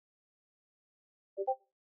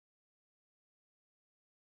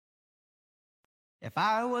If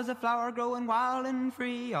I was a flower growing wild and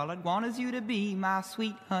free, all I'd want is you to be my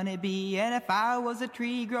sweet honeybee. And if I was a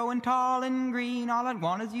tree growing tall and green, all I'd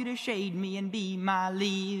want is you to shade me and be my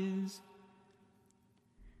leaves.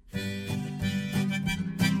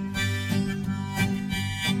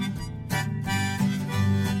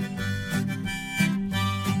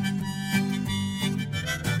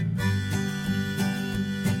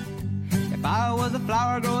 If I was a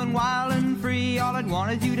flower growing wild and free, all I'd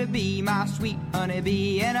want is you to be my sweet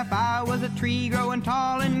honeybee. And if I was a tree growing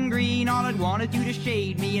tall and green, all I'd want is you to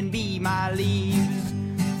shade me and be my leaves.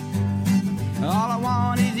 All I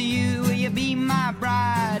want is you, will you be my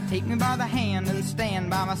bride? Take me by the hand and stand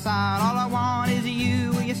by my side. All I want is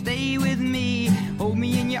you, will you stay with me? Hold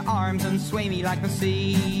me in your arms and sway me like the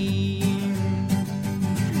sea.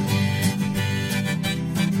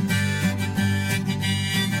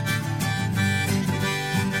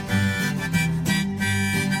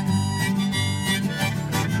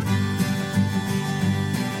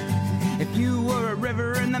 If you were a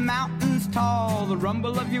river in the mountains tall, the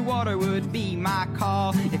rumble of your water would be my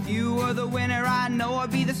call. If you were the winter, I know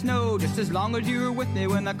I'd be the snow, just as long as you were with me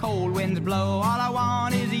when the cold winds blow. All I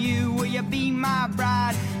want is you, will you be my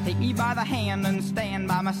bride? Take me by the hand and stand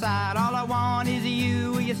by my side. All I want is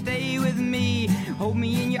you, will you stay with me? Hold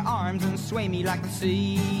me in your arms and sway me like the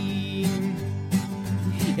sea.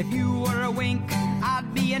 If you were a wink,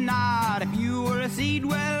 I'd be a nod. If you were a seed,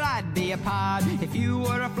 well, I'd be a pod. If you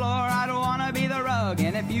were a floor, I'd wanna be the rug.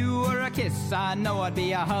 And if you were a kiss, I know I'd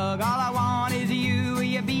be a hug. All I want is you, will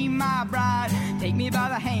you be my bride? Take me by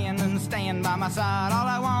the hand and stand by my side. All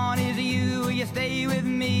I want is you, will you stay with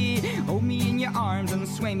me? Hold me in your arms and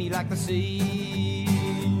sway me like the sea.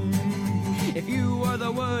 If you were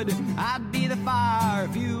the wood, I'd be the fire.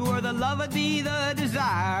 If you were the love, I'd be the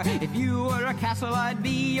desire. If you were a castle, I'd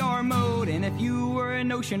be your moat. And if you were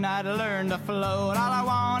an ocean, I'd learn to float. All I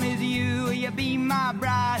want is you, will you be my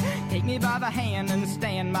bride? Take me by the hand and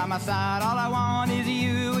stand by my side. All I want is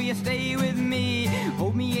you, will you stay with me?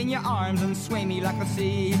 Hold me in your arms and sway me like the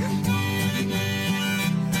sea.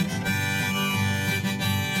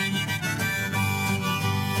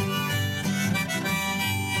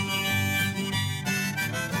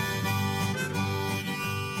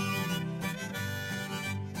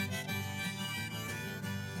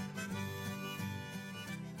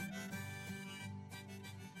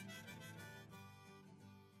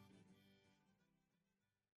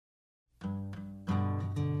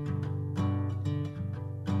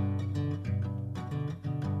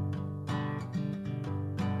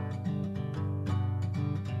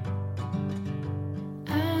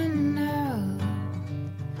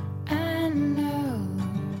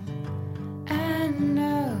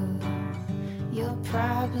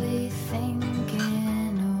 Probably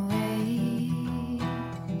thinking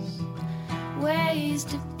of ways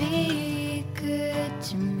to be good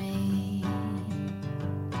to me.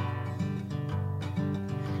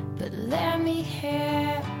 But let me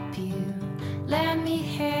help you, let me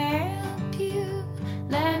help you,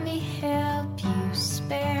 let me help you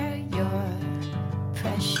spare your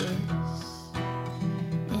precious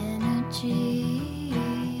energy.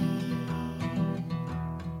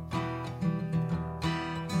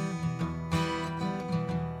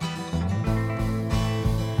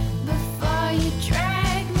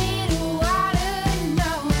 Drag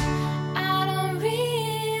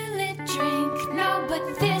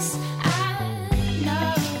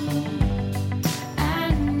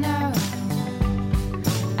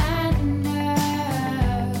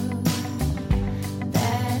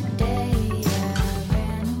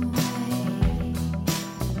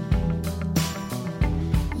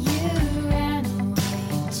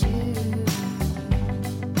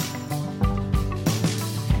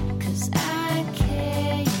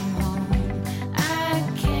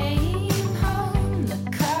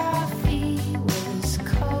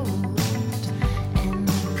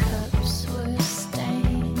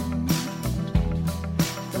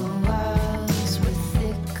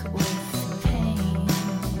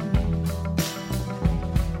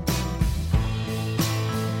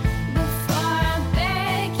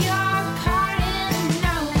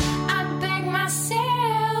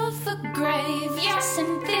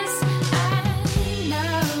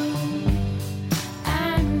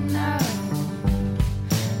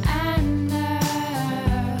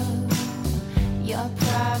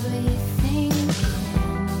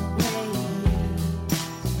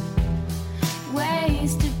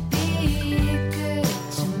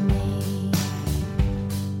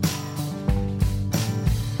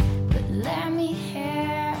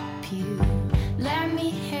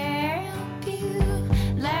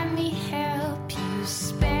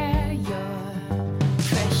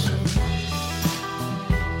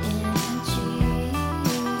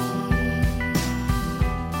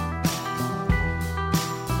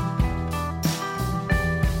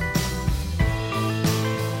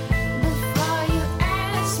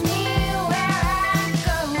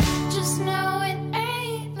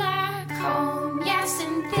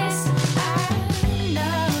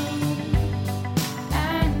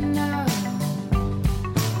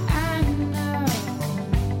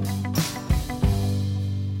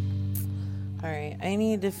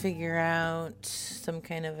need to figure out some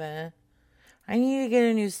kind of a... I need to get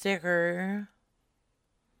a new sticker.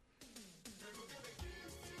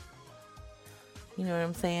 You know what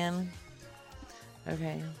I'm saying?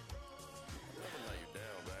 Okay.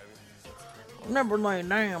 Never lay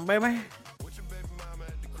down, baby.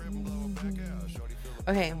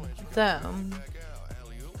 Okay, so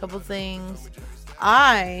a couple things.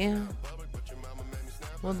 I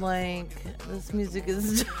would like, this music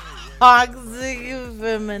is toxic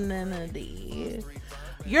femininity.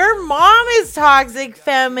 Your mom is toxic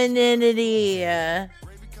femininity.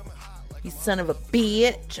 You son of a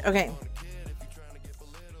bitch. Okay.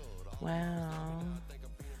 Wow.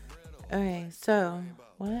 Okay, so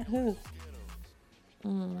what? Who?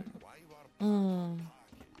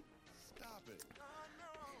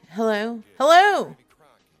 Hello? Hello!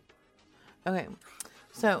 Okay,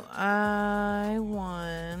 so I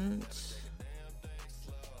want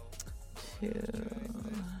to...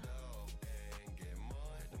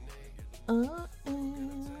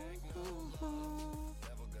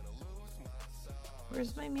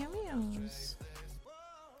 Where's my meow meows?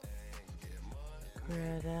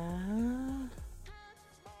 Greta.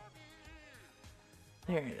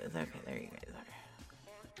 There it is. Okay, there you guys are.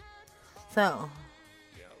 So,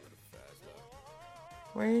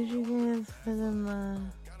 where did you guys put in the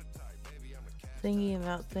thingy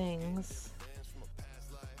about things?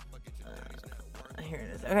 Here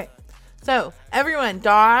it is. Okay. So, everyone,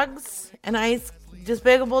 dogs and ice,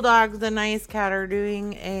 Despicable Dogs and Ice Cat are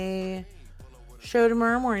doing a show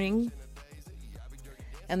tomorrow morning.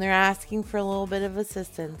 And they're asking for a little bit of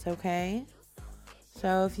assistance, okay?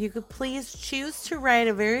 So if you could please choose to write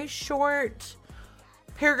a very short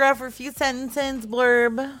paragraph or a few sentences,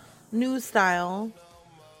 blurb, news style,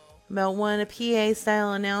 about a PA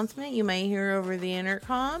style announcement you might hear over the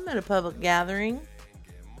intercom at a public gathering.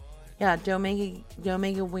 Yeah, don't make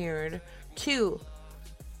it weird. 2,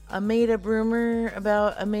 a made-up rumor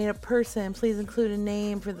about a made-up person. Please include a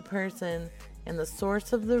name for the person and the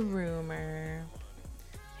source of the rumor.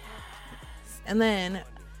 And then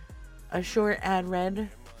a short ad read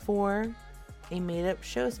for a made-up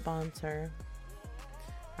show sponsor.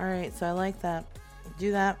 Alright, so I like that.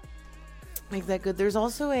 Do that. Make that good. There's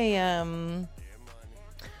also a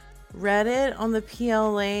Reddit on the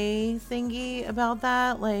PLA thingy about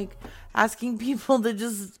that. Like, asking people to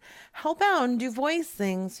just help out and do voice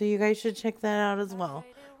things. So you guys should check that out as well.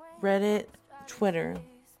 Reddit, Twitter.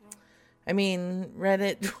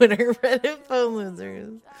 Reddit, Twitter, Reddit phone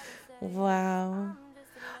losers. Wow.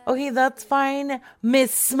 Okay, that's fine.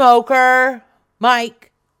 Miss Smoker.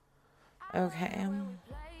 Mike. Okay.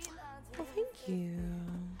 Well, thank you.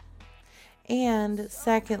 And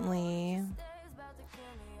secondly,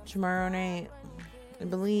 tomorrow night, I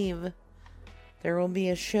believe there will be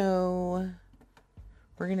a show.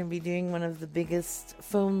 We're going to be doing one of the biggest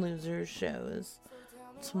phone losers shows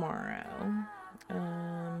tomorrow.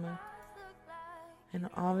 And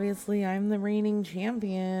obviously I'm the reigning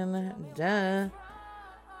champion. Duh.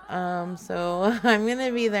 So I'm going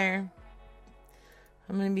to be there.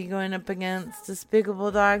 I'm going to be going up against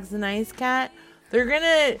Despicable Dogs and Ice Cat. They're going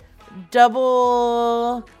to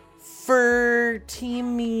double fur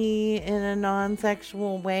team me in a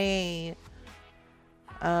non-sexual way.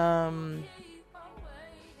 I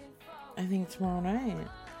think tomorrow night.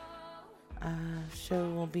 Show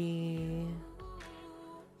will be...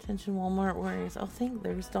 Attention Walmart Warriors. Oh,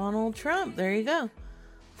 there's Donald Trump. There you go.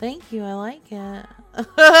 Thank you. I like it.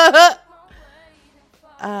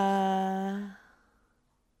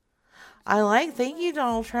 Thank you,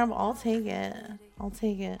 Donald Trump. I'll take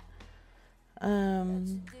it.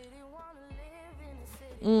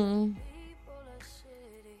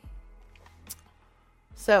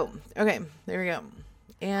 So, okay. There we go.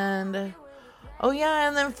 And, oh yeah,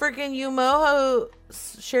 and then freaking Umoho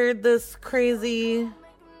shared this crazy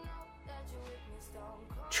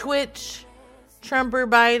Twitch Trumper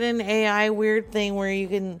Biden AI weird thing where you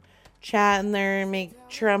can chat in there and make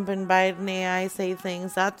Trump and Biden AI say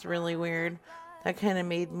things. That's really weird. That kind of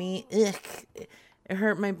made me it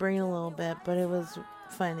hurt my brain a little bit, but it was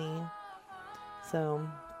funny. So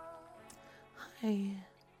hi.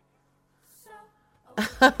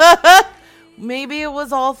 Maybe it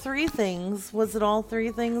was all three things. Was it all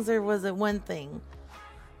three things or was it one thing?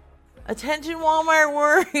 Attention Walmart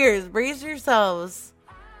Warriors, brace yourselves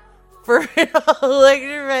for an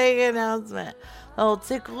electrifying announcement. I'll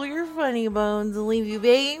tickle your funny bones and leave you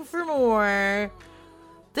begging for more.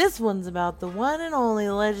 This one's about the one and only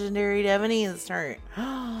legendary Devin Eastern.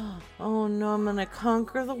 Oh no, I'm gonna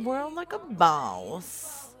conquer the world like a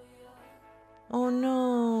boss. Oh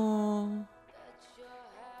no.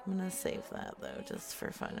 I'm going to save that, though, just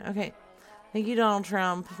for fun. Okay. Thank you, Donald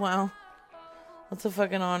Trump. Wow. That's a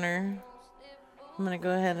fucking honor. I'm going to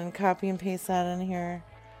go ahead and copy and paste that in here.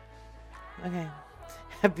 Okay.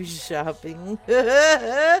 Happy shopping.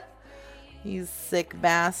 You sick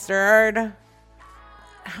bastard.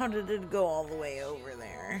 How did it go all the way over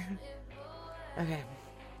there? Okay.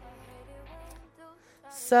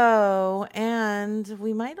 So, and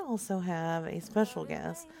we might also have a special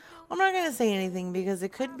guest. I'm not going to say anything because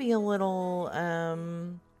it could be a little,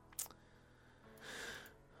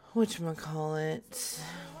 whatchamacallit.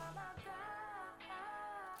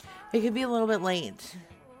 It could be a little bit late.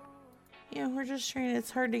 Yeah, we're just trying.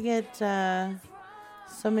 It's hard to get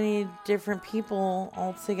so many different people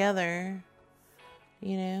all together.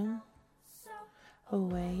 You know?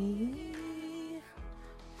 Away.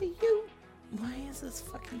 You. Why is this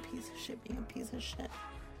fucking piece of shit being a piece of shit?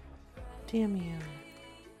 Damn you.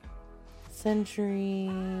 Century,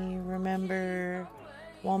 Remember,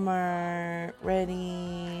 Walmart,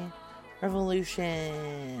 Ready,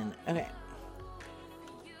 Revolution. Okay.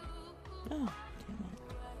 Oh, damn it.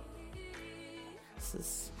 This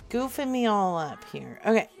is goofing me all up here.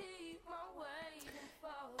 Okay.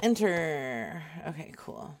 Enter. Okay,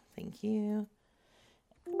 cool. Thank you.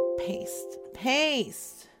 Paste.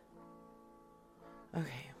 Paste.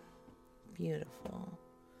 Okay. Beautiful.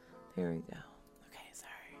 There we go. Okay,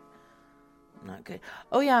 sorry. Not good.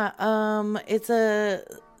 Oh yeah, it's a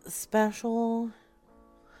special.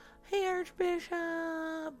 Hey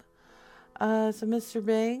Archbishop. So Mr.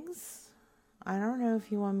 Biggs, I don't know if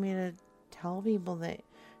you want me to tell people that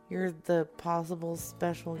you're the possible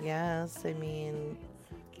special guest. I mean,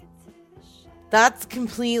 that's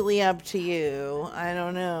completely up to you. I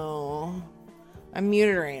don't know. I'm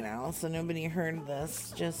muted right now, so nobody heard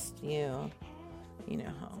this. Just you. You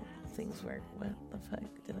know how things work. What the fuck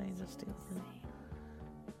did I just do?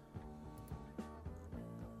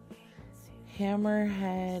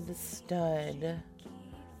 Hammerhead Stud.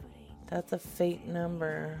 That's a fake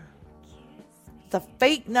number. It's a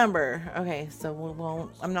fake number. Okay, so we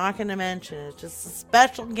won't. I'm not going to mention it. It's just a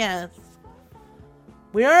special guest.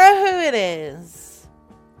 We don't know who it is.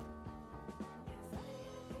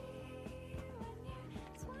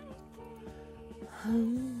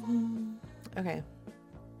 Okay.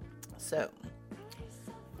 So.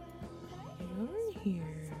 Over here.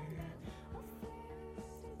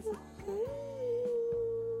 There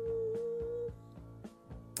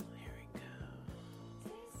we go.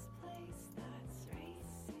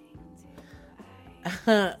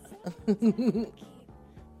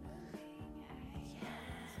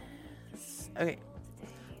 Yes. Okay.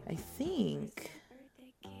 I think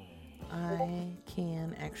I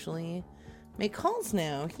can actually make calls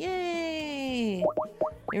now. Yay!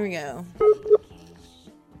 Here we go.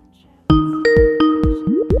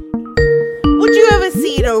 Would you have a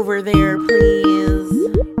seat over there, please?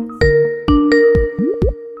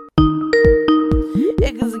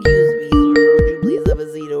 Excuse me, sir. Would you please have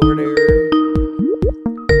a seat over there?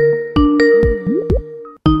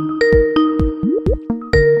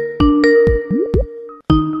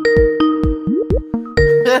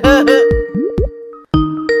 Okay,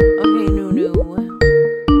 no.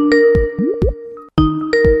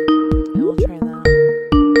 I will try that.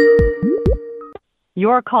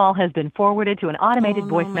 Your call has been forwarded to an automated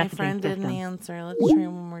voice my messaging friend system. didn't answer. Let's try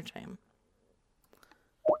one more time.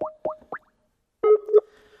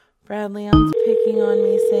 Bradley Ann's picking on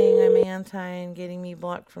me, saying I'm anti and getting me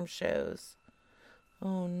blocked from shows.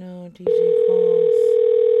 Oh no, DJ Falls.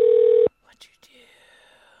 What'd you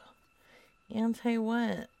do? Anti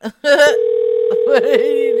what? What did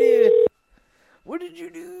you do? What did you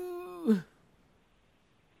do?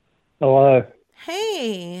 Hello.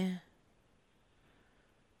 Hey.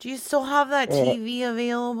 Do you still have that TV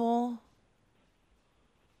available?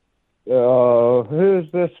 Who's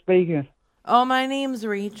this speaking? Oh, my name's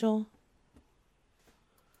Rachel.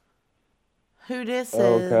 Who this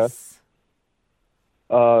Okay. is?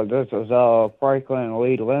 This is Franklin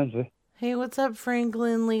Lee Lindsay. Hey, what's up,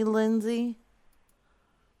 Franklin Lee Lindsay?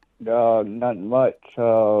 Nothing much.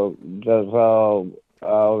 Just about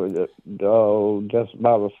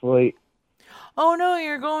to sleep. Oh no,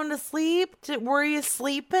 you're going to sleep? Were you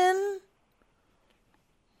sleeping?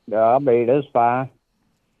 I mean, it's fine.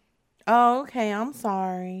 Oh, okay. I'm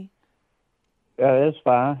sorry. Yeah, it's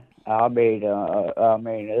fine. I mean,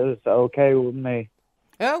 it's okay with me.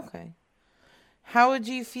 Okay. How would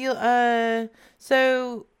you feel? When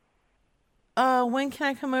can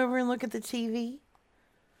I come over and look at the TV?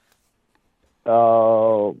 I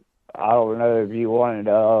don't know if you wanted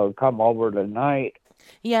to come over tonight.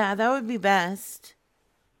 Yeah, that would be best.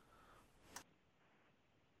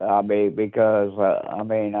 I mean, because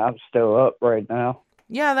I'm still up right now.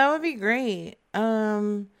 Yeah, that would be great.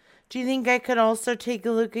 Do you think I could also take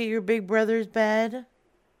a look at your big brother's bed?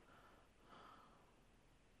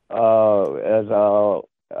 It's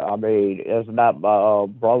not my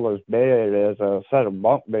brother's bed. It's a set of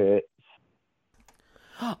bunk beds.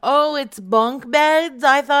 Oh, it's bunk beds?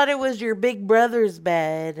 I thought it was your big brother's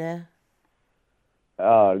bed.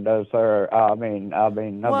 No, sir. No, ma'am.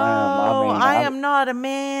 Whoa, I am not a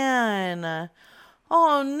man.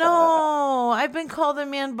 Oh no, I've been called a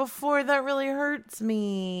man before. That really hurts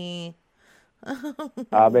me.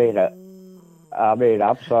 I mean,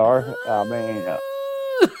 I'm sorry.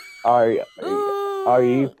 Are are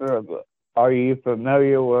you are you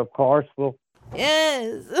familiar with Carsville?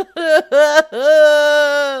 Yes.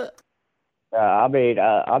 I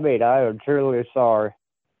am truly sorry.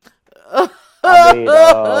 I mean,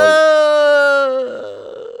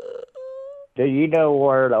 do you know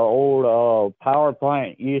where the old power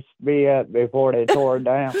plant used to be at before they tore it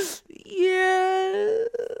down? Yes.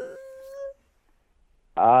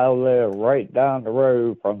 I live right down the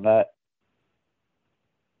road from that.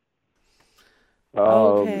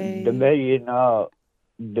 Okay. Dominion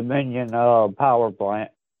power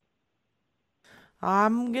plant.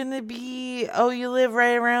 I'm gonna be. Oh, you live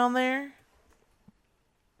right around there?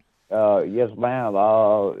 Yes, ma'am.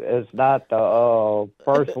 It's not the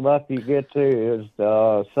first left you get to. It's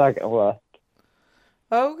the second left.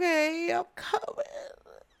 Okay, I'm coming.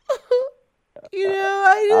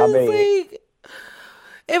 I just like.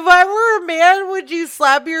 If I were a man, would you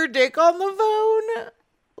slap your dick on the phone?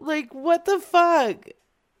 Like, what the fuck?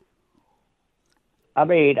 I am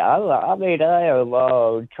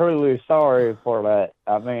truly sorry for that.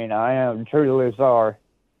 I am truly sorry.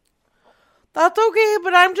 That's okay,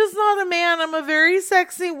 but I'm just not a man. I'm a very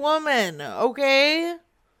sexy woman, okay?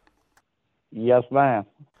 Yes, ma'am.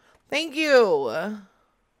 Thank you.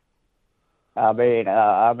 Like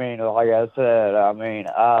I said,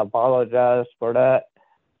 I apologize for that.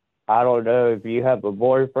 I don't know if you have a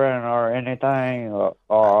boyfriend or anything or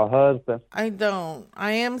a husband. I don't.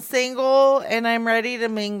 I am single and I'm ready to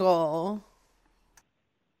mingle.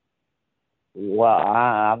 Well,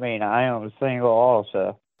 I am single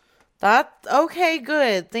also. That's okay,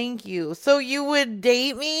 good. Thank you. So you would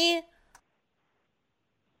date me?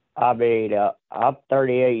 I'm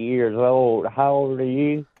 38 years old. How old are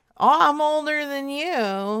you? Oh, I'm older than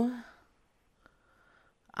you.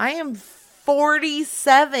 I am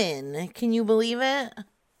 47. Can you believe it?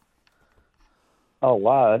 Oh,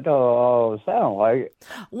 wow. That don't sound like it.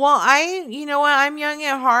 Well, you know what? I'm young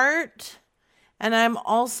at heart, and I'm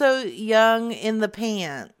also young in the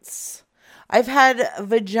pants. I've had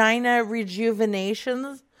vagina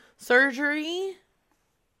rejuvenation surgery.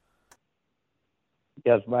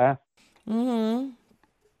 Yes, ma'am. Mm-hmm.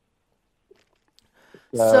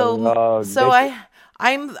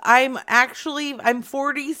 I'm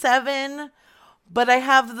 47, but I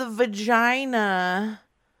have the vagina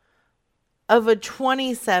of a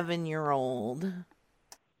 27-year-old.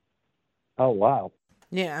 Oh, wow.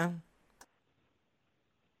 Yeah.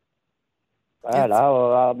 Man, I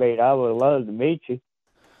would love to meet you.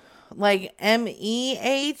 Like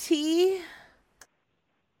MEAT?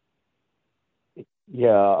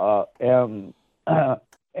 Yeah,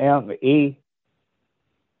 ME.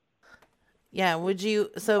 Yeah, would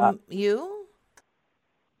you? You?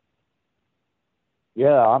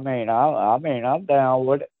 Yeah, I'm down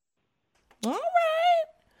with it. All right.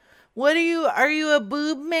 Are you a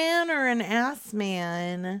boob man or an ass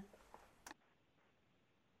man?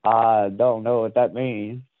 I don't know what that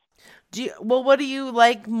means. What do you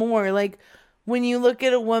like more? Like, when you look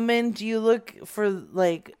at a woman, do you look for,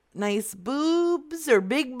 like, nice boobs or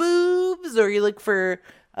big boobs? Or you look for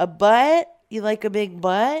a butt? You like a big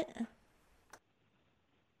butt?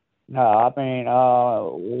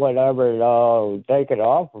 No, whatever, take it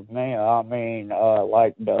off of me.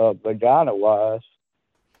 Like the vagina was.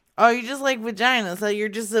 Oh, you just like vagina, so you're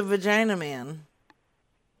just a vagina man.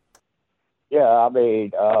 Yeah, Okay.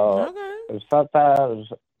 sometimes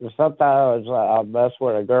I mess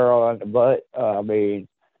with a girl in the butt.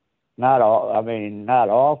 Not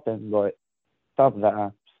often, but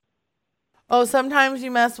sometimes. Oh, sometimes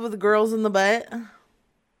you mess with girls in the butt?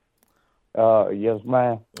 Yes,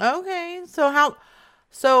 ma'am. Okay. Do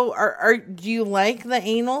you like the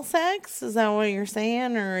anal sex? Is that what you're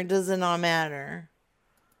saying, or does it not matter?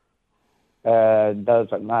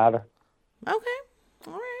 Doesn't matter. Okay.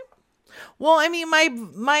 All right. Well,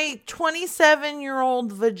 my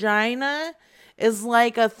 27-year-old vagina is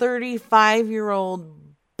like a 35-year-old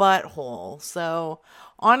butthole. So,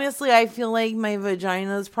 honestly, I feel like my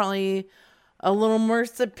vagina is probably a little more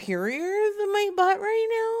superior than my butt right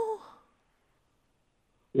now.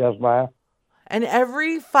 Yes, ma'am. And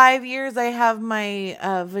every 5 years, I have my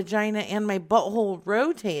vagina and my butthole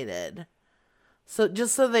rotated. So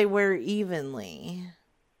just so they wear evenly.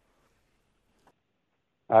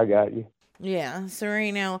 I got you. Yeah, so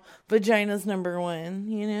right now, vagina's number one,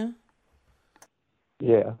 you know?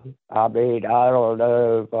 Yeah. I mean, I don't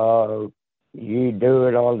know if you do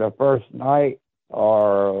it on the first night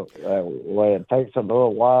or when it takes a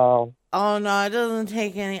little while. Oh, no, it doesn't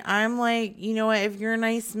take any. I'm like, you know what? If you're a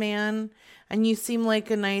nice man and you seem like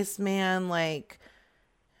a nice man, like,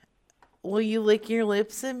 will you lick your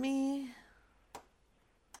lips at me?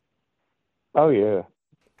 Oh, yeah.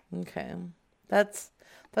 Okay. That's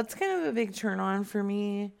kind of a big turn on for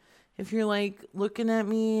me. If you're like looking at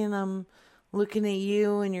me and I'm looking at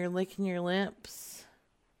you and you're licking your lips.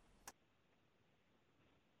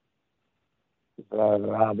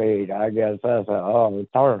 I mean, I guess that's a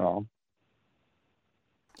turn on.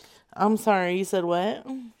 I'm sorry, you said what?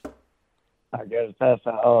 I guess that's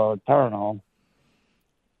a turn on.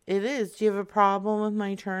 It is. Do you have a problem with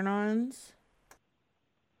my turn ons?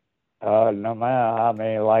 No, man. I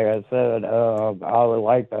mean, like I said, I would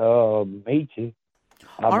like to meet you.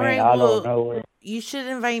 All right, I well, don't know where. you should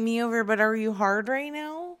invite me over, but are you hard right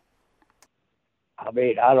now? I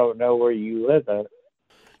mean, I don't know where you live at.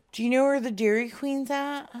 Do you know where the Dairy Queen's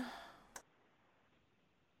at?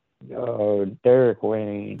 Dairy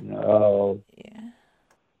Queen. Yeah.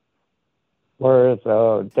 Where is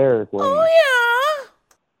Dairy Queen? Oh,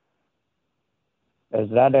 Is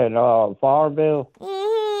that in Farmville? yeah.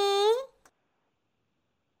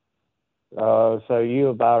 Mm-hmm. So you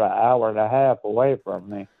about an hour and a half away from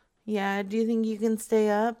me. Yeah, do you think you can stay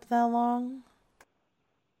up that long?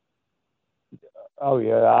 Oh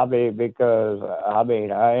yeah, I mean because I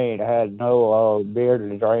ain't had no beer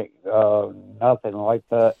to drink, nothing like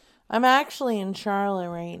that. I'm actually in Charlotte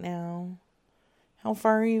right now. How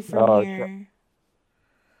far are you from here?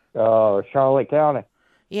 Charlotte County.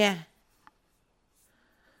 Yeah.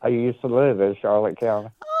 I used to live in Charlotte County.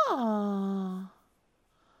 Oh.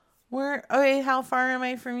 Okay, how far am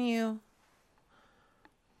I from you?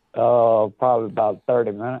 Probably about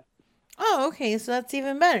 30 minutes. Oh, okay, so that's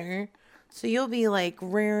even better. So you'll be like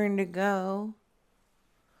raring to go.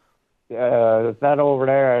 Is that over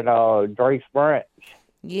there at Drake's Branch?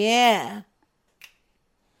 Yeah.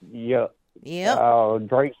 Yep. Yep.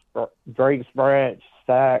 Drake's Branch,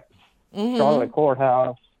 Saks, Charlotte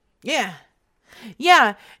Courthouse. Yeah.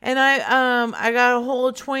 Yeah, and I got a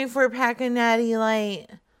whole 24-pack of Natty Light.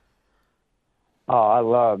 Oh, I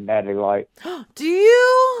love Natty Light. Do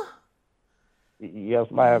you? Yes,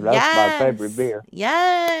 ma'am. That's my favorite beer.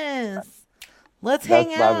 Yes. Let's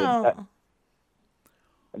hang out.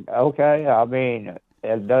 Okay. I mean,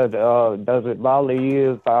 does it bother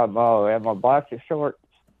you if I'm in my boxer shorts?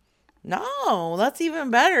 No, that's even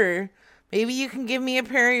better. Maybe you can give me a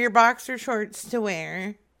pair of your boxer shorts to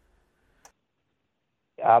wear.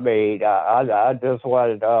 I mean, I just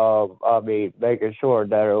wanted, making sure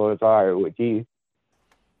that it was all right with you.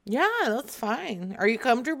 Yeah, that's fine. Are you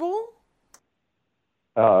comfortable?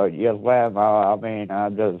 Yes, ma'am.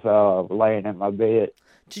 I'm just laying in my bed.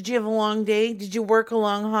 Did you have a long day? Did you work a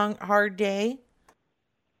long, hard day?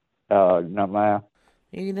 No, ma'am.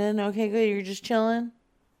 You didn't? Okay, good. You're just chilling?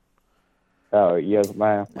 Yes,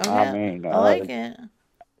 ma'am. Okay. I like it.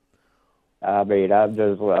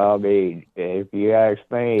 If you ask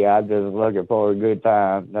me, I'm just looking for a good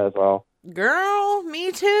time. That's all. Girl,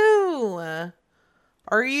 me too.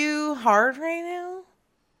 Are you hard right now?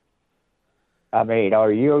 I mean,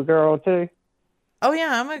 are you a girl too? Oh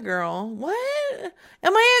yeah, I'm a girl. What?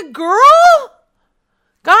 Am I a girl?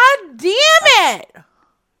 God damn it!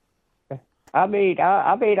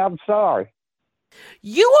 I'm sorry.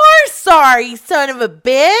 You are sorry, son of a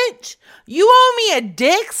bitch. You owe me a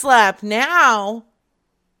dick slap now.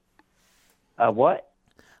 What?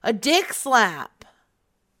 A dick slap.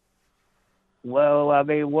 Well,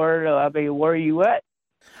 where are you at?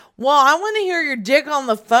 Well, I want to hear your dick on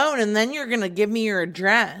the phone, and then you're gonna give me your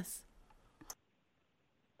address.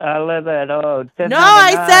 I live at No,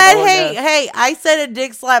 I said, hey, I said a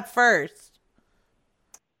dick slap first.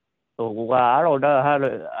 Well, I don't know how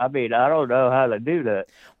to do that.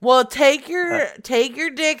 Well, take your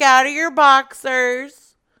dick out of your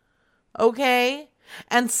boxers, okay,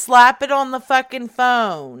 and slap it on the fucking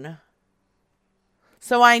phone,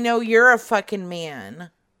 so I know you're a fucking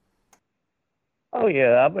man. Oh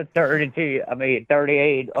yeah, I'm a 38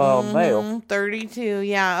 male. 32,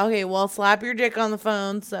 yeah. Okay, well, slap your dick on the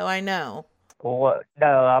phone so I know. What? No,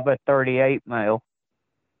 I'm a 38 male.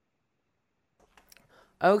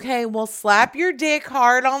 Okay, well, slap your dick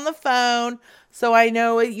hard on the phone so I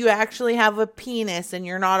know you actually have a penis and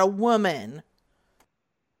you're not a woman.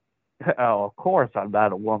 Oh, of course I'm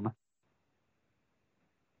not a woman.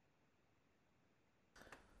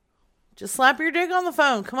 Just slap your dick on the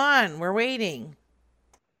phone. Come on, we're waiting.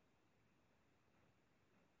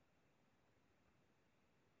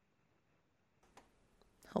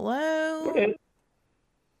 Hello?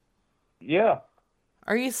 Yeah,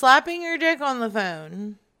 Are you slapping your dick on the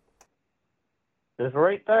phone? it's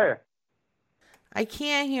right there. I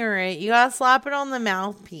can't hear it. You gotta slap it on the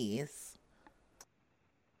mouthpiece.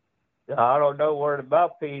 I don't know where the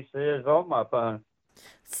mouthpiece is on my phone.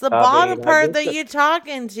 It's the I bottom mean, part that you're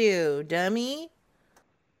talking to, dummy.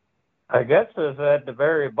 I guess it's at the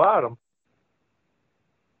very bottom.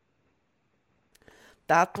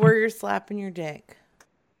 That's where you're slapping your dick.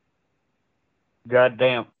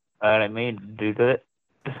 Goddamn, I didn't mean to do that.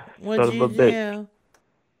 What'd you do?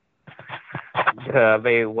 I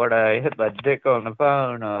mean, when I hit my dick on the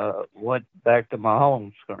phone, went back to my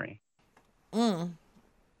home screen. I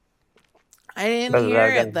didn't hear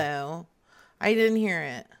it, though. I didn't hear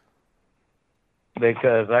it.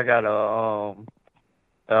 Because I got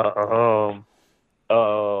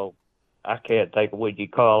I can't think of what you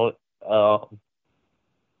call it.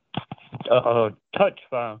 Touch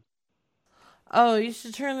phone. Oh, you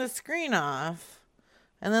should turn the screen off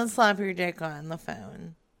and then slap your dick on the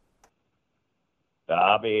phone.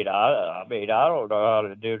 I mean, I don't know how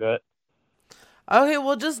to do that. Okay,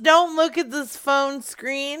 well, just don't look at this phone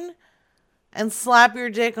screen and slap your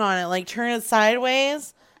dick on it. Like, turn it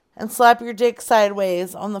sideways and slap your dick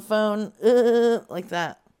sideways on the phone. Like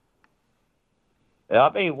that. I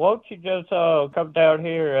mean, won't you just come down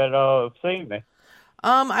here and see me?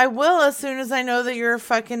 I will as soon as I know that you're a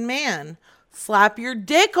fucking man. Slap your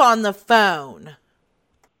dick on the phone.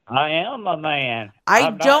 I am a man.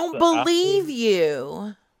 I don't believe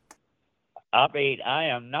you. I mean, I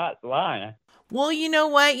am not lying. Well, you know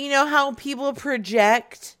what? You know how people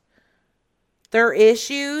project their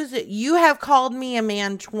issues? You have called me a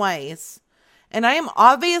man twice, and I am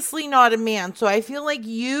obviously not a man, so I feel like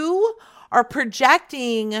you are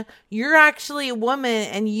projecting you're actually a woman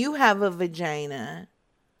and you have a vagina.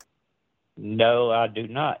 No, I do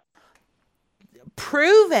not.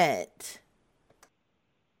 Prove it.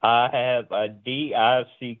 I have a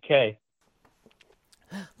DICK.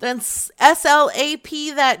 Then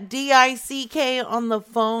SLAP that DICK on the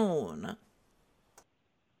phone.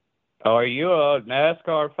 Are you a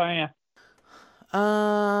NASCAR fan?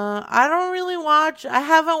 I don't really watch. I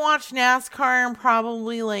haven't watched NASCAR in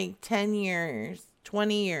probably like 10 years,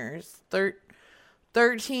 20 years,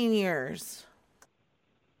 13 years.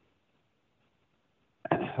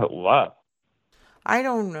 Wow. I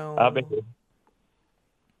don't know. I mean,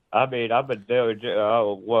 I'm a Doge.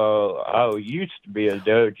 I used to be a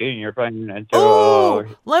Doge Junior fan until.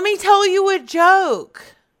 Let me tell you a joke.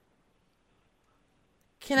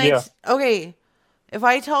 Okay. If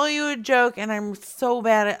I tell you a joke, and I'm so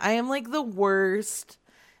bad at, I am like the worst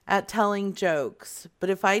at telling jokes.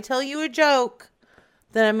 But if I tell you a joke,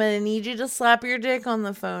 then I'm going to need you to slap your dick on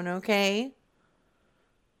the phone, okay?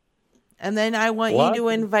 And then I want you to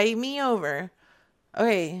invite me over.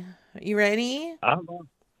 Okay, you ready? I've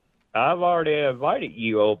already invited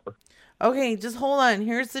you over. Okay, just hold on.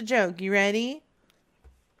 Here's the joke. You ready?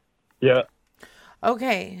 Yeah.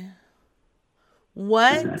 Okay.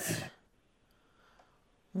 What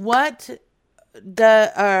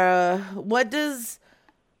does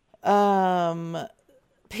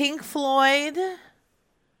Pink Floyd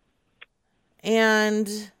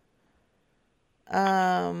and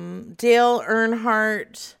Dale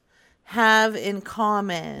Earnhardt have in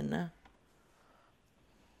common?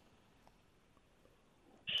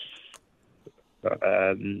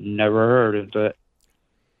 I've never heard of that.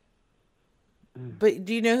 But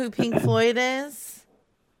do you know who Pink Floyd is?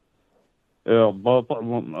 Yeah, both of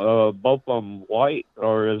them white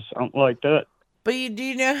or something like that. But do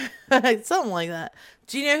you know something like that?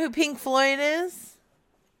 Do you know who Pink Floyd is?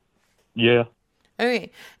 Yeah.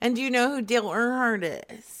 Okay, and do you know who Dale Earnhardt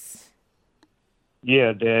is?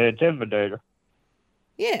 Yeah, the Intimidator.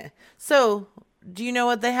 Yeah. So, do you know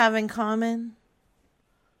what they have in common?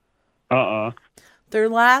 Their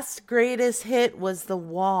last greatest hit was The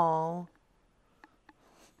Wall.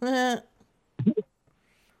 Damn.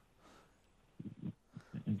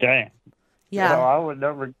 Yeah. Well, I would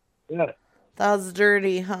never get it. That was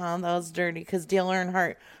dirty, huh? That was dirty because Dale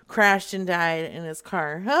Earnhardt crashed and died in his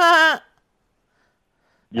car.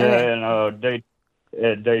 Yeah, okay.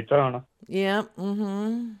 At Daytona. Yep.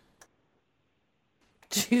 Mm-hmm.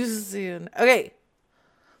 Too soon. Okay.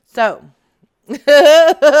 So,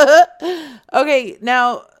 Okay,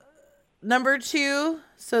 now number 2.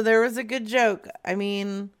 So there was a good joke. I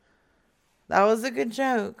mean, that was a good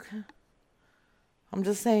joke. I'm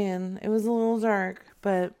just saying, it was a little dark,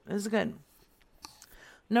 but it was good.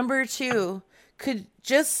 Number 2, could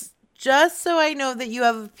just so I know that you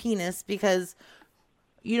have a penis, because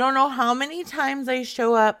you don't know how many times I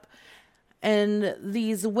show up and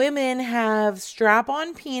these women have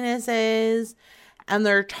strap-on penises and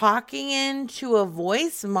they're talking into a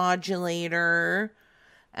voice modulator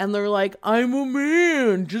and they're like, I'm a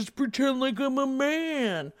man, just pretend like I'm a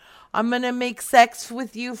man. I'm going to make sex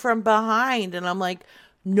with you from behind. And I'm like,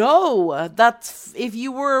 no, that's, if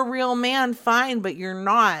you were a real man, fine, but you're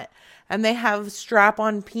not. And they have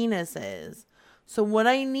strap-on penises. So what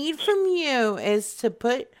I need from you is to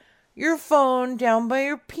put your phone down by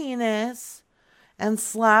your penis and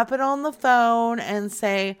slap it on the phone and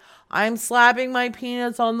say, I'm slapping my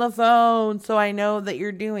penis on the phone so I know that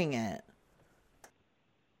you're doing it.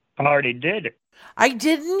 I already did it. I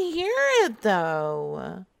didn't hear it,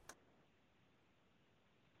 though.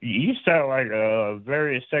 You sound like a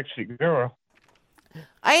very sexy girl.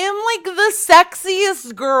 I am like the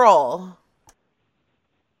sexiest girl.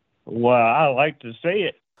 Well, I like to see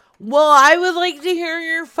it. Well, I would like to hear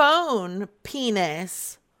your phone,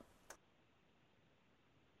 penis.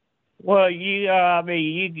 Well, you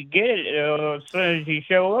can get it as soon as you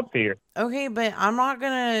show up here. Okay, but I'm not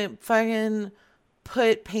gonna fucking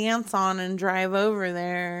put pants on and drive over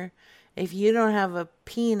there if you don't have a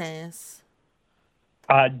penis.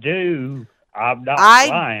 I do. I'm not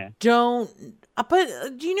lying.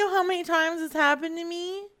 But do you know how many times it's happened to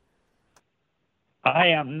me? I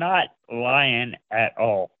am not lying at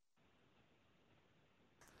all.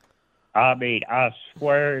 I mean, I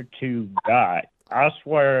swear to God. I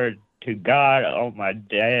swear to God on my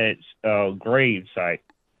dad's grave site.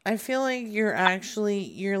 I feel like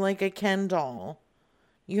you're like a Ken doll.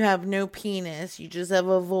 You have no penis. You just have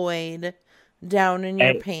a void down in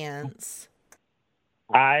your pants.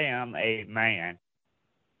 I am a man.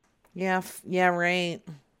 Yeah, right.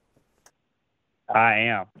 I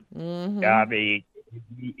am. Mm-hmm. I mean,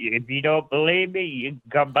 if you don't believe me, you can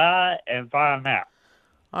come by and find out.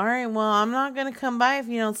 All right, well, I'm not going to come by if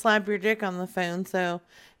you don't slap your dick on the phone. So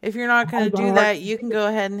if you're not going to do that, you can go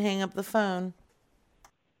ahead and hang up the phone.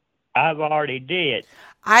 I've already did.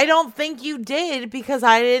 I don't think you did because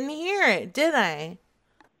I didn't hear it, did I?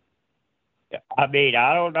 I mean,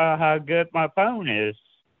 I don't know how good my phone is.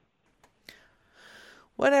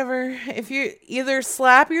 Whatever. If you either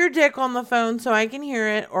slap your dick on the phone so I can hear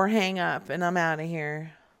it or hang up and I'm out of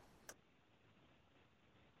here.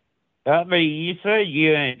 I mean, you said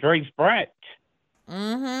you didn't drink Sprite.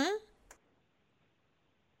 Mm-hmm.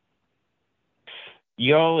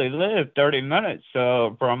 You only live 30 minutes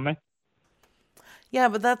from me. Yeah,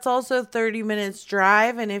 but that's also 30 minutes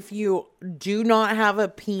drive. And if you do not have a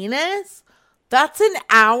penis, that's an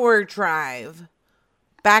hour drive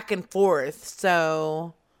back and forth.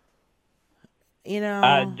 So, you know.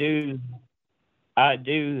 I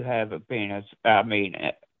do have a penis. I mean,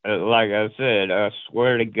 like I said, I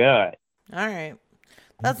swear to God. All right.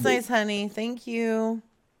 That's nice, honey. Thank you.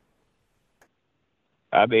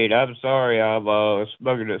 I mean, I'm sorry I'm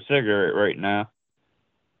smoking a cigarette right now.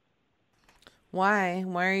 Why?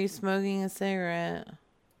 Why are you smoking a cigarette?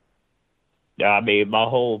 I mean, my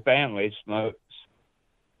whole family smokes.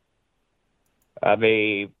 I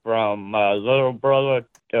mean, from my little brother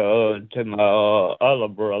to my other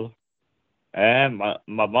brother. And my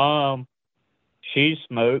mom, she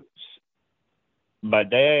smokes. My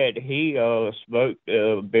dad, he smoked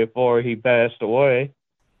before he passed away.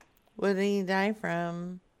 What did he die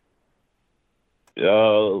from?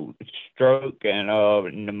 Stroke and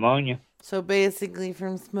pneumonia. So basically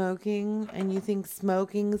from smoking, and you think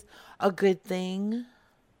smoking's a good thing?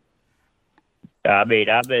 I mean,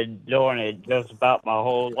 I've been doing it just about my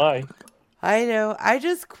whole life. I know. I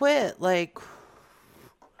just quit, like,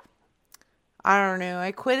 I don't know.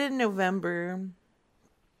 I quit in November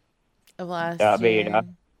of last year.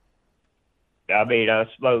 I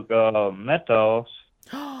smoke menthols.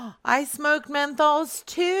 I smoke menthols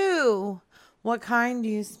too. What kind do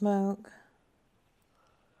you smoke?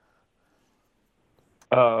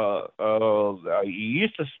 I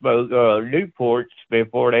used to smoke Newports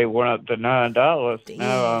before they went up to $9.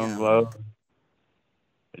 Damn.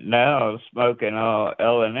 Now I'm smoking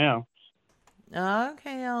L&M.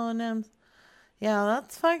 Okay, L&M's. Yeah,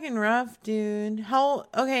 that's fucking rough, dude.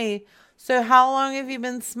 Okay, so how long have you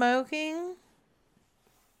been smoking?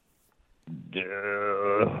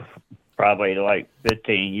 Probably like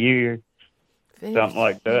 15 years. 15 something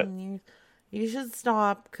like that. years. You should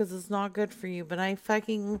stop because it's not good for you. But I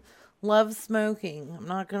fucking love smoking. I'm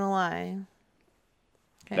not gonna lie.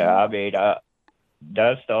 Okay. I mean,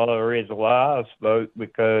 that's the only reason why I smoke,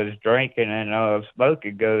 because drinking and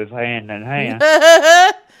smoking goes hand in hand.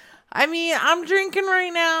 I mean, I'm drinking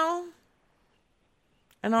right now,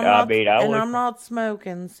 and I'm not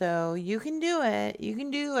smoking. So you can do it. You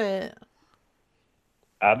can do it.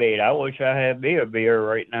 I mean, I wish I had me a beer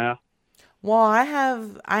right now. Well, I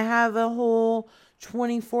have a whole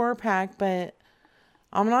 24 pack, but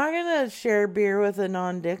I'm not gonna share beer with a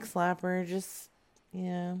non-dick slapper. Just,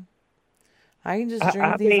 I can just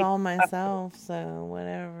drink these all myself. So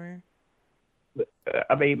whatever.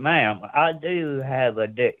 I mean, ma'am, I do have a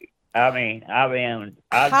dick. I mean, I'm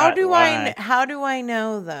How do lying. how do I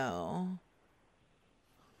know though?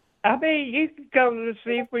 I mean, you can come to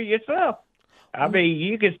see for yourself. I mean,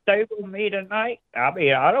 you can stay with me tonight. I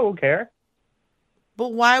mean, I don't care.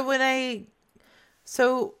 But why would I?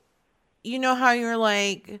 So, you know how you're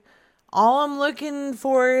like, all I'm looking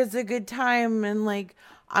for is a good time, and like,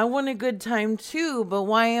 I want a good time too, but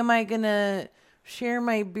why am I gonna share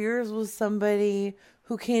my beers with somebody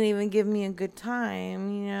who can't even give me a good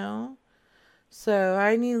time, So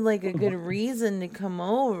I need like a good reason to come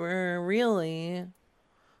over, really.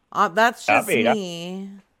 That's just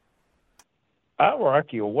me. I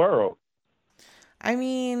rock your world. I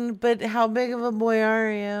mean, but how big of a boy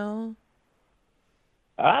are you?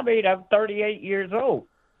 I mean, I'm 38 years old.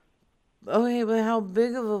 Okay, but how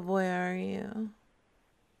big of a boy are you?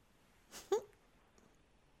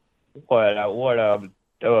 What,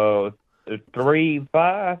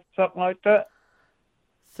 3'5", something like that?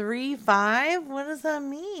 3'5"? What does that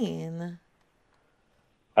mean?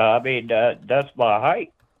 I mean, that's my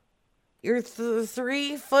height. You're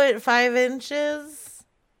 3 foot 5 inches?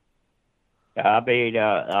 I mean,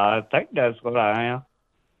 I think that's what I am.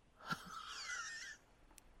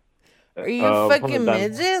 Are you a fucking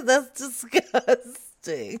midget? That's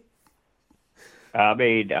disgusting. I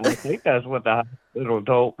mean, I think that's what the hospital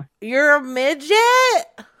told me. You're a midget?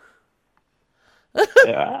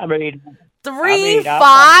 I mean, 3'5"?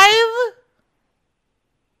 I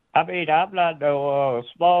mean, I'm not no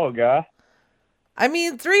small guy. I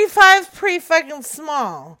mean, 3'5" pretty fucking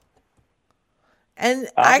small. And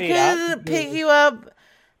I could pick you up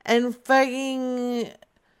and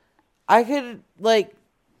I could, like,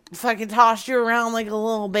 fucking toss you around like a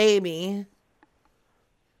little baby.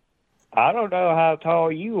 I don't know how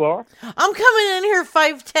tall you are. I'm coming in here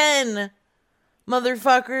 5'10",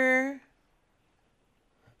 motherfucker.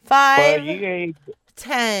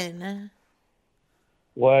 5'10".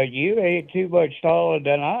 Well, you ain't too much taller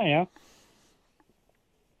than I am.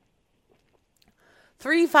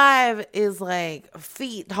 3'5" is like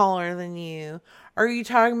feet taller than you. Are you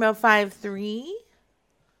talking about 5'3"?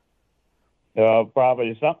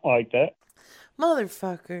 Probably something like that.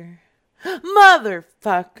 Motherfucker.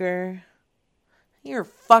 Motherfucker. You're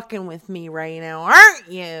fucking with me right now, aren't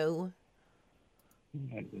you?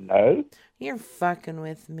 No. You're fucking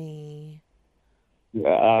with me.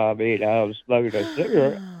 I mean, I was smoking a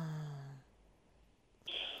cigarette.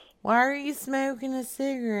 Why are you smoking a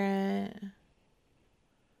cigarette?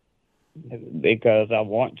 Because I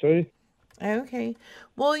want to. Okay.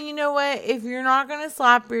 Well, you know what? If you're not going to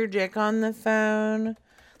slap your dick on the phone,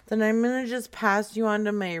 then I'm going to just pass you on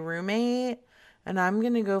to my roommate, and I'm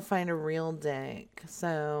going to go find a real dick.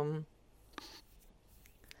 So,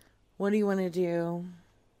 what do you want to do?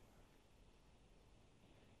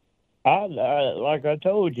 Like I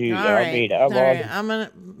told you. All right. I mean, all right. I'm going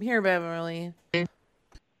to... Here, Beverly.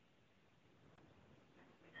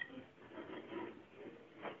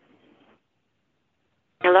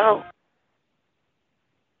 Hello?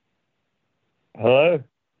 Hello?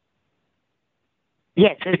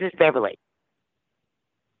 Yes, this is Beverly.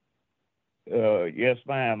 Yes,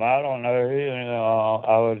 ma'am. I don't know who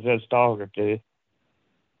I was just talking to.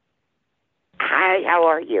 Hi, how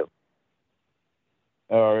are you?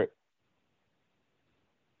 All right.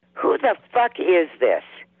 Who the fuck is this?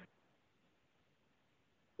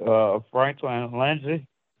 Franklin Lindsay.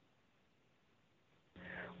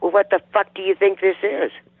 Well, what the fuck do you think this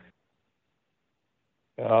is?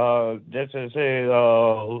 This is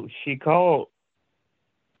who she called.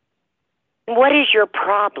 What is your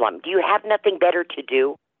problem? Do you have nothing better to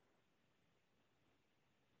do?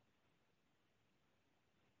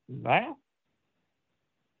 Ma'am?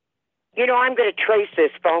 You know, I'm going to trace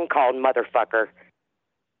this phone call, motherfucker.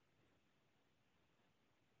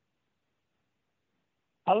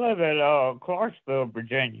 I live in Clarksville,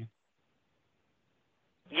 Virginia.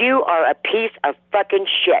 You are a piece of fucking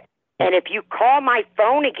shit. And if you call my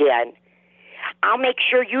phone again, I'll make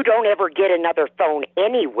sure you don't ever get another phone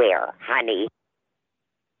anywhere, honey.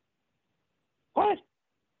 What?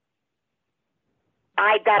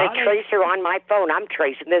 I've got a Honey? tracer on my phone. I'm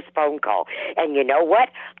tracing this phone call. And you know what?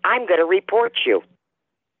 I'm going to report you.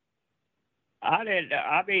 I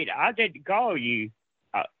didn't call you.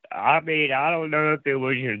 I don't know if it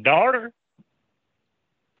was your daughter.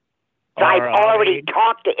 I've already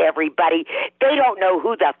talked to everybody. They don't know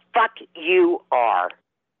who the fuck you are.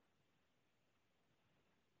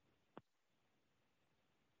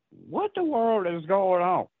 What the world is going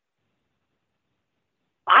on?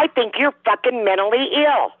 I think you're fucking mentally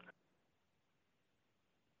ill.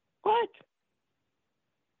 What?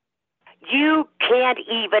 You can't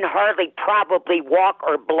even hardly probably walk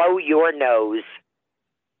or blow your nose.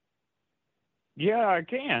 Yeah, I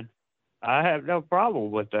can. I have no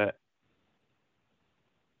problem with that.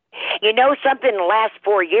 You know something? In the last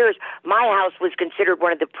 4 years, my house was considered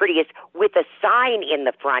one of the prettiest with a sign in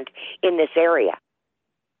the front in this area.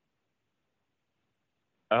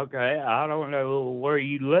 Okay, I don't know where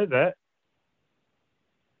you live at.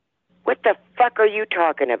 What the fuck are you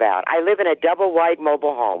talking about? I live in a double-wide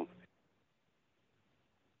mobile home.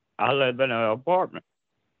 I live in an apartment.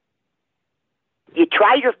 You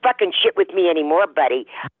try your fucking shit with me anymore, buddy,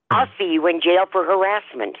 I'll see you in jail for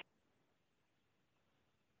harassment.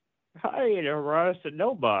 I ain't harassing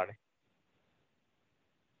nobody.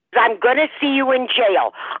 I'm going to see you in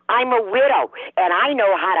jail. I'm a widow, and I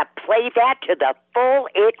know how to play that to the full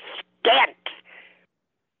extent.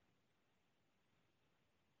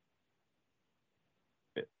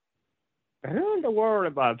 Who in the world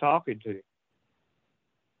am I talking to?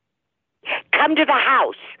 Come to the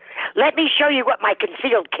house. Let me show you what my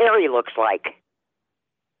concealed carry looks like.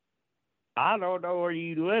 I don't know where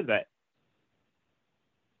you live at.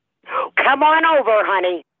 Come on over,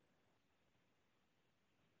 honey.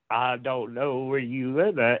 I don't know where you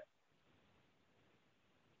live at.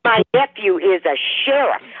 My nephew is a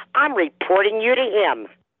sheriff. I'm reporting you to him.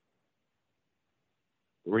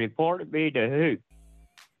 Reported me to who?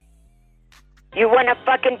 You want to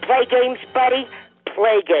fucking play games, buddy?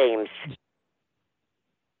 Play games.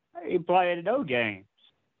 I ain't playing no games.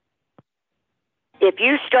 If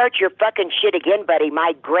you start your fucking shit again, buddy,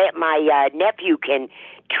 my nephew can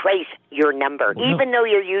trace your number, even though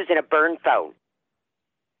you're using a burn phone.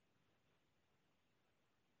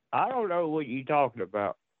 I don't know what you're talking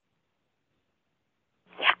about.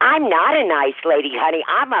 I'm not a nice lady, honey.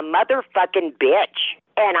 I'm a motherfucking bitch.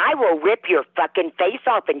 And I will rip your fucking face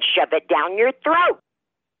off and shove it down your throat.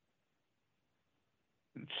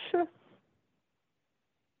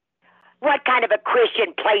 What kind of a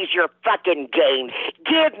Christian plays your fucking game?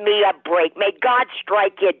 Give me a break. May God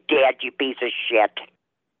strike you dead, you piece of shit.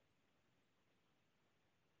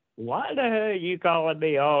 Why the hell are you calling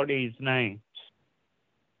me all these names?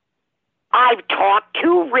 I've talked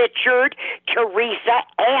to Richard, Teresa,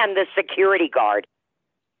 and the security guard.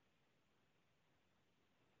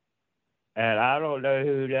 And I don't know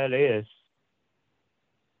who that is.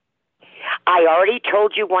 I already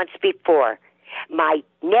told you once before. My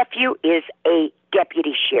nephew is a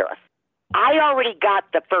deputy sheriff. I already got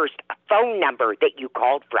the first phone number that you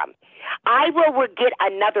called from. I will get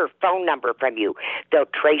another phone number from you. They'll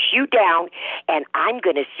trace you down, and I'm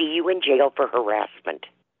going to see you in jail for harassment.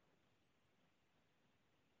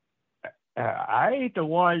 I ain't the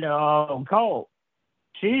one that called.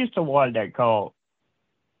 She's the one that called.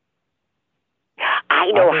 I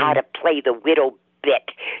know how to play the widow bit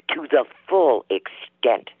to the full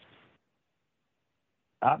extent.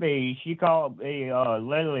 I mean, she called me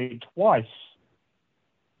literally twice.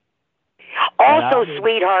 Also,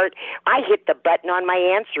 sweetheart, I hit the button on my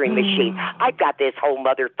answering machine. I've got this whole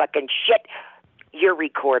motherfucking shit. You're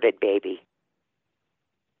recorded, baby.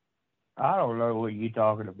 I don't know what you're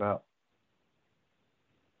talking about.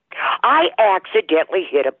 I accidentally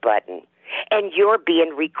hit a button, and you're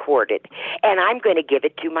being recorded, and I'm going to give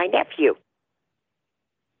it to my nephew.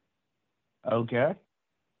 Okay.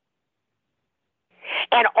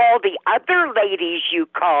 And all the other ladies you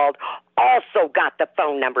called also got the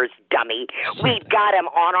phone numbers, dummy. We got them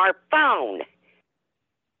on our phone.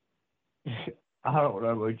 I don't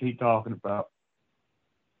know what you're talking about.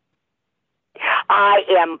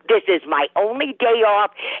 This is my only day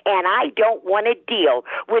off, and I don't want to deal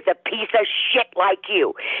with a piece of shit like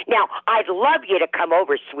you. Now, I'd love you to come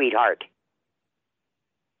over, sweetheart.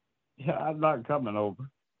 Yeah, I'm not coming over.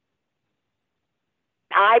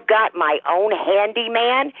 I've got my own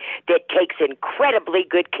handyman that takes incredibly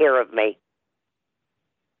good care of me.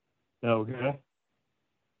 Okay.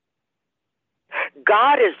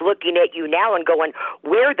 God is looking at you now and going,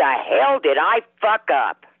 where the hell did I fuck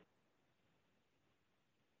up?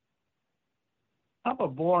 I'm a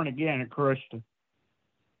born again Christian.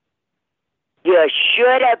 You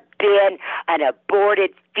should have been an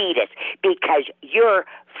aborted fetus because you're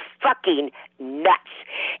fucking nuts.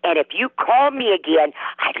 And if you call me again,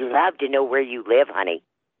 I'd love to know where you live, honey.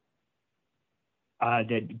 I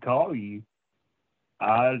didn't call you.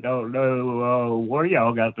 I don't know where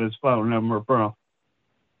y'all got this phone number from.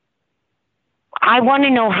 I want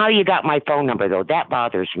to know how you got my phone number, though. That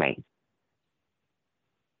bothers me.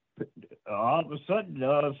 All of a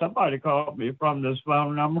sudden, somebody called me from this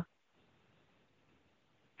phone number.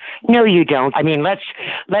 No, you don't. I mean, let's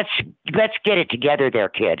get it together there,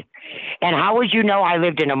 kid. And how would you know I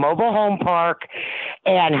lived in a mobile home park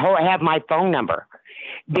and have my phone number?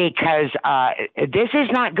 Because this is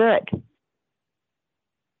not good.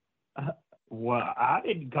 Well, I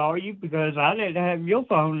didn't call you because I didn't have your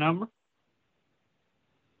phone number.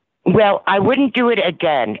 Well, I wouldn't do it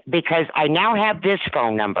again because I now have this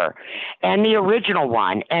phone number and the original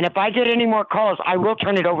one. And if I get any more calls, I will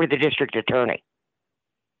turn it over to the district attorney.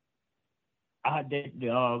 I didn't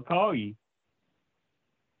call you.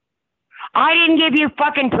 I didn't give you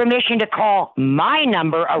fucking permission to call my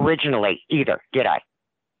number originally either, did I?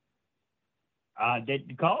 I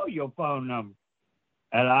didn't call your phone number.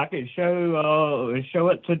 And I can show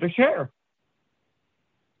it to the sheriff.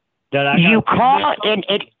 You call and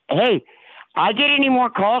hey, I get any more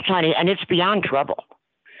calls, honey, and it's beyond trouble.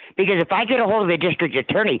 Because if I get a hold of the district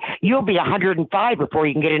attorney, you'll be 105 before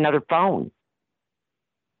you can get another phone.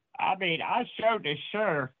 I mean, I showed the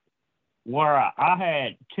sheriff where I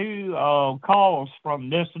had 2 calls from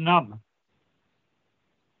this number.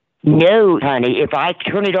 No, honey, if I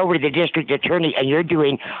turn it over to the district attorney and you're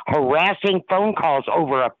doing harassing phone calls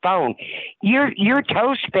over a phone, you're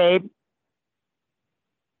toast, babe.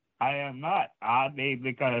 I am not. I mean,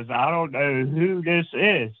 because I don't know who this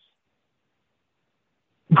is.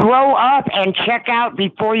 Grow up and check out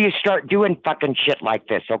before you start doing fucking shit like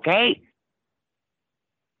this, okay?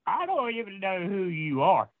 I don't even know who you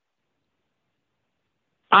are.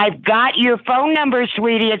 I've got your phone number,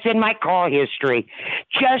 sweetie. It's in my call history.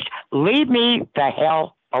 Just leave me the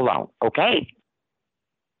hell alone, okay?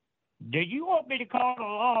 Do you want me to call the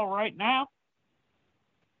law right now?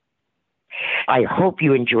 I hope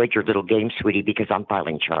you enjoyed your little game, sweetie, because I'm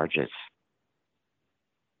filing charges.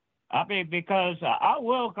 I mean, because I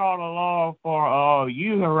will call the law for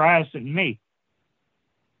you harassing me.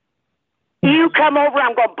 You come over,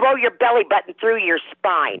 I'm going to blow your belly button through your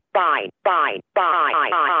spine. Fine.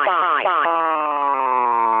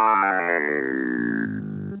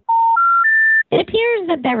 It appears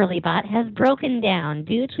that Beverly Bot has broken down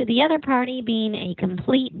due to the other party being a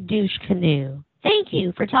complete douche canoe. Thank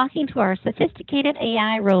you for talking to our sophisticated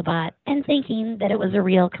AI robot and thinking that it was a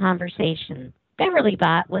real conversation. Beverly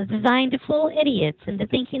Bot was designed to fool idiots into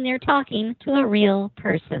thinking they're talking to a real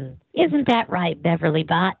person. Isn't that right, Beverly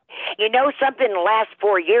Bot? You know something? In the last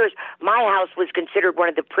 4 years, my house was considered one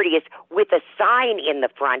of the prettiest with a sign in the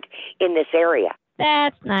front in this area.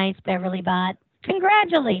 That's nice, Beverly Bot.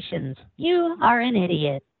 Congratulations. You are an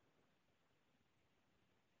idiot.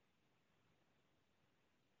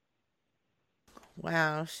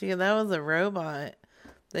 Wow, that was a robot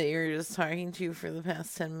that you were just talking to for the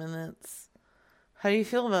past 10 minutes. How do you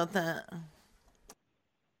feel about that?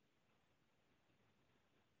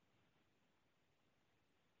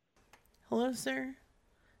 Hello, sir.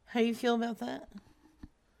 How do you feel about that?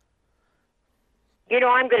 You know,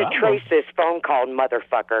 I'm going to trace this phone call,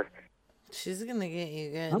 motherfucker. She's going to get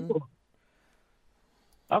you good.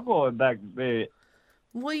 I'm going back to bed.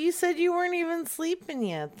 Well, you said you weren't even sleeping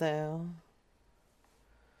yet, though.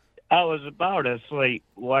 I was about to sleep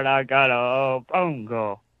when I got a phone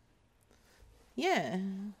call. Yeah.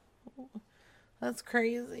 That's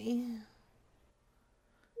crazy.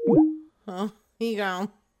 Oh, he gone.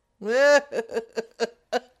 I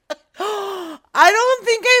don't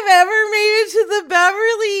think I've ever made it to the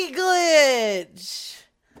Beverly glitch.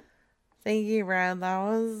 Thank you, Brad. That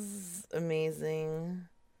was amazing.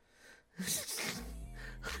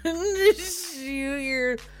 Shoot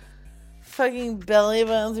your fucking belly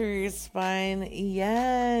button through your spine.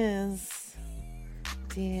 Yes.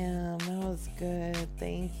 Damn, that was good.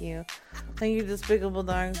 Thank you. Thank you, Despicable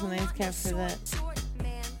Dogs and Nice Cat, for that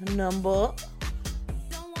number.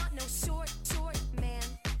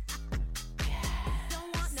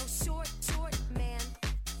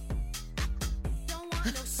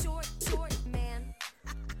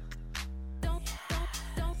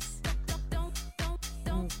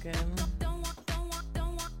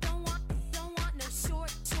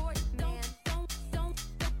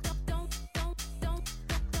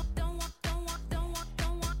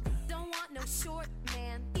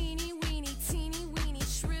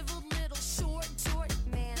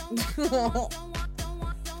 This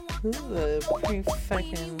is a pretty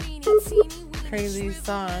fucking crazy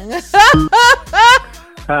song.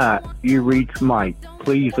 Hi, you reached Mike.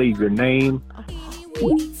 Please leave your name.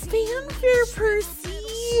 Fanfare perceive.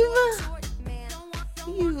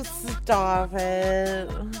 You stop it.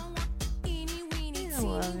 I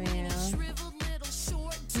love you.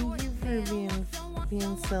 Thank you for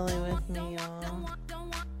being silly with me, y'all.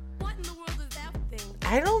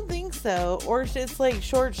 I don't think so. Or it's like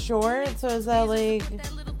short. So is that like...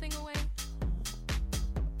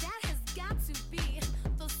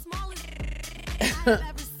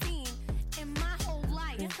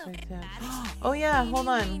 Oh yeah, hold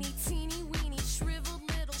on.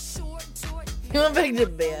 You went back to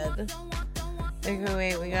bed. Okay,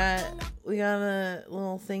 wait, we got a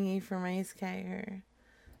little thingy from Ice Cat here.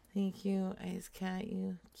 Thank you, Ice Cat,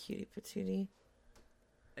 you cutie patootie.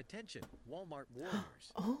 Attention, Walmart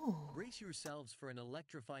warriors. Oh. Brace yourselves for an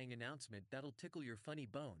electrifying announcement that'll tickle your funny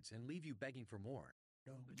bones and leave you begging for more.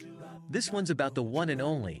 This one's about the one and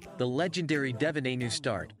only, the legendary Devon A.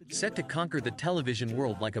 Newstart, set to conquer the television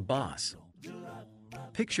world like a boss.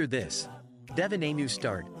 Picture this. Devon A.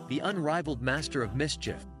 Newstart, the unrivaled master of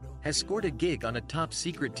mischief, has scored a gig on a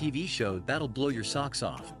top-secret TV show that'll blow your socks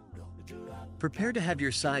off. Prepare to have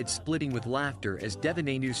your sides splitting with laughter as Devon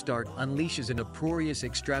A. Newstart unleashes an uproarious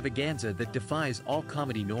extravaganza that defies all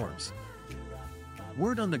comedy norms.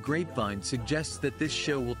 Word on the grapevine suggests that this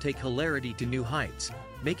show will take hilarity to new heights,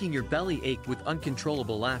 making your belly ache with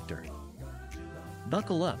uncontrollable laughter.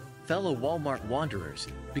 Buckle up, fellow Walmart wanderers,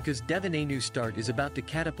 because Devon A. Newstart is about to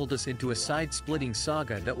catapult us into a side-splitting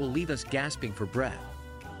saga that will leave us gasping for breath.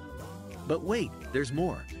 But wait, there's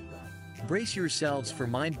more. Brace yourselves for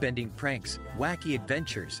mind-bending pranks, wacky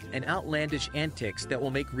adventures, and outlandish antics that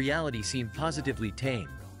will make reality seem positively tame.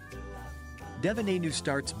 Devon A.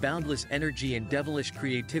 Newstart's boundless energy and devilish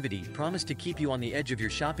creativity promise to keep you on the edge of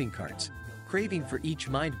your shopping carts, craving for each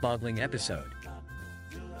mind-boggling episode.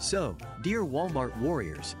 So, dear Walmart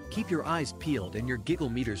warriors, keep your eyes peeled and your giggle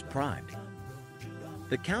meters primed.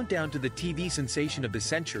 The countdown to the TV sensation of the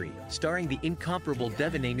century, starring the incomparable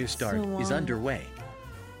Devon A. Newstart, is underway.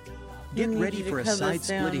 Get ready for a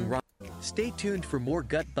side-splitting ride. Stay tuned for more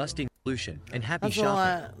gut-busting solution and happy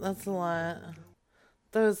shopping. That's a lot.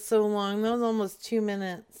 That was so long. That was almost 2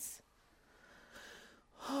 minutes.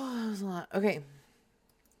 Oh, that was a lot. Okay.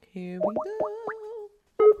 Here we go.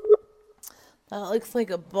 That looks like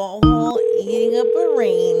a ball hole eating up a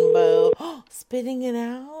rainbow. Spitting it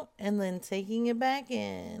out and then taking it back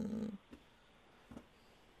in.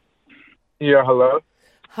 Yeah, hello?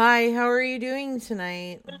 Hi, how are you doing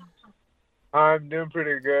tonight? I'm doing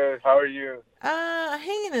pretty good. How are you?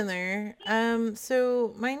 Hanging in there.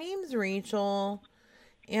 So my name's Rachel.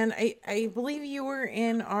 And I believe you were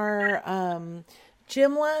in our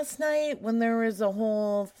gym last night when there was a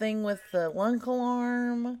whole thing with the lunk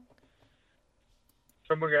alarm.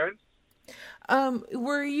 Come again?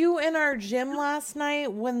 Were you in our gym last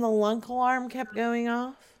night when the lunk alarm kept going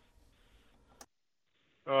off?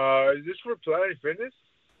 Is this for Planet Fitness?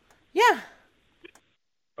 Yeah.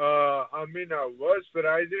 I mean, I was, but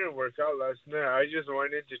I didn't work out last night. I just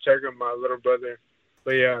went in to check on my little brother.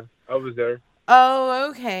 But yeah, I was there. Oh,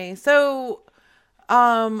 okay. So,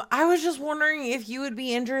 I was just wondering if you would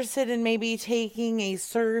be interested in maybe taking a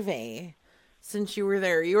survey since you were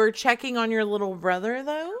there. You were checking on your little brother,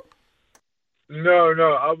 though? No,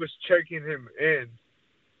 I was checking him in.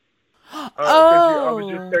 I was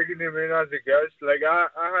just checking him in as a guest. Like, I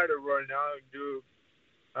had to run out and do...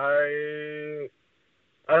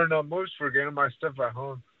 I don't know, I'm always forgetting my stuff at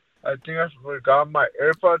home. I think I forgot my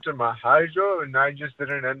AirPods and my Hydro, and I just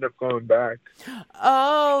didn't end up going back.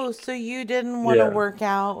 Oh, so you didn't want to work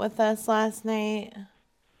out with us last night?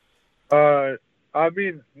 I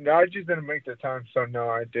mean, I just didn't make the time, so no,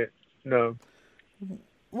 I didn't. No.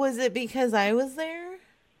 Was it because I was there?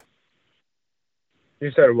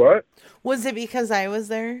 You said what? Was it because I was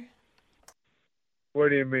there? What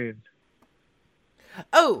do you mean?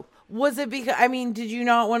 Oh, was it because, I mean, did you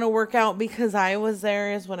not want to work out because I was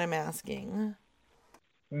there is what I'm asking.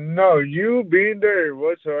 No, you being there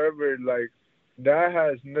whatsoever, like, that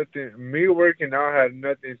has nothing, me working out had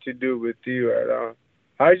nothing to do with you at all.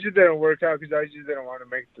 I just didn't work out because I just didn't want to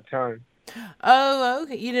make the time. Oh,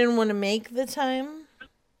 okay. You didn't want to make the time?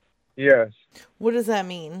 Yes. What does that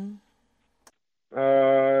mean?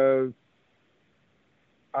 I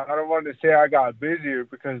don't want to say I got busier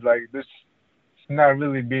because, like, this is not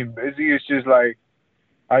really being busy. It's just, like,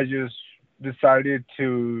 I just decided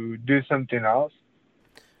to do something else.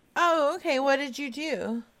 Oh, okay. What did you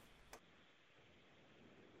do?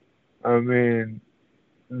 I mean,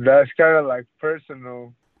 that's kind of, like,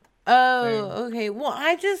 personal. Oh, okay. Well,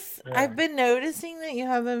 I've been noticing that you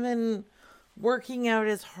haven't been working out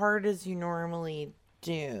as hard as you normally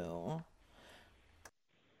do.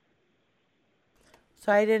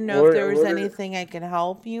 So I didn't know if there was anything I could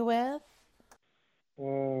help you with.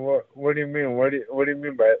 What do you mean? What do you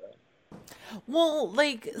mean by that? Well,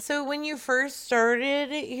 like, so when you first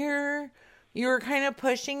started here, you were kind of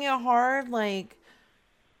pushing it hard, like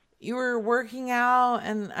you were working out,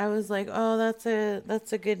 and I was like, oh, that's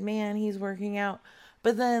a good man, he's working out.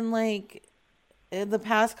 But then, like, the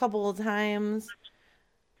past couple of times,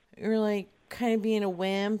 you're like kind of being a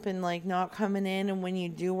wimp and like not coming in, and when you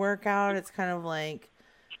do work out, it's kind of like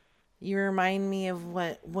you remind me of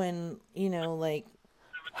when like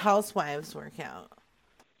housewives work out.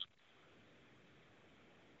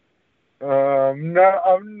 I'm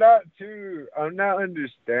not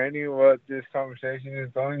understanding what this conversation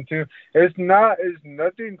is going to. It's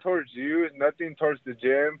nothing towards you. It's nothing towards the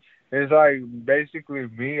gym. It's like basically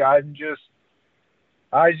me. I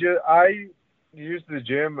use the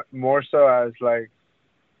gym more so as like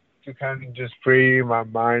to kind of just free my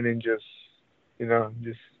mind and just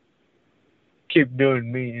keep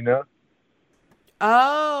doing me.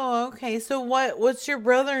 Oh, okay. So what's your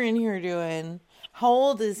brother in here doing? How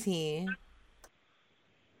old is he?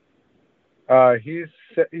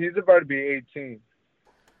 He's about to be 18.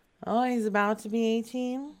 Oh, he's about to be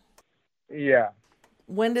 18? Yeah.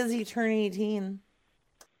 When does he turn 18?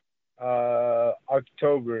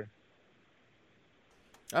 October.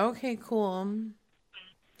 Okay, cool.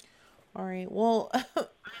 All right. Well,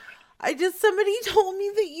 somebody told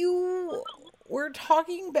me that you were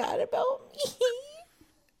talking bad about me.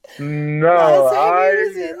 No,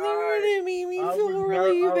 it made me feel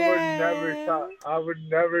really bad. I would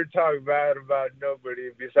never talk bad about nobody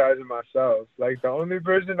besides myself. Like, the only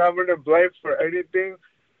person I'm gonna blame for anything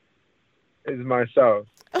is myself.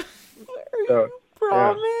 You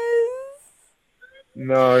promise? Yeah.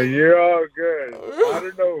 No, you're all good. I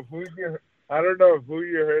don't know who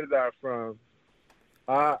you heard that from.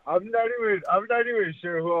 I'm not even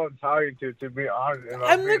sure who I'm talking to be honest.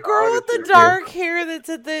 I'm the girl with the dark hair that's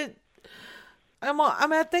at the. I'm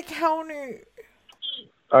at the counter.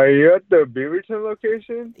 Are you at the Beaverton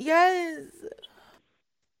location? Yes.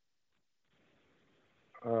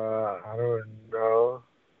 I don't know.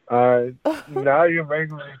 Now you're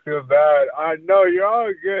making me feel bad. No, you're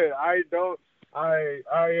all good.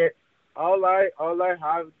 All I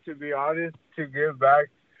have, to be honest, to give back.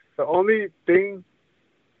 The only thing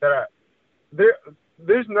that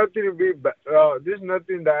there's nothing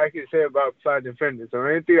that I can say about Platinum Fitness or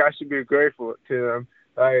anything. I should be grateful to them.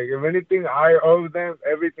 Like, if anything, I owe them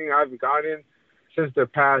everything I've gotten since the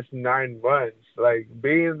past 9 months. Like,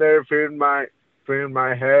 being there, freeing my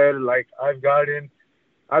head. Like, I've gotten.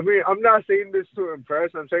 I mean, I'm not saying this to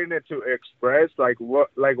impress. I'm saying it to express what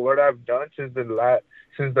I've done since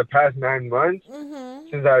the past 9 months. Mm-hmm.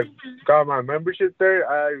 Since I got my membership there,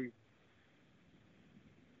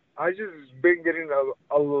 I just been getting a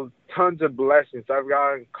tons of blessings. I've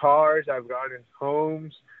gotten cars, I've gotten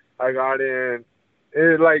homes, I gotten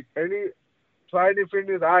like any Platinum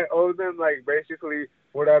Fitness. I owe them like basically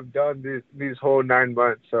what I've done these whole 9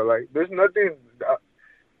 months. So like, there's nothing. I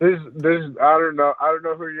don't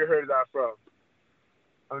know who you heard that from.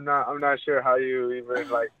 I'm not sure how you even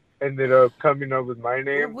like ended up coming up with my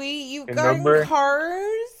name. Wait, you and got number.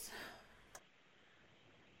 cars?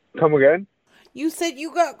 Come again? You said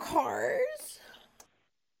you got cars?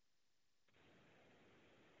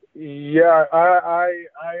 Yeah, I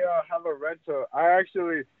have a rental. I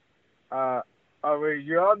actually,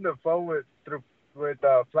 you're on the phone with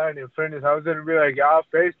Platinum Fitness. I was gonna be like, I'll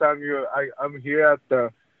FaceTime you.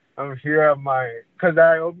 I'm here at my, cause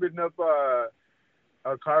I opened up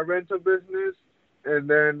a car rental business, and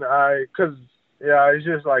then it's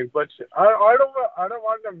just like, but I don't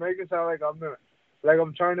want to make it sound like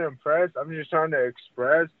I'm trying to impress. I'm just trying to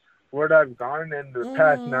express what I've gotten in the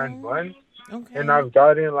past 9 months. Okay. And I've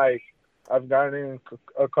gotten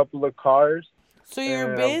a couple of cars. So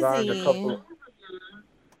you're busy. That's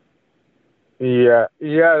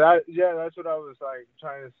what I was like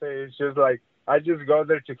trying to say. It's just like, I just go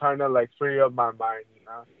there to kind of like free up my mind,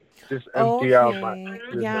 just empty out my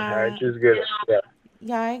head. Just get it.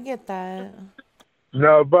 Yeah, I get that.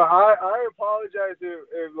 No, but I apologize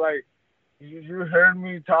if like you heard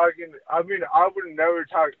me talking. I mean, I would never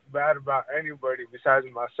talk bad about anybody besides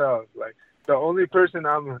myself. Like, the only person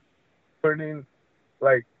I'm putting,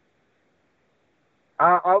 like,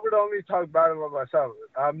 I would only talk bad about myself.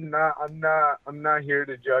 I'm not here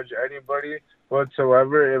to judge anybody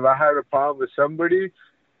whatsoever. If I had a problem with somebody,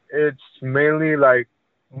 it's mainly like,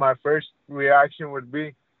 my first reaction would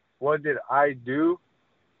be, what did I do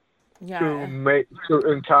Yeah. to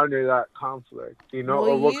encounter that conflict, you know,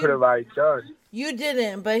 Well, or what could have I done? You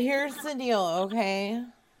didn't, but here's the deal, okay?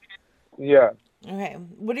 Yeah. Okay.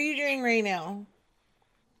 What are you doing right now?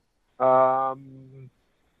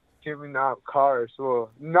 Giving out cars.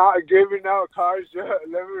 Well, not giving out cars. Let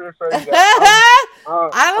me rephrase that.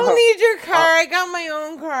 I don't need your car. I got my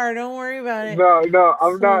own car. Don't worry about it. No,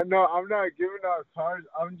 I'm not giving out cars.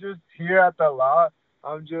 I'm just here at the lot.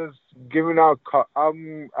 I'm just giving out. I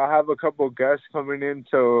have a couple guests coming in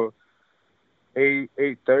till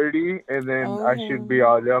 8:30, and then I should be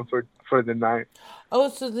all done for the night. Oh,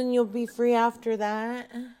 so then you'll be free after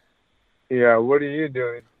that? Yeah. What are you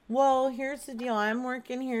doing? Well, here's the deal. I'm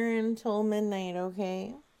working here until midnight,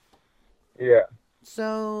 okay? Yeah.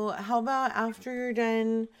 So, how about after you're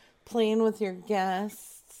done playing with your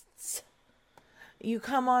guests, you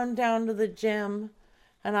come on down to the gym,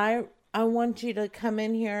 and I want you to come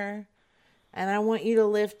in here, and I want you to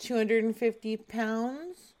lift 250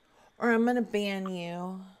 pounds, or I'm going to ban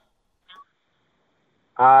you.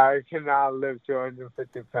 I cannot lift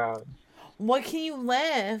 250 pounds. What can you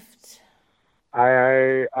lift?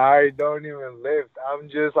 I don't even lift. I'm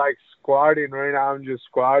just like squatting right now. I'm just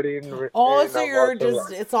squatting. Oh, so you're just,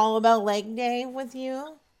 it's all about leg day with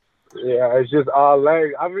you? Yeah, it's just all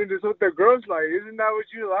leg. I mean, it's what the girls like. Isn't that what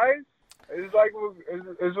you like? It's like,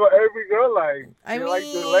 it's what every girl likes. I mean, like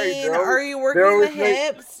the legs. are you working the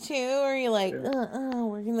hips too? Or are you like,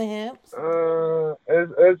 working the hips?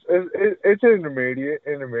 It's intermediate.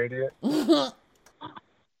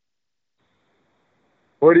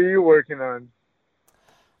 What are you working on?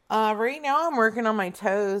 Right now I'm working on my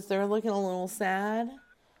toes. They're looking a little sad.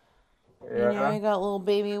 Yeah. You know, I got little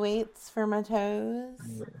baby weights for my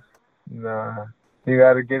toes. Nah, you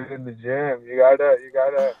gotta get in the gym. You gotta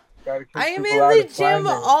keep I am people out in the of gym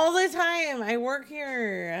finance. all the time. I work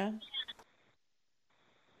here.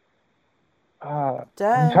 I'm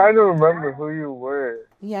trying to remember who you were.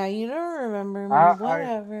 Yeah, you don't remember me.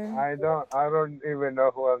 Whatever. I don't even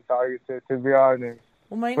know who I'm talking to be honest.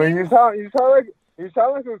 Well, my but name... you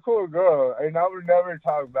sound like a cool girl, and I would never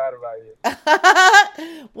talk bad about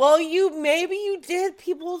you. Well, maybe you did.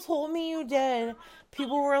 People told me you did.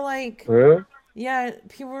 People were like, really? Yeah,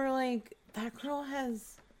 people were like, that girl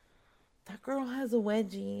has a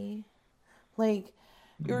wedgie. Like,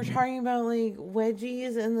 you were talking about like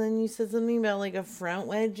wedgies, and then you said something about like a front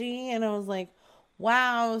wedgie, and I was like,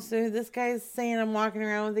 wow, so this guy's saying I'm walking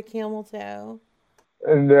around with a camel toe.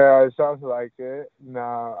 And yeah, it sounds like it.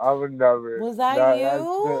 No, I would never. Was that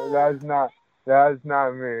you? That's not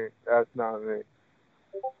me. That's not me.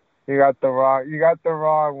 You got the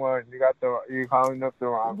wrong one. You calling up the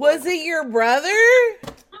wrong Was it your brother?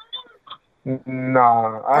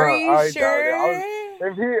 Nah. Are you sure?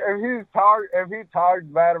 If he talks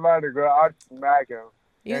bad about a girl, I'd smack him.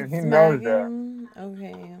 And he knows that.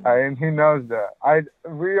 Okay. And he knows that. I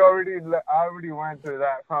already went through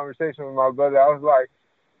that conversation with my brother. I was like,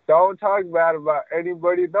 don't talk bad about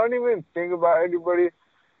anybody. Don't even think about anybody.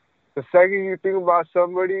 The second you think about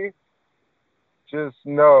somebody, just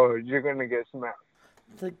know you're gonna get smacked.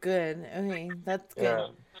 That's good. Okay, that's good. Yeah.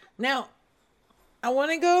 Now, I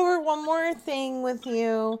want to go over one more thing with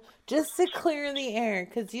you, just to clear the air,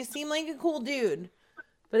 because you seem like a cool dude.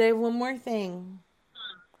 But I have one more thing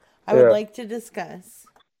I would like to discuss.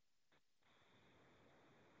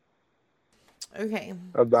 Okay.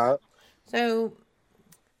 About? So,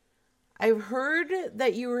 I've heard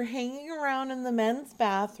that you were hanging around in the men's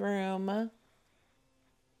bathroom,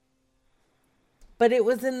 but it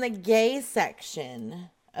was in the gay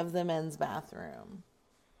section of the men's bathroom.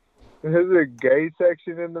 There's a gay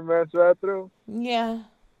section in the men's bathroom? Yeah.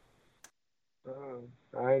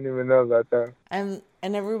 I didn't even know about that. And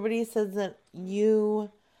everybody says that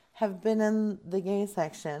you have been in the gay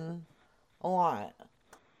section a lot.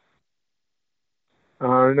 I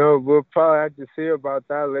don't know. We'll probably have to see about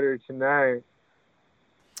that later tonight.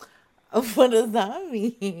 What does that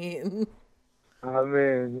mean? I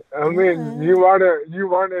mean, you're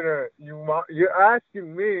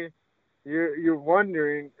asking me, you're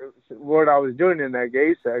wondering what I was doing in that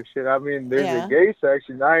gay section. I mean, there's a gay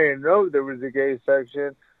section. I didn't know there was a gay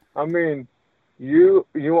section. I mean, you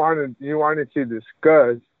wanted to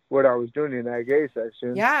discuss what I was doing in that gay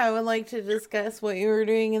section. Yeah, I would like to discuss what you were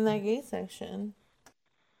doing in that gay section.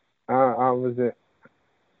 I wasn't.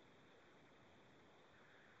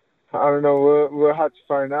 I don't know. We'll have to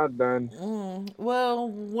find out then. Well,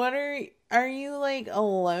 what are you like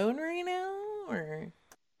alone right now, or?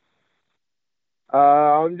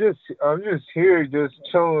 I'm just here, just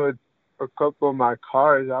chilling with a couple of my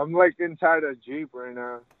cars. I'm like inside a Jeep right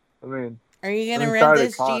now. I mean. Are you gonna inside rent the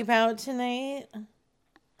this car. Jeep out tonight?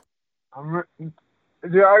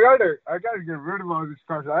 Dude, I gotta get rid of all these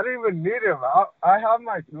cars. I don't even need them. I have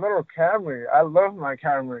my little Camry. I love my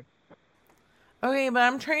Camry. Okay, but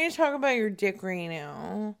I'm trying to talk about your dick right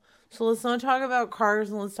now. So let's not talk about cars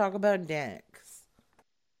and let's talk about dicks.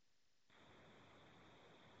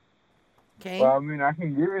 Okay? Well, I mean, I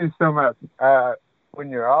can give you some at when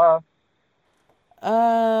you're off.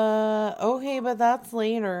 Okay, but that's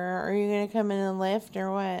later. Are you gonna come in and lift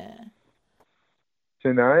or what?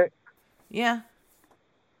 Tonight? Yeah.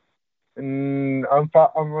 I'm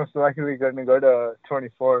most likely gonna go to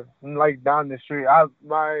 24, like down the street.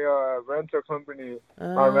 My rental company,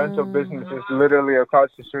 my rental business is literally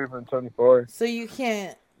across the street from 24. So you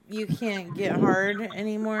can't get hard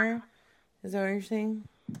anymore? Is that what you're saying?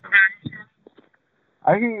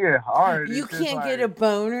 I can get hard. You It's just can't like, get a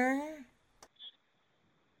boner?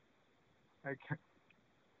 I can't.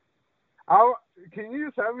 Can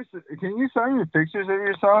you send me pictures of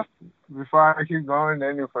yourself before I keep going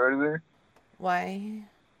any further? Why?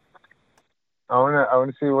 I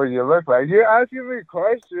wanna see what you look like. You're asking me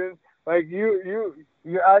questions. Like you're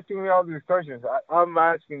asking me all these questions. I'm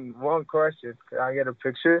asking one question. Can I get a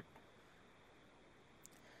picture?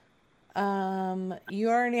 You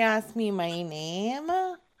already asked me my name.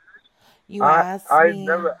 You asked me.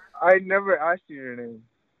 I never asked you your name.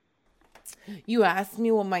 You asked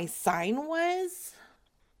me what my sign was.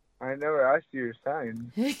 I never asked you your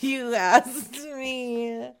sign. You asked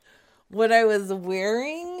me what I was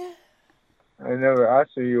wearing. I never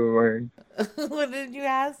asked you were wearing. What did you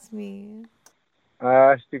ask me? I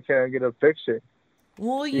asked you, can I get a picture?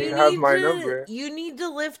 Well, you have my number. You need to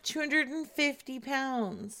lift 250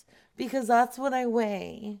 pounds because that's what I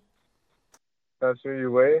weigh. That's what you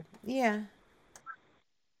weigh? Yeah.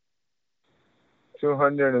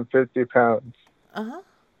 250 pounds. Uh-huh.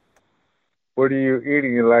 What are you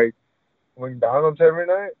eating? Like McDonald's every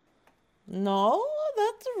night? No,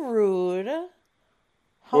 that's rude.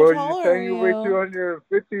 How Well, tall you are saying you? you weigh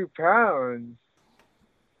 250 pounds.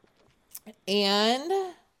 And?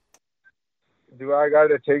 Do I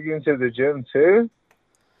gotta take you to the gym too?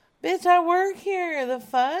 Bitch, I work here. The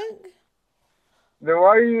fuck? Then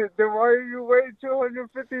why are you weighing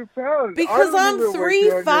 250 pounds? Because I'm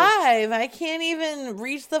 3'5". I can't even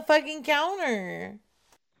reach the fucking counter.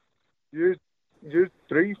 You're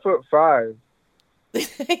 3'5".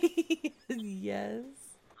 Yes.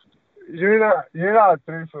 You're not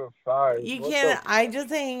 3'5". You can't. I just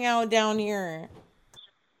hang out down here.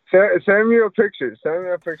 Send me a picture.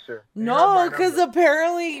 No, because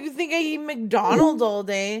apparently you think I eat McDonald's all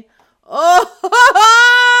day. Oh,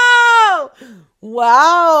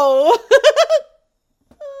 wow.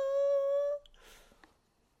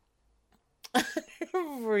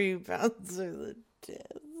 3 pounds are the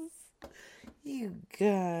tits. You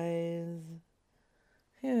guys.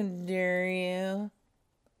 How dare you?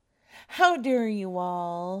 How dare you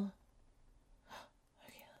all?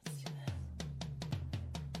 Okay, let's do this.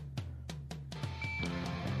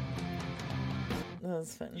 That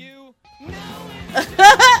was fun.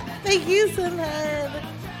 Thank you, Sunhead.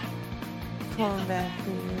 Calling back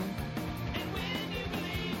to you.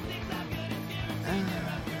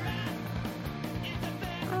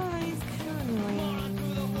 Oh, he's cuddling.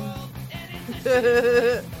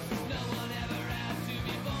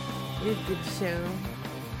 You're a good show.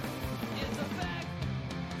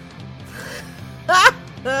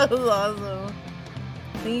 That was awesome.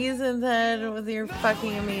 Thank you, Sunhead, with your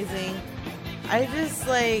fucking amazing. I just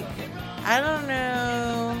I don't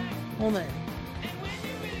know. Hold on.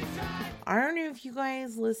 I don't know if you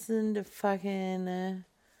guys listened to fucking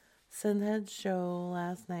Synthead's show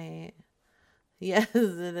last night. Yes,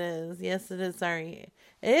 it is. Yes, it is. Sorry.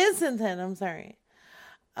 It is Synthead. I'm sorry.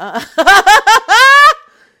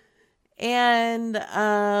 And,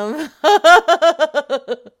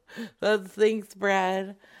 that's thanks,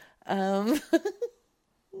 Brad. Okay,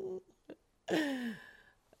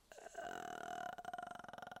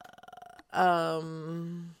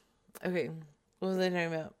 what was I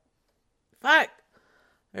talking about? Fuck!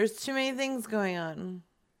 There's too many things going on.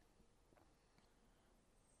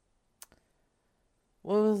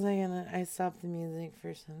 What was I stopped the music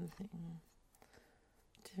for something.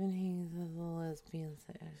 Tiffany is a lesbian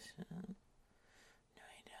session. No,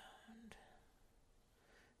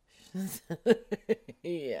 I don't.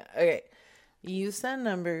 Yeah, okay. You send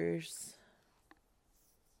numbers.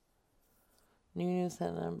 New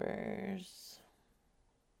send numbers.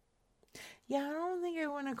 Yeah, I don't think I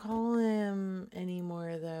want to call him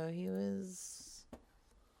anymore, though. He was...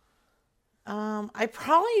 I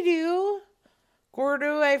probably do.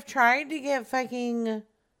 Gordo, I've tried to get fucking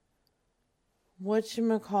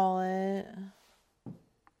whatchamacallit.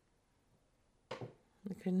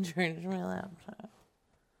 I couldn't turn to my laptop.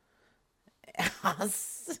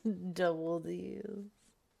 Ass double D's.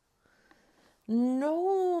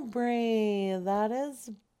 No, Bray, that is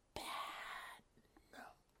bad.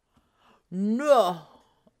 No.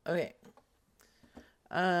 Okay.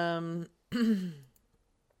 But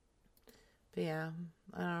yeah,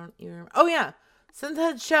 I don't even remember. Oh yeah,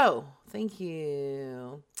 Synthhead Show. Thank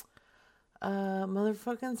you.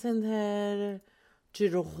 Motherfucking Synthhead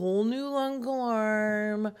did a whole new lung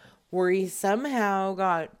alarm where he somehow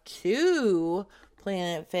got 2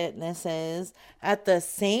 Planet Fitnesses at the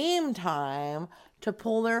same time to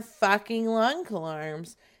pull their fucking lung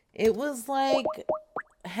alarms. It was like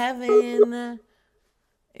heaven.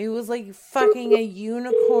 It was like fucking a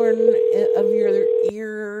unicorn of your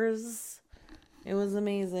ears. It was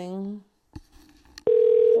amazing.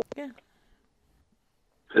 Yeah.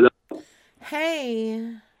 Hello.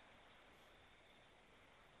 Hey.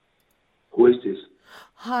 Who is this?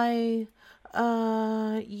 Hi.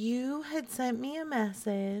 You had sent me a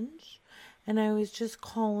message and I was just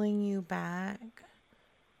calling you back.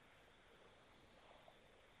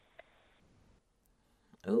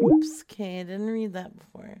 Oops, okay, I didn't read that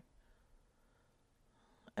before.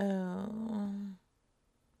 Oh.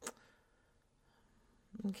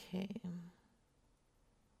 Okay.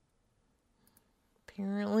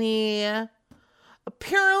 Apparently.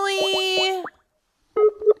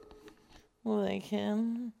 Well, I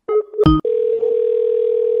can.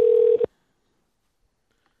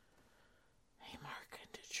 Hey, Mark in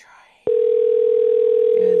Detroit.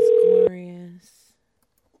 It was glorious.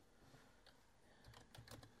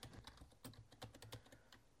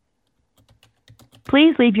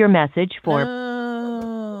 Please leave your message for...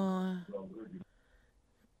 Oh.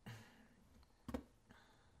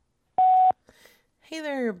 Hey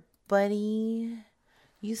there, buddy.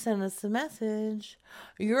 You sent us a message.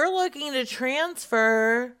 You're looking to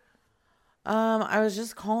transfer. I was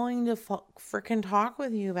just calling to frickin' talk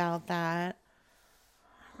with you about that.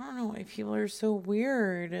 I don't know why people are so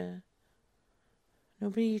weird.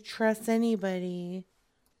 Nobody trusts anybody.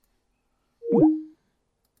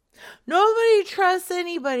 Nobody trusts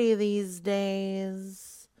anybody these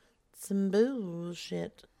days. Some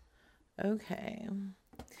bullshit. Okay.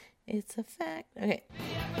 It's a fact. Okay,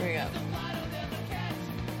 here we go.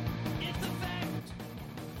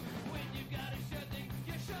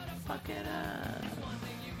 Fuck it up.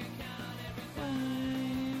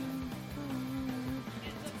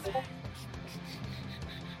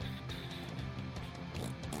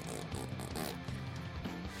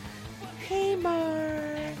 Hey,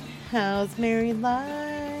 Mark. How's married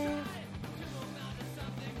life?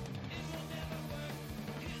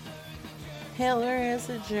 Hitler is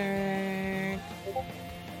a jerk.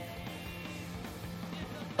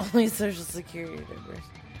 Only social security numbers.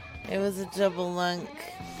 It was a double lunk.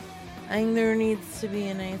 I think there needs to be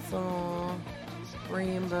a nice little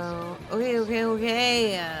rainbow.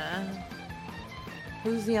 Okay.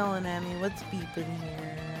 Who's yelling at me? What's beeping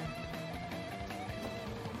here?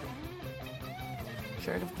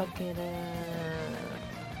 Sure to fuck it up.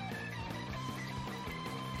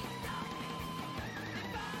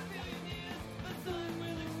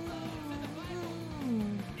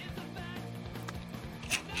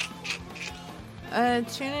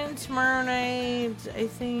 Tune in tomorrow night. I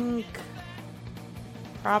think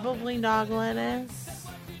probably Dog Lettuce,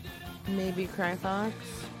 maybe Cry Fox.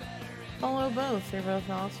 Follow both. They're both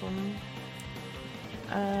awesome.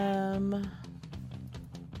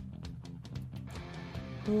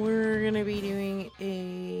 We're gonna be doing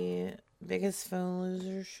a Biggest Phone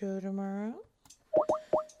Loser show tomorrow.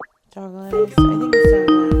 Dog Lettuce. I think it's Dog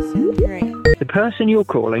Lettuce. You're right. The person you're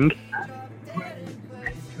calling.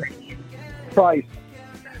 Price.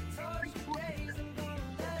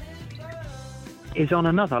 Is on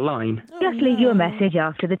another line. Just leave your message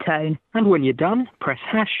after the tone. And when you're done, press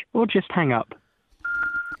hash or just hang up.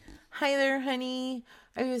 Hi there, honey.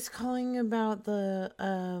 I was calling about the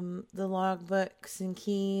logbooks and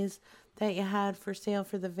keys that you had for sale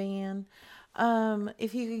for the van.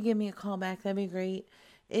 If you could give me a call back, that'd be great.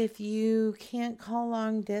 If you can't call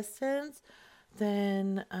long distance,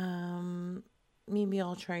 then maybe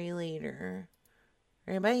I'll try later.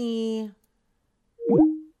 All right, bye.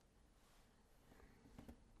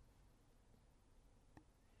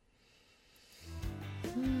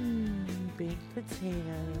 Baked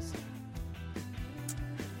potatoes.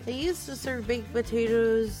 They used to serve baked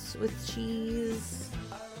potatoes with cheese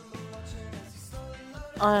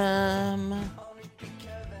at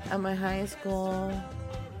my high school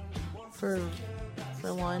for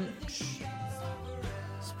lunch.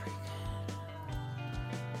 It's pretty good.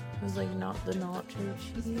 It was like not the nacho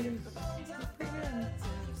cheese. It was pretty good.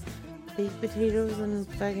 Baked potatoes and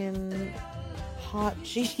fucking hot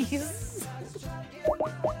cheese.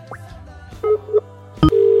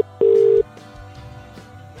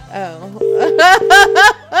 Oh.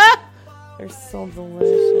 They're so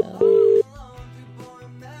delicious.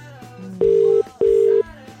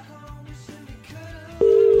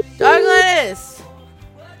 Dog Lettuce!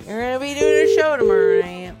 You're gonna be doing a show tomorrow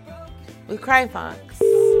night with Cry Fox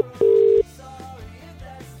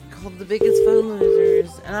called The Biggest Phone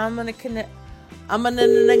Losers, and I'm a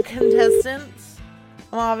contestant.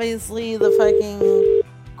 I'm obviously the fucking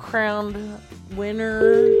crowned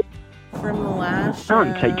winner from the last show.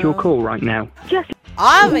 Can't take your call right now. Just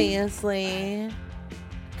obviously,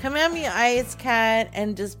 come at me, Ice Cat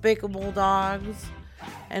and Despicable Dogs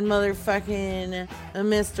and motherfucking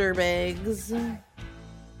Mr. Biggs.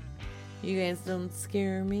 You guys don't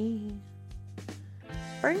scare me.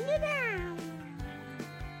 Bring it down.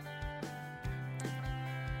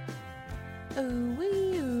 Ooh,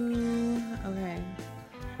 wee, ooh. Okay.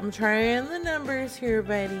 I'm trying the numbers here,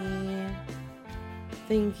 buddy.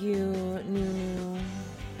 Thank you, Nunu.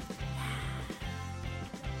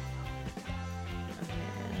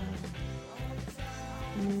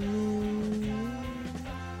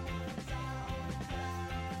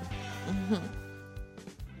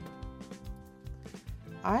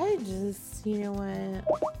 I just, you know what?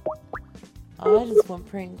 I just want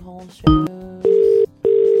prank call shows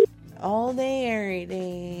all day, every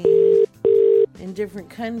day, in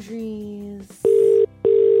different countries.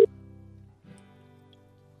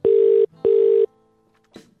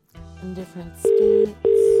 In different states.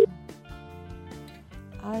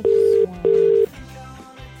 I just want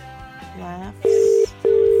laughs.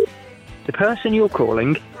 the person you're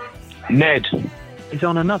calling, Ned, is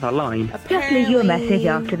on another line. Just leave your message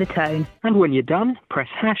after the tone. And when you're done, press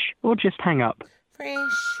hash or just hang up.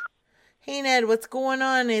 Fresh. Hey Ned, what's going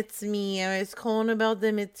on? It's me. I was calling about the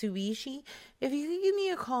Mitsubishi. If you could give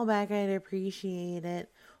me a call back, I'd appreciate it.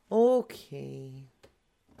 Okay.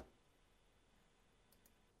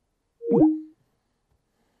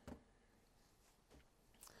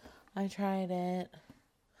 I tried it.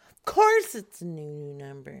 Of course it's a new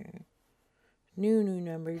number. New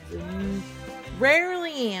numbers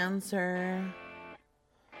rarely answer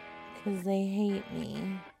because they hate me.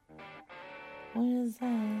 What is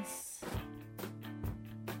this?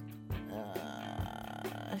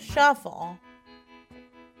 Shuffle.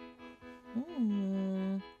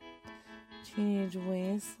 Teenage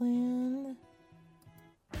Wasteland.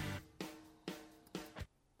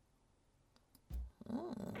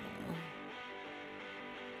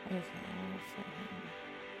 Okay,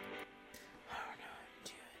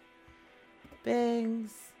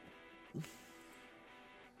 Biggs.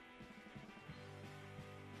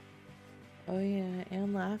 Oh yeah,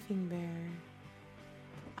 and Laughing Bear.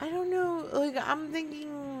 I don't know, like I'm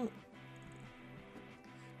thinking.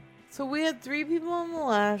 So we had 3 people on the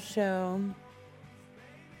last show.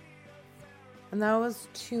 And that was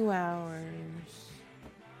 2 hours.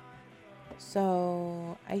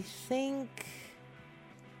 So I think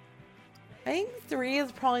 3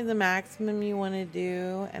 is probably the maximum you want to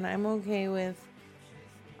do, and I'm okay with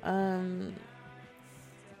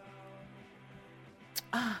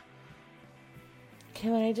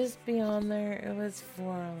can I just be on there? It was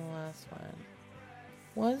 4 on the last one.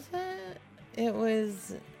 Was it? It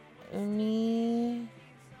was me,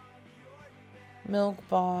 Milk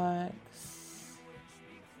Box,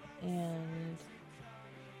 and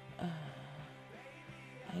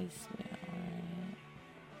Ice Mail,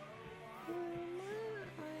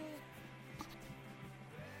 right?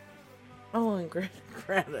 Oh, and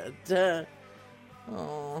Greta, duh.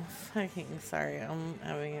 Oh, fucking sorry.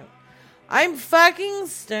 I'm fucking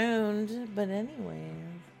stoned. But anyway.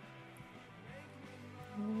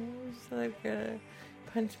 Oh, so good.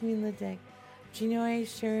 Punch me in the dick. Do you know I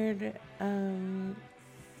shared,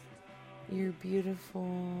 your beautiful...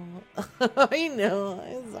 I know.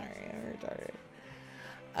 I'm sorry. I'm retarded.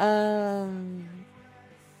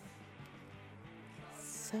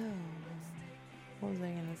 So... What was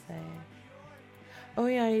I gonna say? Oh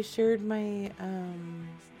yeah, I shared my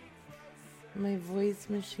my voice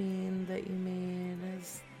machine that you made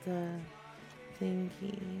as the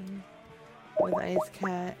thingy with Ice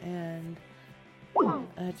Cat and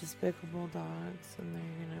Despicable Dogs, and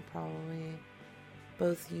they're gonna probably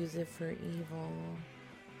both use it for evil.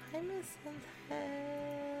 Hi, Miss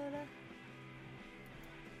Head.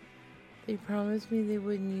 They promised me they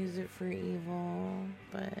wouldn't use it for evil,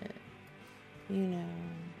 but you know.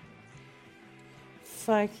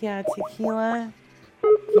 Fuck yeah, tequila.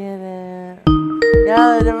 Get it.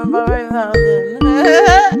 Yeah, different by 5,000.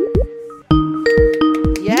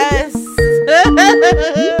 Yes.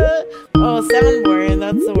 Oh, soundboard.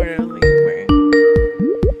 That's the word I'm looking for.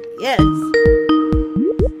 Yes.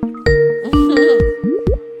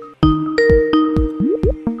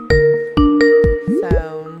 So,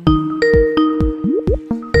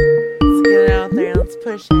 let's get it out there. Let's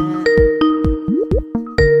push it.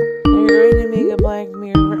 Are you ready to make a Black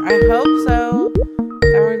Mirror? I hope so.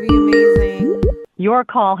 That would be amazing. Your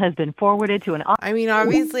call has been forwarded to an... I mean,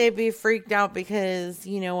 obviously, I'd be freaked out because,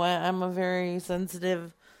 you know what, I'm a very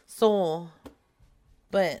sensitive soul.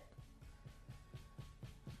 But,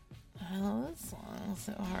 oh, this song's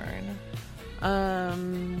so hard.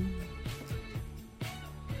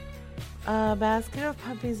 A basket of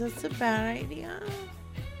puppies, that's a bad idea.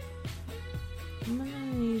 I'm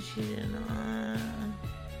gonna need you to not.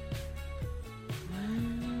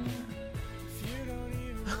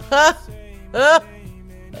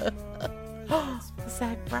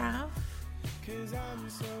 Zach Braff.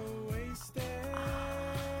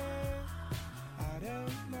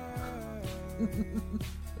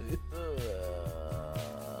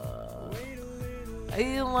 I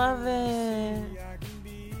love it.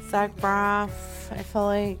 Zach Braff. I feel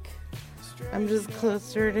like I'm just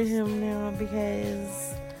closer to him now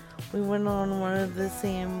because we went on one of the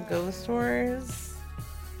same ghost tours.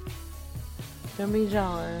 Don't be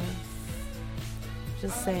jealous.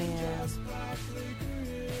 Just saying.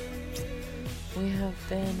 We have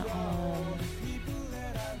been on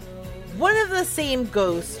one of the same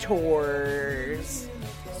ghost tours.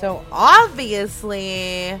 So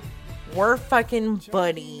obviously, we're fucking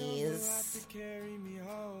buddies.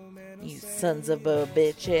 You sons of a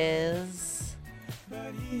bitches.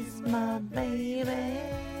 He's my baby.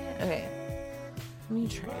 Okay. Let me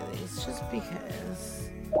try these just because.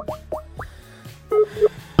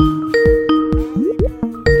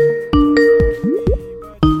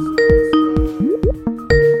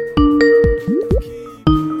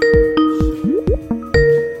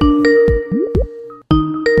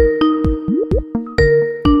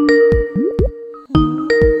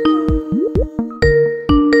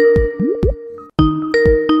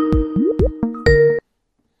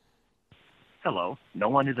 Hello, no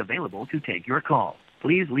one is available to take your call.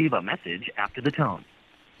 Please leave a message after the tone.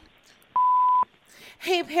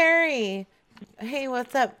 Hey, Perry. Hey,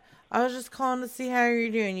 what's up? I was just calling to see how you're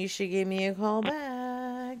doing. You should give me a call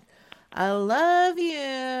back. I love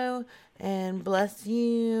you. And bless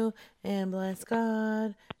you. And bless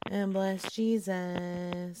God. And bless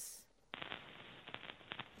Jesus.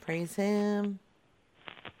 Praise Him.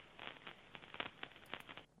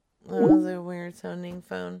 That was a weird sounding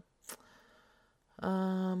phone.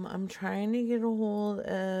 I'm trying to get a hold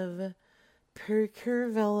of Perry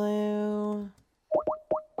Curvello.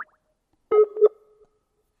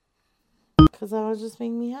 Because that would just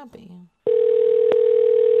make me happy.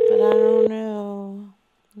 But I don't know.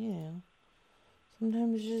 Yeah.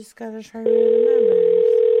 Sometimes you just gotta try random numbers.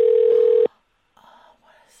 Oh,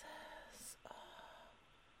 what is this? Oh.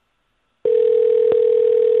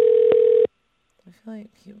 I feel like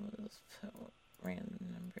people just put random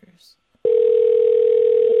numbers.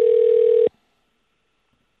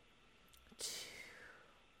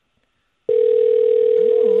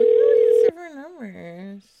 Oh, look at all these different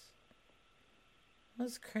numbers.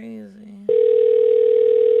 That's crazy.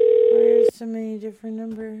 Why are so many different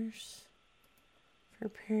numbers for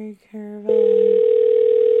Perry Caravello?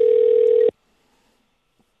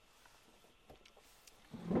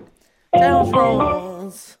 Dial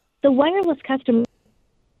trolls. The wireless customer.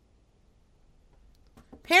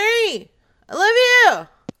 Perry, I love you.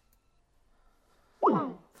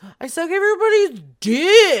 I suck everybody's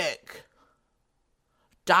dick.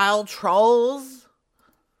 Dial trolls.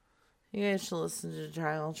 You guys should listen to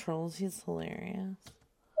Dial Trolls. He's hilarious.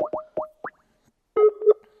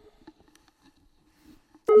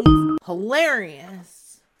 He's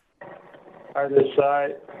hilarious. I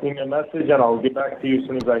decide, leave me a message, and I'll get back to you as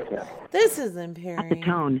soon as I can. This isn't Perry. At the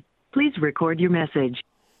tone, please record your message.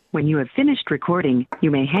 When you have finished recording,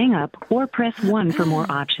 you may hang up or press 1 for more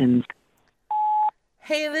options.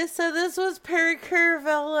 Hey, this was Perry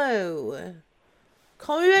Caravello.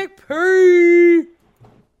 Call me back, Perry.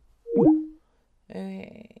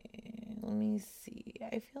 Okay, let me see.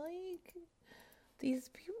 I feel like these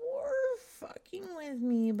people are fucking with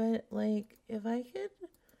me, but like, if I could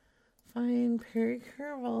find Perry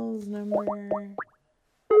Caravello's number,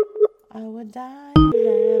 I would die in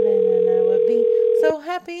heaven and I would be so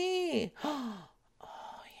happy. Oh,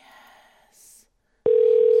 yes. Thank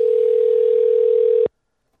you.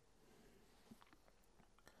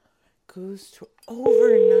 Goes to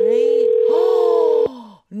overnight. Oh.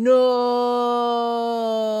 No,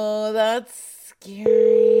 that's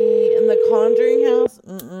scary. In the Conjuring house?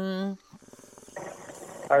 Mm-mm.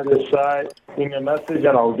 I decide. Leave me a message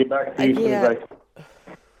and I'll get back to you as soon as I can.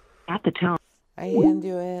 At the tone. I can't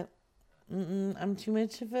do it. I'm too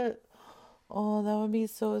much of it. Oh, that would be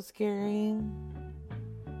so scary.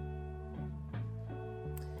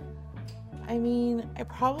 I mean, I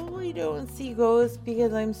probably don't see ghosts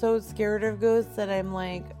because I'm so scared of ghosts that I'm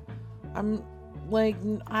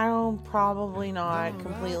probably not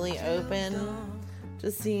completely open to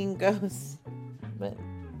seeing ghosts. But,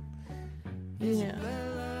 you know.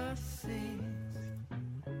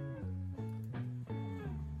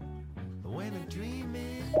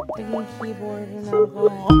 Taking keyboard and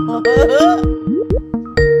alcohol.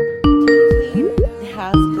 He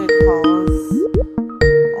has good calls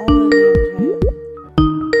all the damn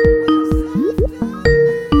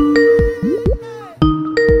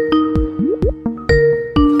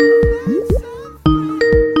time.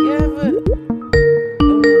 Yeah, but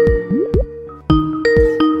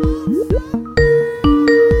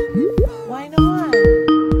why not?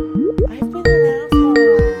 I've been an asshole.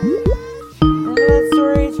 Remember that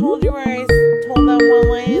story I told you where I told that one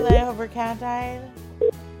lady that I hope her cat died?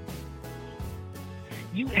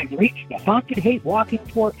 You have reached the Haunted Hate Walking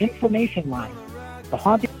Tour information line. The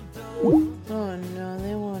Haunted... Oh no,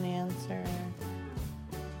 they won't answer.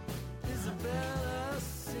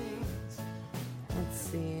 Let's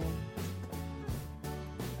see.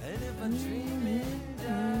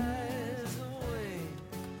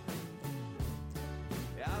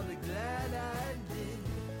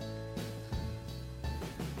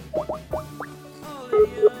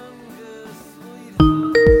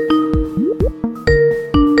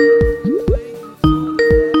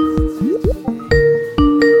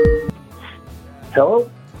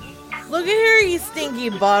 Hello? Look at here, you stinky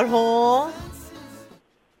butthole.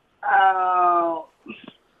 Oh.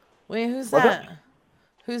 Wait, who's What's that?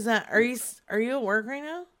 Who's that? Are you at work right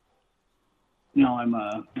now? No, I'm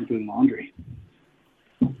doing laundry.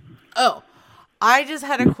 Oh, I just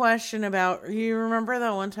had a question about. You remember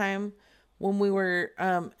that one time when we were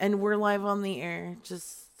and we're live on the air,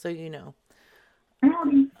 just so you know.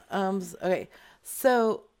 Okay,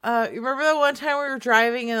 so you remember that one time we were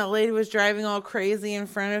driving and that lady was driving all crazy in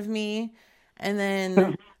front of me, and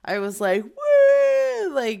then I was like,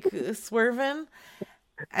 woo, like swerving,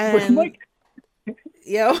 and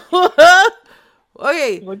yeah.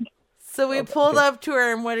 Okay, so we pulled up to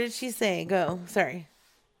her, and what did she say? Go, sorry.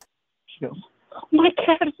 She goes, my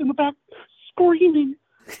cat is in the back screaming.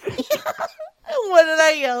 What did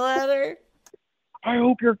I yell at her? I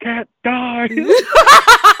hope your cat dies.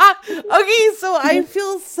 Okay, so I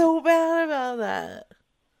feel so bad about that.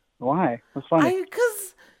 Why? That's funny.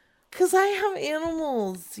 Cause I have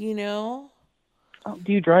animals, you know. Oh,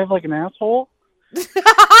 do you drive like an asshole?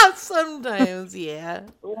 Sometimes, yeah.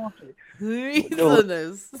 Sometimes. It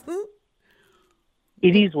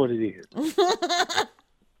is what it is.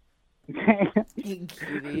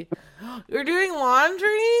 Cutie. You're doing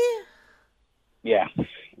laundry? Yeah.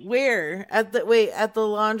 Where? At the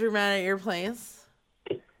laundromat at your place?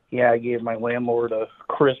 Yeah, I gave my landlord a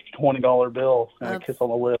crisp $20 bill and a kiss on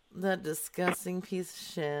the lip. That disgusting piece of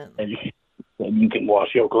shit. And you can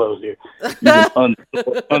wash your clothes here. You can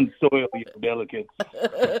unsoil your delicates.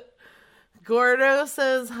 Gordo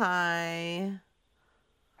says hi.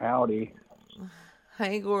 Howdy.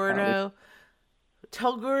 Hi, Gordo. Howdy.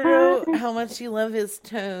 Tell Gordo how much you love his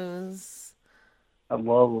toes. I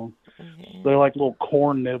love them. Okay. They're like little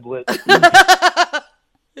corn niblets.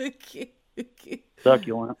 Okay.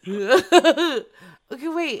 Succulent. Okay,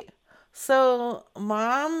 wait. So,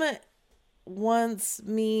 Mom wants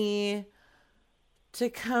me to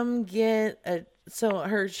come get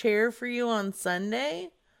her chair for you on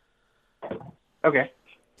Sunday. Okay.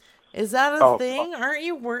 Is that a thing? Aren't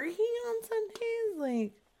you working on Sundays?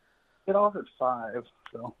 Like, get off at 5.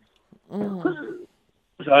 So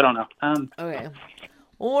I don't know. Okay.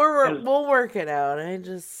 We'll work it out.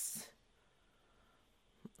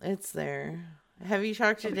 It's there. Have you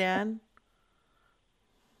talked to Dad?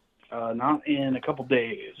 Not in a couple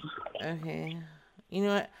days. Okay. You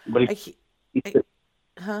know what? But he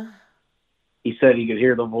said he could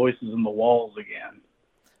hear the voices in the walls again.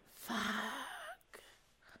 Fuck.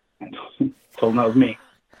 Told him that was me.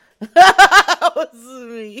 That was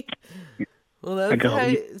me. Well,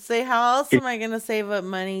 that's how else am I going to save up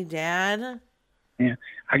money, Dad? Yeah.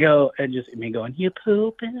 I go and just me going, you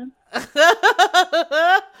pooping?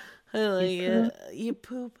 I like it. You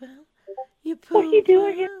pooping? You pooping? What are you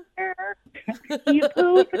doing here? You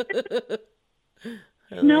pooping?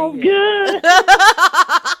 Smells good.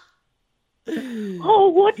 Oh,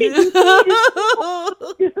 what did you do?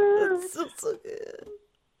 It's so good.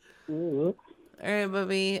 All right,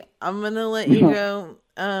 Bubby. I'm gonna let you go.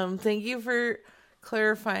 Thank you for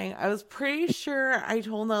clarifying. I was pretty sure I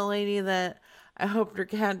told that lady that I hoped her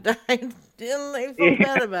cat died, and I felt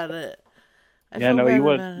bad about it. I Yeah, felt no, bad you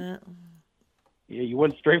about went. it. Yeah, you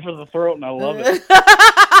went straight for the throat, and I love it.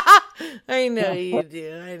 I know you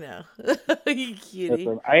do. I know. You cutie.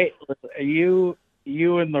 Listen,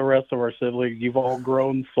 you and the rest of our siblings, you've all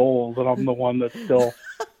grown souls, and I'm the one that's still.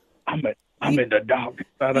 I'm in the dog.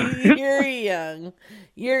 You're young.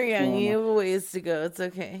 You're young. You have a ways to go. It's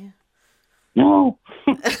okay. No.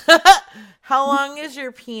 How long is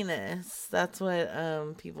your penis? That's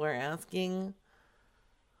what people are asking.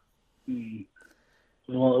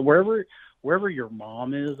 Well, wherever your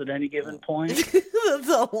mom is at any given point, that's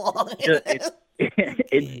a long.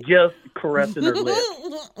 It's just caressing her lips.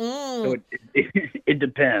 So it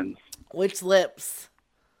depends. Which lips?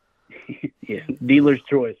 Yeah, dealer's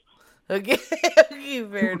choice. Okay,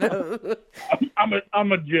 fair enough.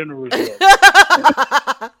 I'm a generous.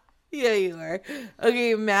 Yeah, you are.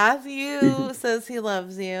 Okay, Matthew says he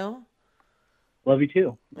loves you. Love you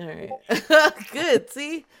too. All right. Good.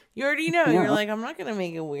 See, you already know. Yeah. You're like, I'm not gonna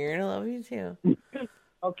make it weird. I love you too.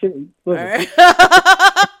 Okay. All right.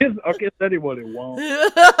 I'll kiss anyone who won't.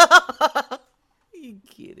 You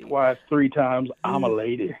kitty. Twice, 3 times. I'm a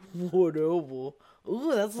lady. Whatever.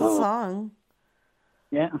 Ooh, that's a song.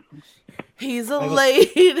 Yeah. He's a lady.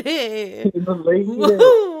 He's a lady.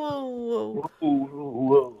 Whoa.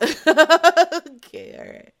 Okay,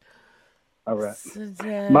 all right.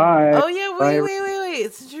 Bye. Oh yeah, Bye.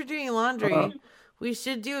 wait. Since you're doing laundry, we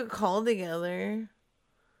should do a call together.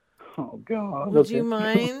 Oh God. Would you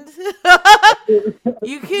mind?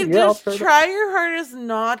 You can Yeah, just try your hardest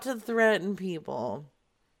not to threaten people.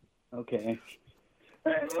 Okay.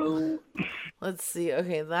 Let's see.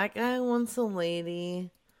 Okay, that guy wants a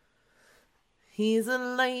lady. He's a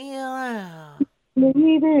lady.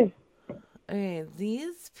 Okay,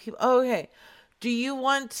 these people. Okay. Do you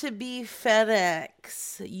want to be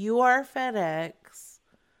FedEx? You are FedEx.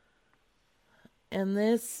 And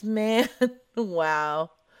this man, wow.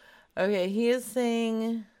 Okay, he is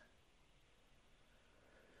saying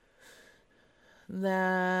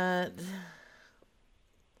that.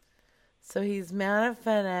 So he's mad at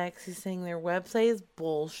FedEx. He's saying their website is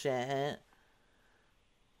bullshit.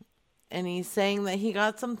 And he's saying that he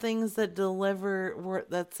got some things that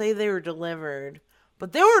that say they were delivered,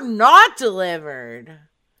 but they were not delivered.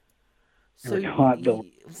 So you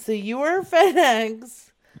are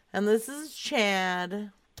FedEx, and this is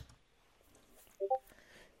Chad.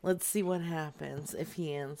 Let's see what happens if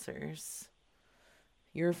he answers.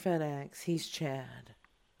 You're FedEx. He's Chad.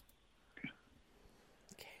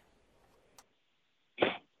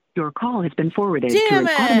 Your call has been forwarded Damn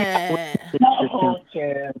to an it! automatic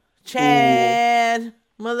Chad.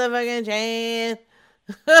 Motherfucking Chad.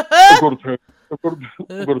 I've got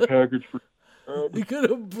a package for You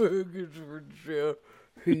got a package for Chad.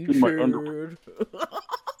 Hey, in my underwear.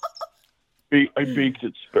 I baked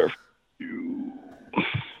it special for you.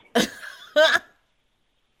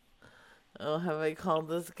 Oh, have I called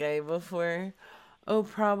this guy before? Oh,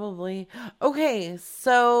 probably. Okay,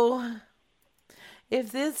 so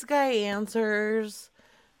if this guy answers,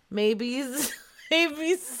 maybe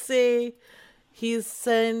say he's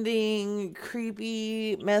sending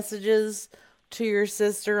creepy messages to your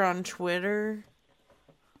sister on Twitter.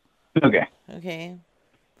 Okay. Okay.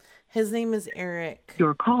 His name is Eric.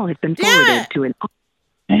 Your call has been forwarded to an.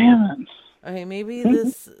 Damn. Okay, maybe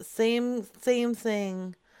this same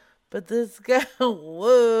thing, but this guy.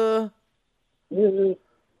 Whoa.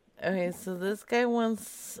 Okay, so this guy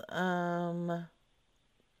wants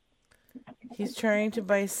he's trying to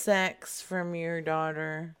buy sex from your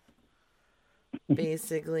daughter,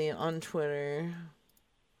 basically, on Twitter.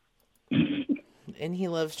 And he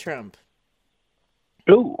loves Trump.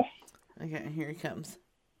 Ooh. Okay, here he comes.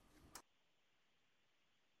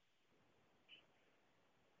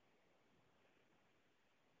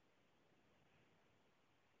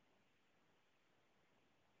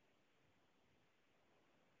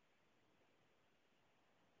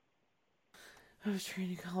 I was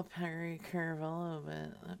trying to call Perry Caravello,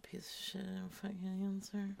 but that piece of shit didn't fucking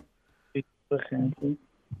answer.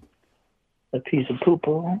 A piece of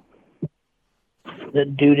poo-poo.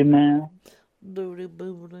 That duty man. Duty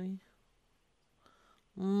booty.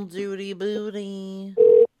 Duty booty.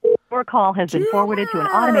 Your call has been forwarded to an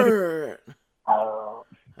automated.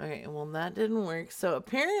 Okay, well that didn't work. So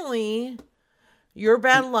apparently, you're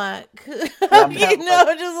bad luck. Okay,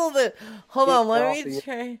 no, just hold it. Hold on, let me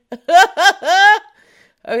try.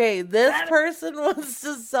 Okay, this person wants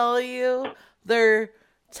to sell you their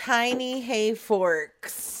tiny hay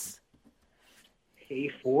forks.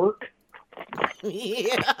 Hay fork?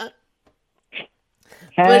 Yeah.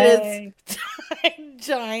 Hey. But it's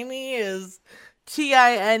tiny is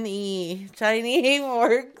TINE. Tiny hay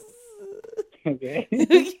forks. Okay.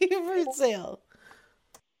 For sale.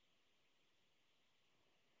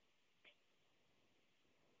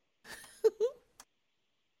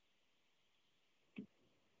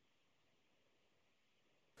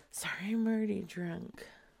 Sorry, I'm already drunk.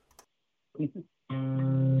 Ooh,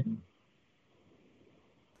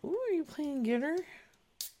 are you playing guitar?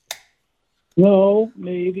 No,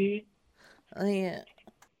 maybe. Oh, yeah.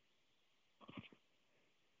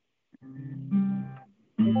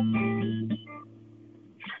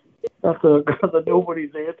 Got the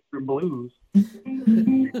nobody's answer blues.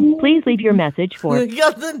 Please leave your message for. We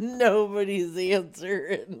got the nobody's answer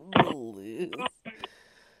in blues.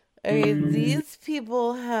 Okay, these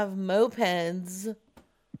people have mopeds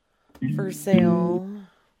for sale.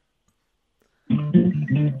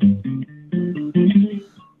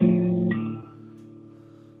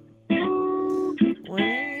 What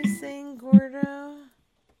are you saying, Gordo?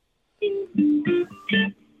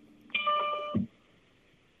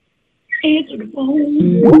 Answer the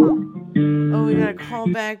phone. Oh, we gotta call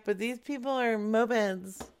back, but these people are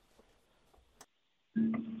mopeds.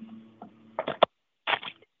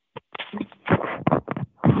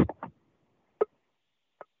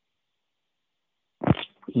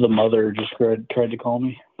 The mother just tried to call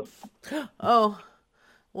me. Oh,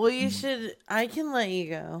 well, you should. I can let you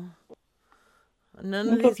go.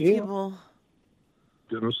 None of What's these up, people.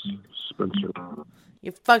 Dennis Spencer.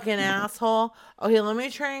 You fucking asshole. Okay, let me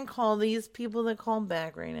try and call these people that called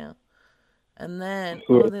back right now. And then,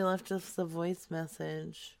 oh, they left us a voice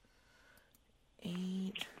message.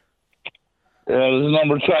 8. Yeah, this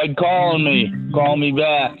number tried calling me. Call me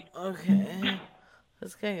back. Okay.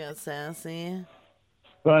 This guy got sassy.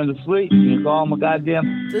 Trying to sleep. You call him a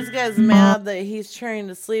goddamn. This guy's mad that he's trying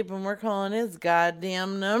to sleep and we're calling his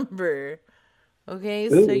goddamn number. Okay,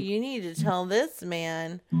 so Ooh. you need to tell this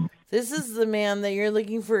man. This is the man that you're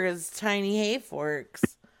looking for his tiny hay forks.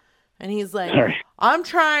 And he's like, Sorry. I'm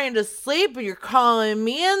trying to sleep and you're calling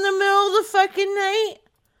me in the middle of the fucking night?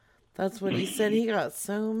 That's what he said. He got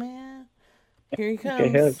so mad. Here he comes.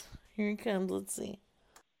 Okay, Here he comes. Let's see.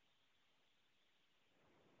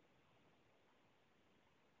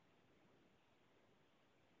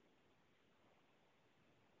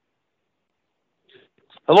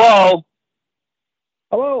 Hello.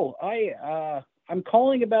 Hello, I'm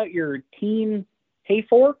calling about your teen hay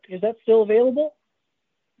fork. Is that still available?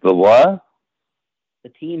 The what? The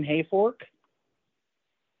teen hay fork?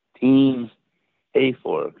 Teen hay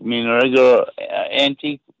fork. I mean, a regular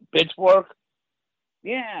antique pitchfork?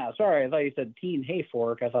 Yeah, sorry, I thought you said teen hay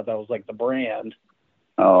fork. I thought that was like the brand.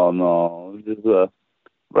 Oh, no. Just a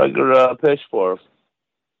regular pitchfork.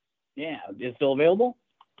 Yeah, is it still available?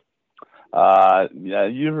 Yeah,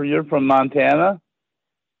 you're from Montana?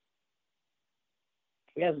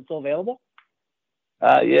 Yeah, is it still available?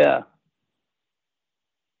 Yeah.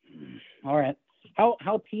 All right.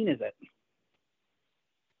 How teen is it?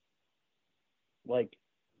 Like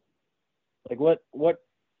what?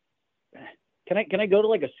 Can I go to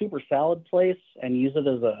like a super salad place and use it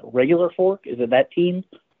as a regular fork? Is it that teen?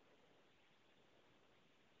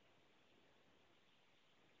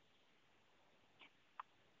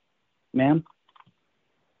 Ma'am?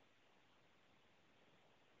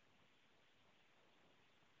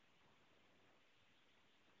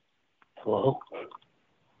 Hello?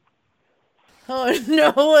 Oh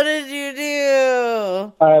no, what did you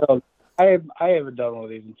do? I haven't done one of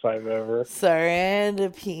these in forever. Sorry, I had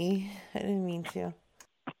to pee. I didn't mean to.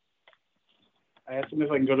 I asked him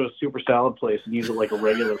if I can go to a super salad place and use it like a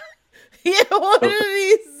regular. Yeah, what did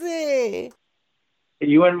he say? Are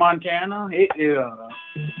you in Montana? Yeah.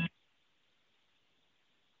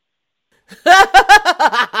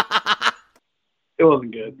 It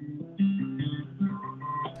wasn't good.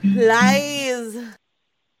 Lies.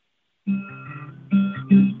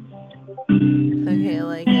 Okay, I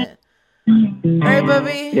like it. Alright,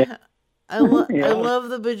 Bubby. Yeah. I Yeah. love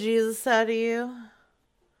the bejesus out of you.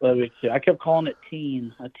 Let me see. I kept calling it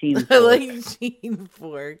teen. A teen fork. I like teen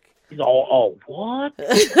fork. He's all, what?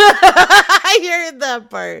 I heard that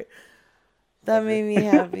part. That made me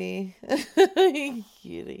happy.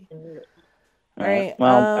 Cutie. Alright,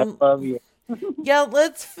 Well, I love you. yeah,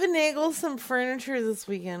 let's finagle some furniture this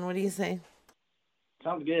weekend. What do you say?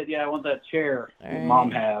 Sounds good. Yeah, I want that chair All right.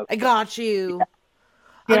 Mom has. I got you.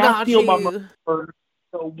 Yeah, I got steal you. my mother.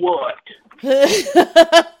 So what?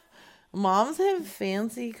 Moms have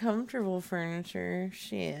fancy, comfortable furniture.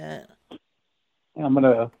 Shit. I'm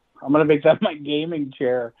gonna make that my gaming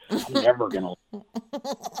chair. I'm never gonna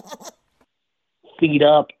feet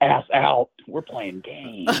up, ass out. We're playing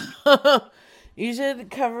games. You should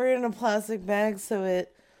cover it in a plastic bag so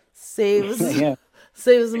it saves Yeah.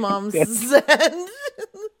 saves mom's Yeah. send.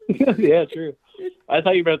 Yeah, true. I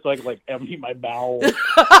thought you meant like empty my bowels.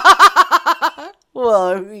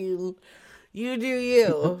 Well, I mean, you do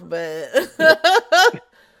you, but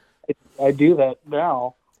I do that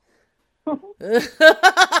now.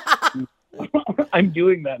 I'm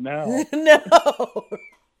doing that now.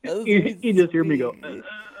 No. You just hear me go. I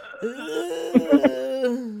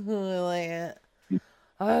like it.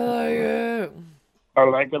 I like it. I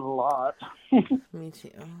like it a lot. Me too.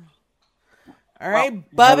 All right,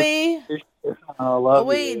 Bubby. I love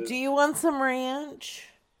Wait, you. do you want some ranch?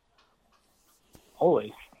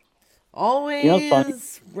 Always. Always You know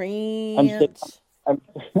what's funny? ranch. I'm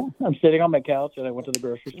sitting on my couch, and I went to the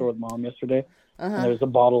grocery store with Mom yesterday, and Uh-huh. there's a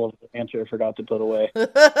bottle of ranch I forgot to put away.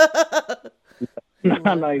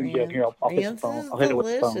 I'm not even joking. Here, I'll hit the Ranch phone. is I'll hit it with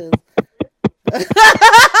the phone. delicious.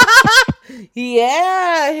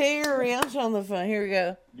 Yeah, hit your ranch on the phone. Here we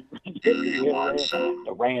go.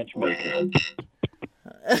 The ranch maker.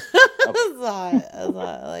 That's hot. That's hot.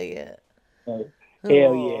 I like it. Hell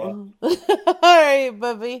yeah. All right,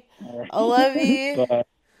 Bubby. I love you. Bye.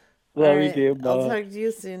 All Love you right, too. I'll Bye. talk to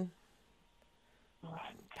you soon.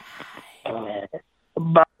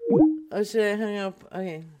 Bye. Oh, should I hang up?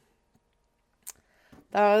 Okay.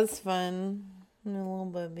 That was fun. My little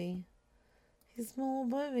Bubby. He's my little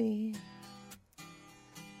Bubby.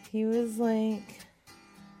 He was like,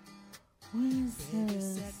 what is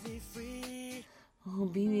this? Oh,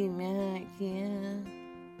 BB Mac, yeah.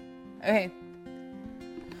 Okay.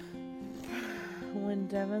 When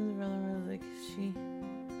Devin's brother was like, she...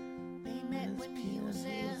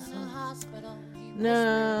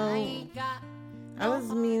 No. I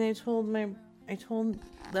was mean. I told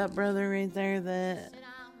that brother right there that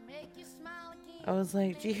I was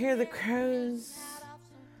like, do you hear the crows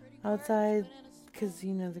outside? Because,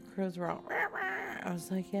 you know, the crows were all... I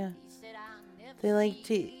was like, yeah. They like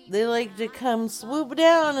to come swoop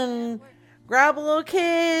down and grab little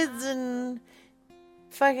kids and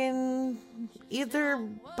fucking eat their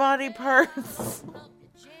body parts.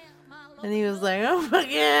 And he was like, oh my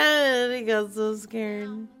God. He got so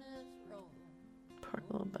scared. Poor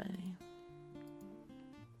little buddy.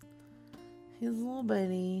 He's a little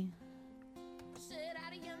buddy.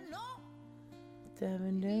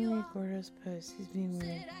 Devin, don't read Gordo's post. He's being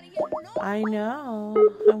weird. I know.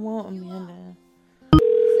 I won't, Amanda.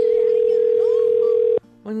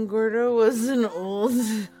 When Gordo was as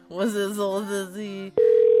old as he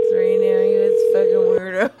is right now, he was fucking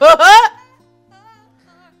weirdo.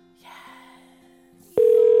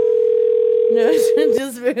 No,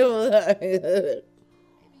 just be able to.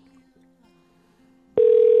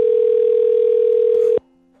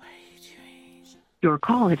 Your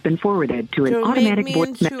call has been forwarded to an Don't automatic make me voice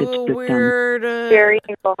into message a system. weird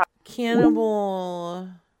cannibal.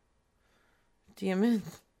 Damn it.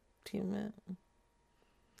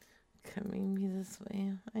 Coming me this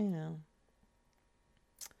way. I know.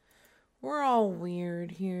 We're all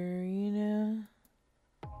weird here, you know?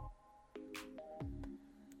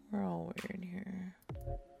 We're all weird here.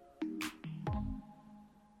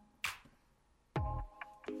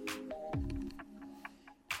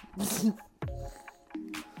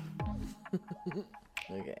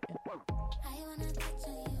 Okay.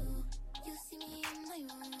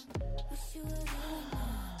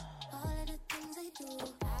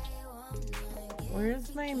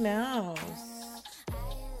 Where's my mouse?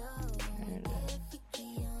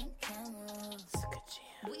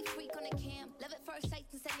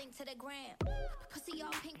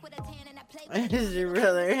 Is your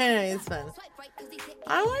brother? It's fun.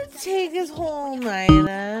 I want to take his whole night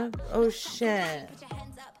up. Oh shit.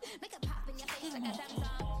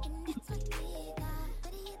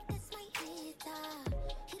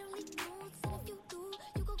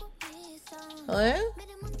 Hello?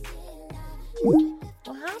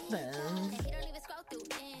 What happened?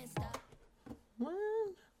 What?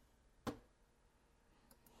 Did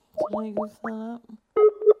I goof that up?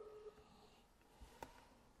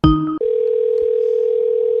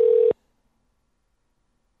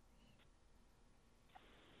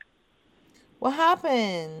 What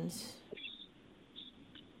happened?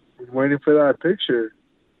 I'm waiting for that picture.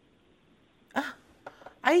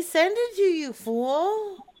 I sent it to you,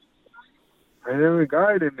 fool. I never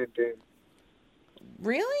got anything.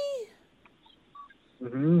 Really?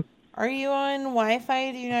 Mm-hmm. Are you on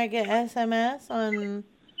Wi-Fi? Do you not get SMS on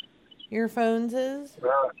your phones is?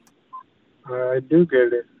 I do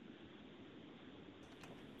get it.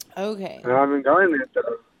 Okay. I haven't gotten it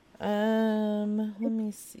though. Let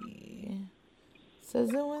me see.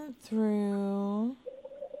 Says it went through.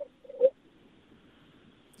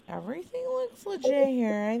 Everything looks legit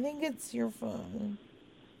here. I think it's your phone.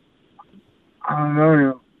 I don't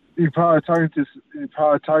know. You're probably talking to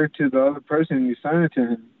the other person. You sent it to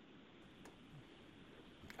him.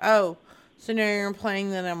 Oh, so now you're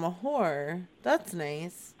implying that I'm a whore. That's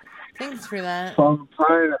nice. Thanks for that. So I'm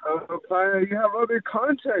implying that you have other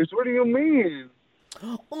contacts. What do you mean?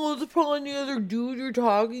 Oh, it's probably the other dude you're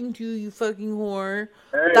talking to, you fucking whore.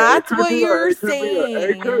 Hey, That's what you're saying.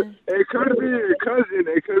 It could be your cousin.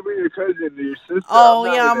 It could be your cousin, your sister. Oh,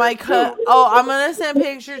 yeah, my I'm gonna send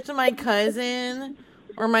pictures to my cousin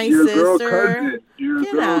or my sister.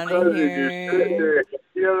 Get out of here.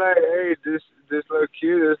 You're like, hey, this look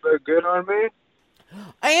cute. This look good on me.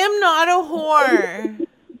 I am not a whore.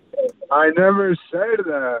 I never said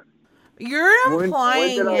that. You're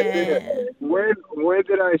implying it. When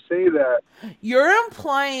did I say that? You're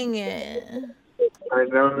implying it. I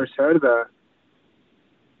never said that.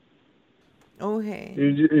 Okay.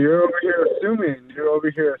 You're over here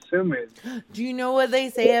assuming. Do you know what they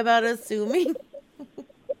say about assuming?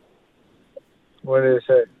 What do they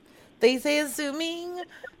say? They say assuming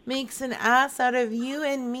makes an ass out of you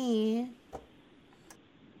and me.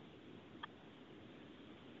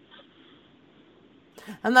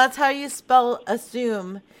 And that's how you spell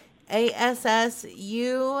assume. ASSUME.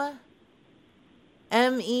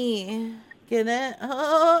 Get it?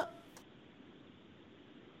 Oh.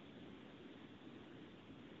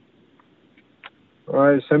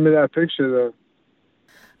 Alright, send me that picture though.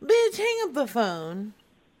 Bitch, hang up the phone.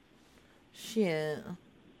 Shit.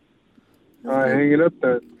 Alright, hang it up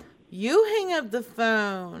then. You hang up the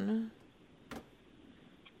phone.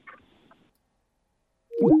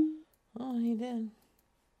 Oh, he did.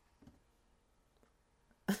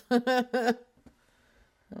 Okay.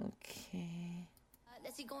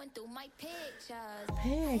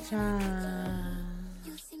 Pictures.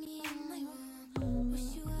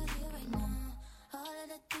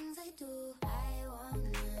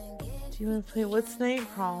 Do you want to play What's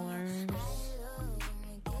Nightcrawlers?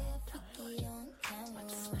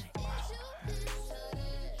 What's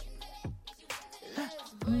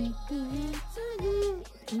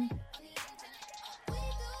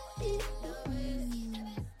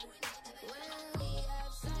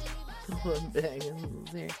One bag is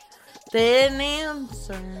there. Didn't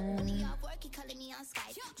answer.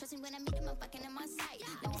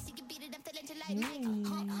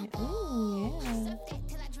 Oh yeah.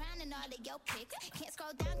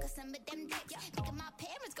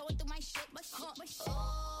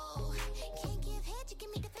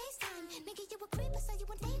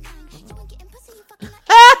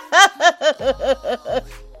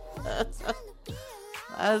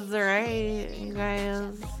 That's right, you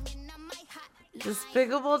guys.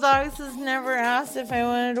 Despicable Dogs has never asked if I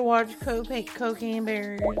wanted to watch Cocaine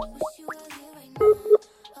Bears.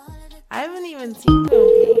 I haven't even seen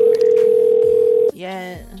Cocaine Bears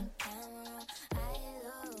yet.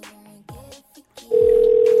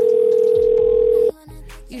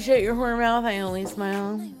 You shut your whore mouth, I only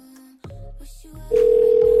smile.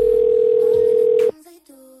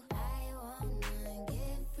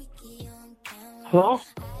 Hello?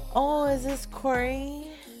 Oh, is this Corey?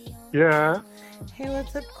 Yeah. Hey,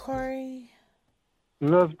 what's up, Corey?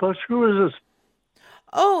 No, but who is this?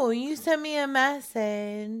 Oh, you sent me a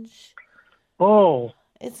message. Oh.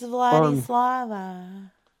 It's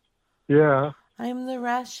Vladislava. Yeah. I'm the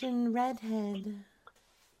Russian redhead.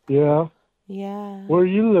 Yeah. Yeah. Where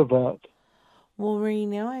you live at? Well, right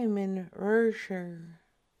now I'm in Russia.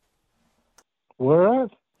 Where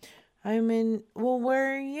at?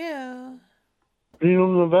 Where are you? Reno,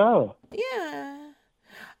 Nevada. Yeah.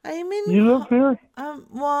 I'm in. You live here?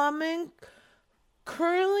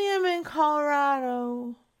 Currently I'm in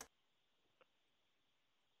Colorado.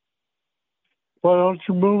 Why don't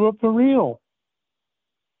you move up to Reno?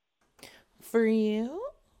 For you?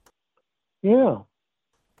 Yeah.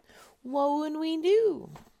 What would we do?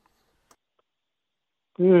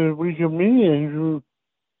 Yeah, we can meet Andrew.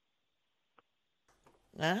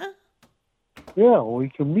 Huh? Yeah, we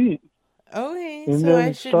can meet. Okay, and so then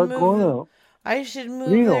I should start move. Going out. I should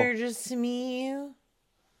move Reno. there just to meet you.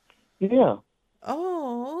 Yeah.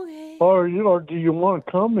 Oh, okay. Or do you want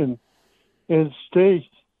to come and stay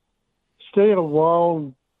a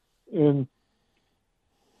while and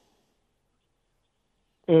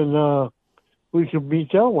we can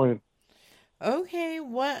meet that way. Okay,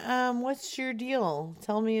 what's your deal?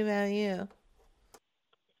 Tell me about you.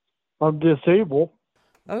 I'm disabled.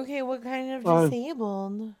 Okay, what kind of I'm-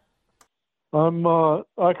 disabled?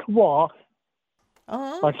 I can walk.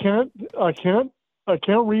 Uh-huh. I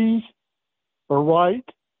can't read or write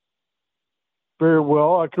very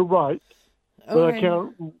well. I can write, but I Okay.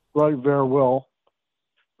 can't write very well.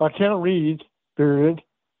 I can't read, period.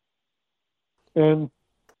 And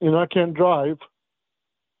I can't drive.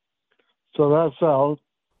 So that's out.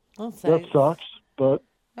 That sucks, but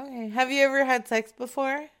Okay. Have you ever had sex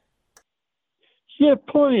before? yeah,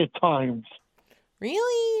 plenty of times.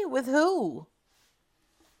 Really? With who?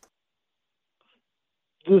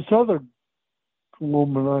 This other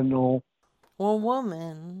woman I know, Well,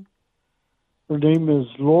 woman. her name is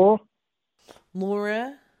Laura.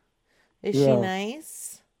 Laura? Is she Yeah.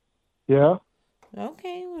 nice? Yeah.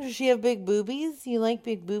 Okay. Does she have big boobies? You like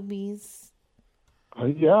big boobies.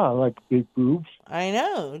 Yeah, I like big boobs. I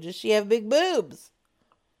know. Does she have big boobs?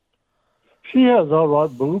 She has all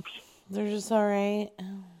right boobs. They're just alright.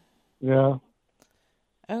 Yeah.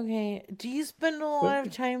 Okay. Do you spend a lot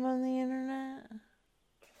of time on the internet?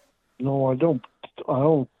 No, I don't. I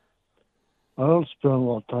don't spend a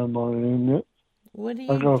lot of time on the internet. What do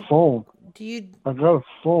I you got a phone. do? You I got a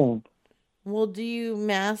phone. well? Do you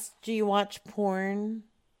watch porn?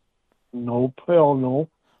 Nope, hell no.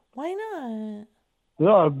 Why not?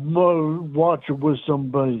 Yeah, I'd watch it with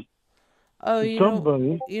somebody. Oh, With you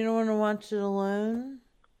somebody. don't want to watch it alone?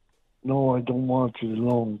 No, I don't watch it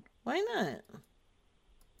alone. Why not?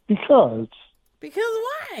 Because Because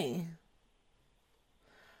why?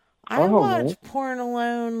 I I don't watch know. porn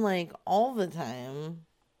alone like all the time.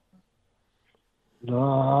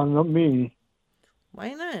 Nah, not me.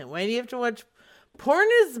 Why not? Why do you have to watch? Porn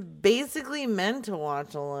is basically meant to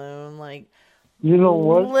watch alone. Like, You know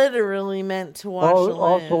what? literally meant to watch I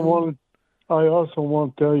alone. also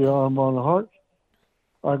want to tell you I'm on heart.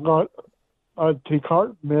 I take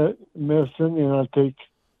heart medicine and I take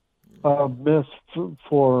meds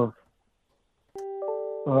for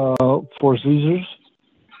seizures,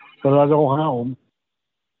 but I don't have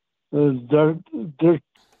them. They're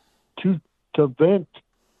to prevent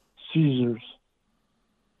seizures.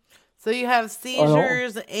 So you have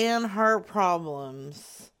seizures and heart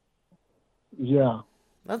problems. Yeah.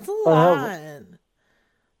 That's a I lot. have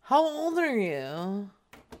How old are you?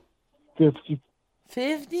 50.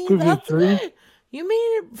 50? That's 53. good. You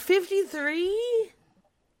made it 53?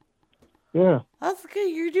 Yeah. That's good.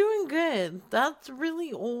 You're doing good. That's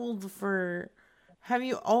really old for... Have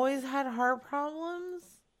you always had heart problems?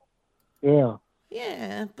 Yeah.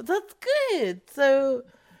 Yeah, but that's good. So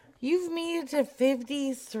you've made it to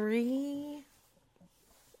 53?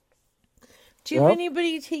 Do you have Yep.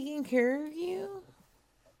 anybody taking care of you?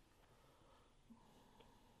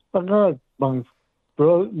 I got my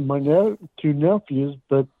two nephews,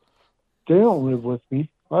 but they don't live with me.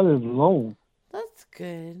 I live alone. That's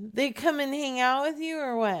good. They come and hang out with you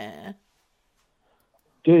or what?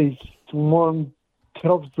 One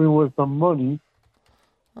helps me with my money,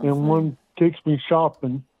 and one takes me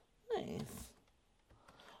shopping. Nice.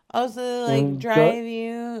 Oh, so they like And drive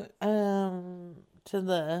you to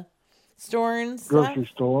the store and stuff? Grocery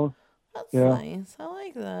store. That's Yeah. nice. I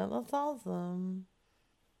like that. That's awesome.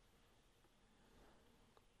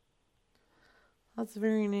 That's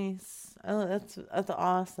very nice. Oh, that's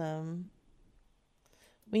awesome.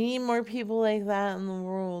 We need more people like that in the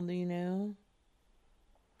world, you know?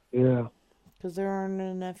 Yeah. Because there aren't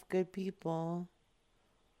enough good people.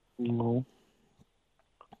 No.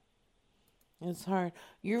 It's hard.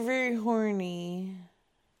 You're very horny.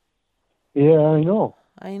 Yeah, I know.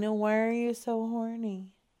 I know. Why are you so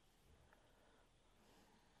horny?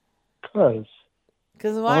 Because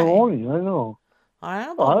Because why? I'm horny, I know. I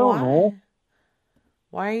don't I don't why. know.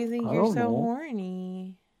 Why do you think I you're don't so know.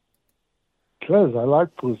 horny? Because I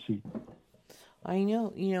like pussy. I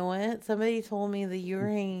know. You know what? Somebody told me that you were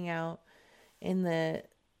hanging out in the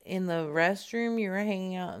restroom. You were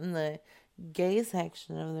hanging out in the gay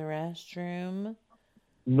section of the restroom.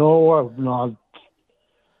 No, I'm not.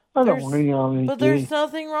 I There's- don't hang out any But gay. there's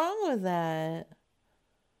nothing wrong with that.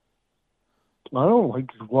 I don't like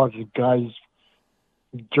watching guys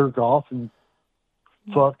jerk off and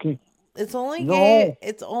fucking. It's only No. gay.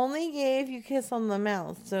 It's only gay if you kiss on the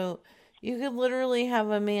mouth. So you could literally have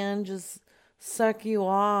a man just suck you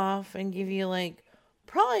off and give you like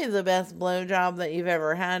probably the best blowjob that you've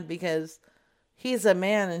ever had because he's a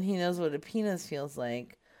man and he knows what a penis feels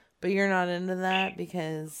like. But you're not into that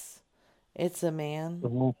because it's a man.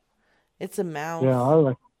 No. It's a mouth. Yeah,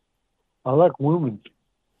 I like women.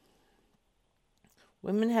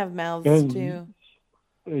 Women have mouths And too.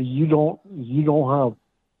 You don't have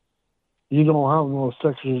no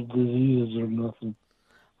sexual diseases or nothing.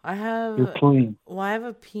 I have. You're clean. Well, I have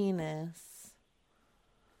a penis.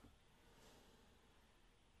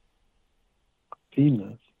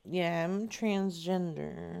 Penis. Yeah, I'm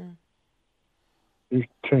transgender. You're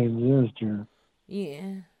transgender.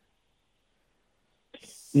 Yeah.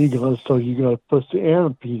 You got a pussy and a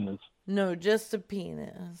penis. No, just a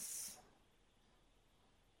penis.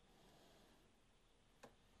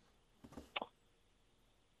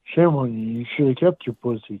 Shame on you. You should have kept your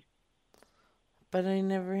pussy. But I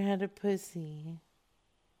never had a pussy.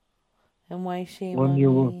 And why shame When on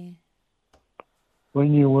you were- me?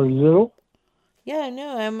 When you were little? Yeah,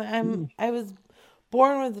 no, I was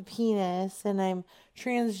born with a penis and I'm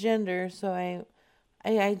transgender, so I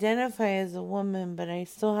identify as a woman, but I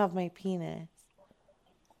still have my penis.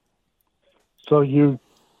 I know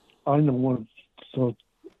what, so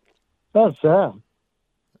that's sad.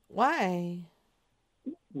 Why?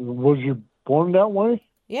 Was you born that way?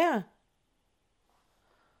 Yeah.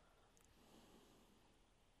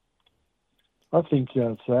 I think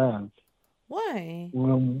that's sad. Why? When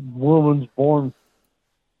a woman's born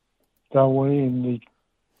that way and they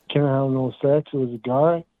can't have no sex with a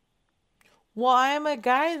guy. Well, I'm a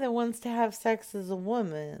guy that wants to have sex as a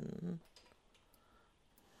woman.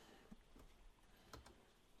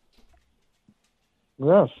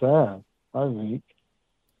 That's sad, I think.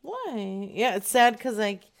 Why? Yeah, it's sad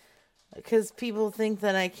because people think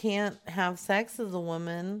that I can't have sex as a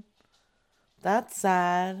woman. That's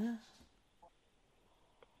sad.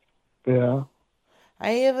 Yeah. I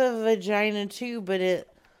have a vagina too, but it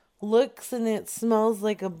looks and it smells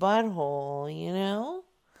like a butthole, you know?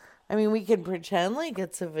 I mean, we can pretend like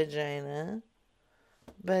it's a vagina,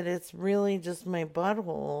 but it's really just my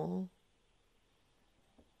butthole.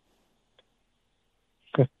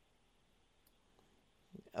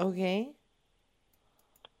 Okay?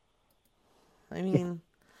 I mean,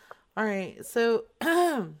 all right, so,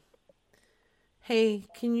 hey,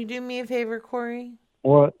 can you do me a favor, Corey?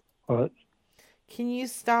 What? Can you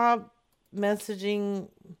stop messaging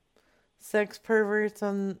sex perverts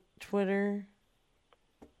on Twitter?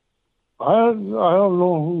 I don't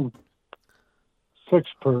know who sex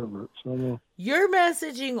perverts. I know. You're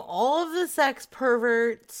messaging all of the sex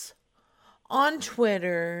perverts on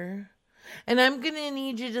Twitter, and I'm going to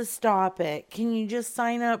need you to stop it. Can you just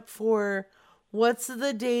sign up for, what's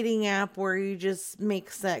the dating app where you just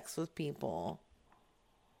make sex with people?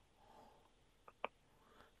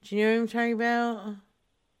 Do you know what I'm talking about?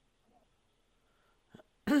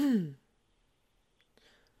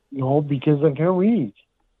 No, because I can't read.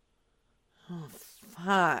 Oh,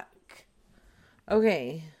 fuck.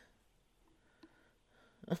 Okay.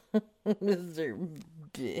 Mr.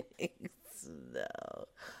 Biggs, no.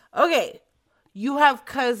 Okay. You have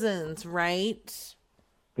cousins, right?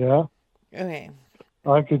 Yeah. Okay.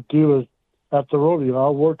 I could do it at the rodeo.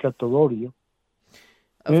 I'll work at the rodeo.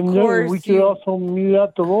 Of course we could also meet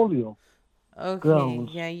at the rodeo. Okay.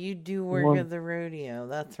 grounds. Yeah, you do work One- at the rodeo.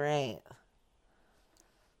 That's right.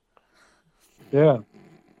 Yeah.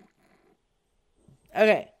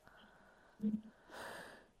 Okay.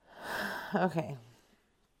 Okay.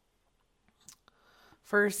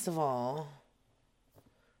 First of all,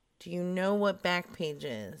 do you know what Backpage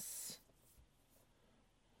is?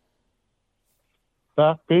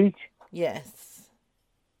 Back page? Yes.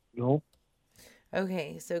 No.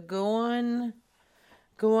 Okay, so go on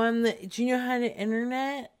the, do you know how to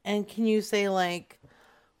internet? And can you say, like,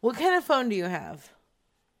 what kind of phone do you have?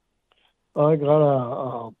 I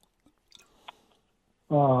got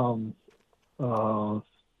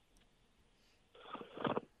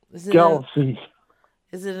Is it Galaxy.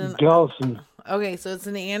 Is it an Galaxy? Okay, so it's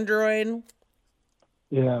an Android.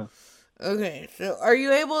 Yeah. Okay, so are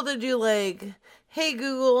you able to do like, hey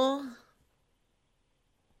Google?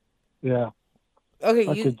 Yeah. Okay,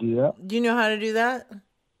 I could do that. Do you know how to do that?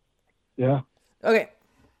 Yeah. Okay,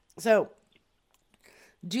 so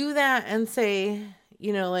do that and say,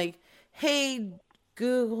 like, hey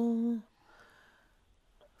Google,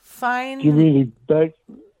 find. Give me the back.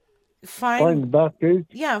 Find the back page.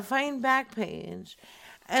 Yeah, find Backpage,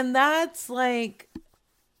 and that's like,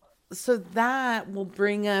 so that will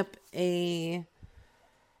bring up a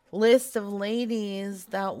list of ladies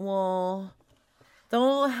that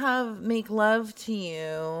they'll make love to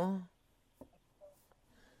you.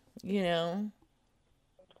 Yeah.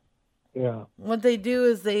 What they do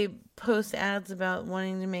is they post ads about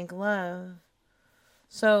wanting to make love.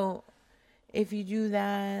 So if you do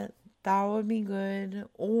that, that would be good.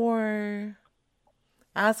 Or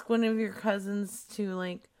ask one of your cousins to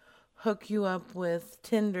like hook you up with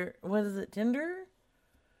Tinder. What is it? Tinder?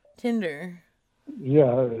 Tinder.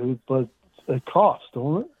 Yeah, but it costs,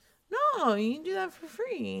 don't it? No, you can do that for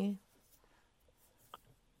free.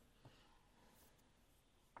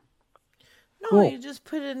 No, Cool. you just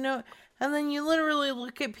put a note, and then you literally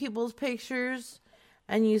look at people's pictures,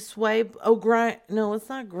 and you swipe. Oh, No, it's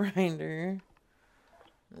not Grinder.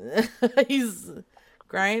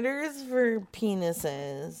 Grinder is for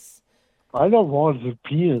penises. I don't want the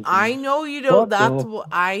penis. I know you don't. What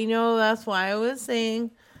I know. That's why I was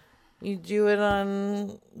saying you do it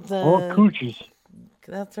on the. I want coochies.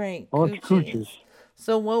 That's right. I want coochies.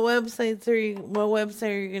 So what website are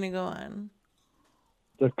you gonna go on?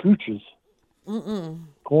 The coochies.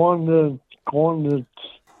 Go on the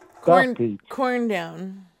back page. Corn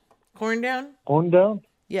down. Corn down? Corn down?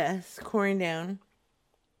 Yes, corn down.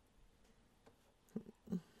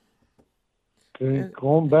 Okay,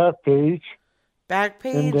 go on back page. Back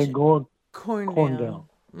page. And then go on corn down.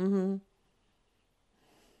 Mm-hmm.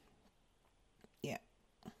 Yeah.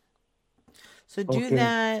 So do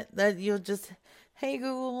Okay. that you'll just, hey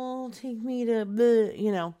Google, take me to bleh,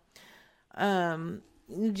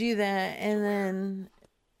 you do that, and then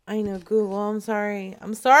I know Google, I'm sorry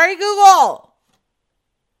Google.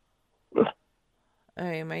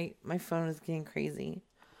 Alright, my phone is getting crazy.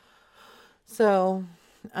 So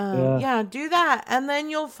yeah, do that, and then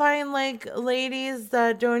you'll find like ladies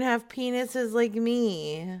that don't have penises like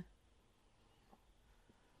me.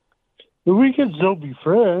 But we can still be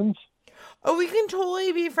friends. Oh, we can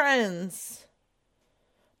totally be friends.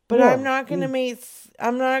 But Yeah, I'm not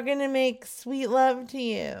gonna make sweet love to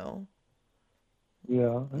you.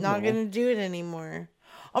 Yeah. I Not know. gonna do it anymore.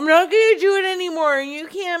 I'm not gonna do it anymore. You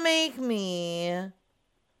can't make me. I'm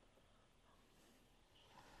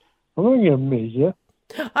not gonna make you.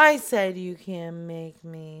 I said you can't make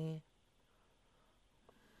me.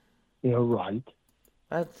 Yeah, right.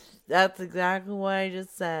 That's exactly what I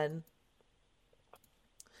just said.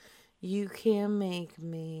 You can't make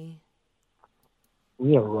me.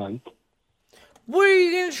 Yeah, right. What, are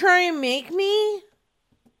you gonna try and make me?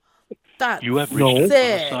 That's You have reached sick.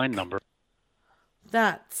 an unassigned number.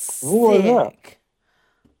 That's Who was that? sick.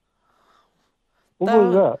 What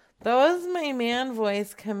was that? That was my man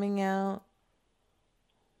voice coming out.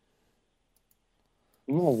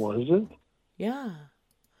 No, was it? Yeah.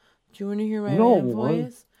 Do you want to hear my No, man it wasn't.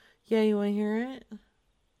 voice? Yeah, you want to hear it?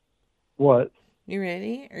 What? You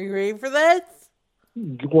ready? Are you ready for this?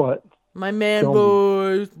 What? My man Tell me.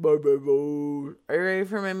 voice. My man voice. Are you ready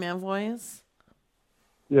for my man voice?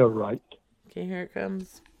 Yeah, right. Okay, here it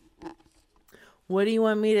comes. What do you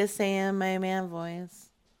want me to say in my man voice?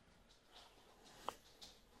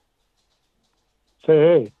 Say,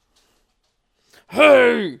 hey.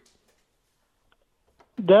 Hey!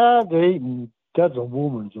 That's a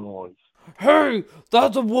woman's voice. Hey!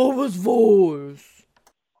 That's a woman's voice!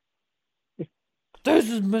 This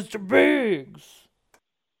is Mr. Biggs!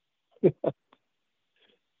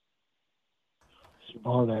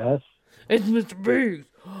 Smart ass. It's Mr. Biggs!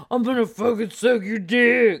 I'm gonna fucking suck your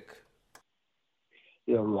dick!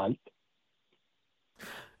 Yeah, right.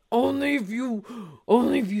 Only if you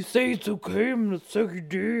say it's okay, I'm gonna suck your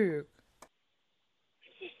dick.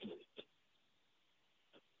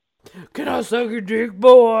 Can I suck your dick,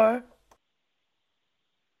 boy?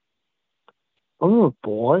 I'm a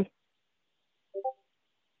boy.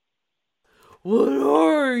 What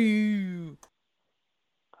are you?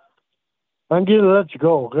 I'm gonna let you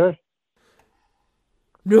go, okay?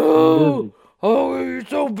 No! Oh, you're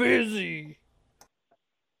so busy.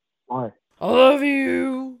 Why? I love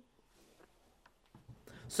you.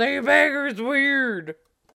 Say it back or it's weird.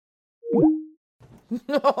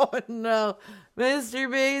 Oh no, Mr.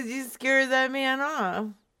 Biggs, you scared that man off.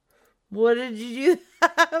 What did you do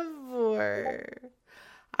that for?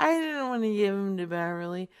 I didn't want to give him to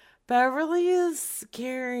Beverly. Beverly is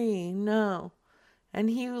scary. No. And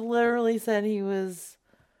he literally said he was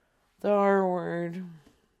the R word.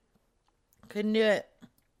 Couldn't do it.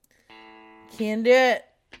 Can't do it.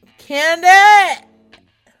 Can't do it!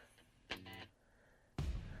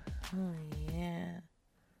 Oh, yeah.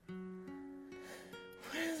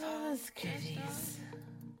 Where's all this goodies?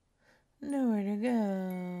 Nowhere to go.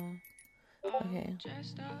 Okay.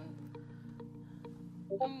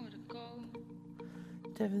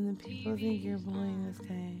 Devin, the people think you're bullying this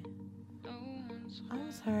guy.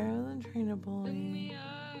 I'm sorry, I wasn't trying to bully.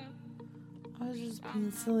 I was just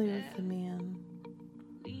being silly with the man.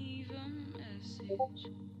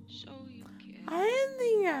 I didn't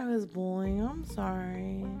think I was bullying. I'm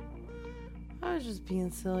sorry. I was just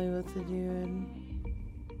being silly with the dude.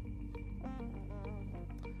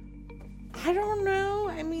 I don't know.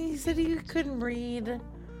 I mean, he said he couldn't read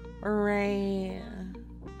or write.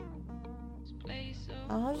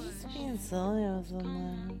 I was just being silly with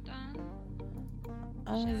him then.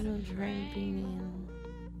 I wasn't trying to be mean.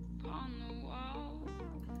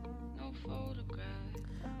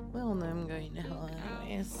 Well, no, I'm going to hell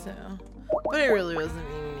anyway, so. But it really wasn't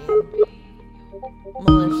being mean.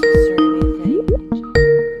 Malicious or anything.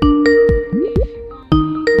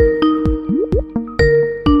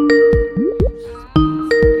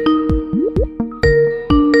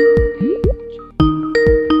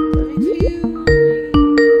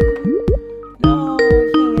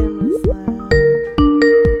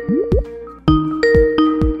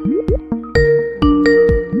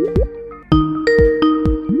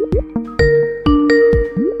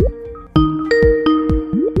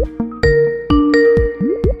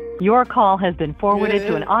 Your call has been forwarded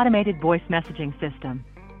to an automated voice messaging system.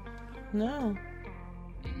 No.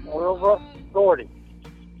 Moreover, authority.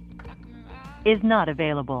 Is not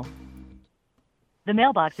available. The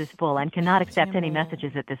mailbox is full and cannot accept any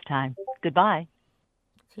messages at this time. Goodbye.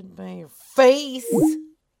 Goodbye, your face.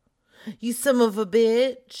 You son of a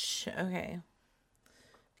bitch. Okay.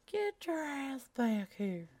 Get your ass back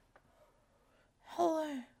here. Hello.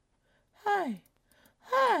 Hi.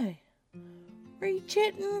 Hi. Reach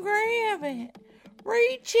it and grab it.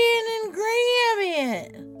 Reach in and grab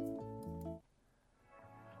it.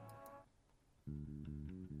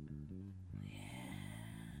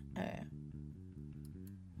 Yeah. Okay.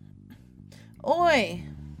 Oi.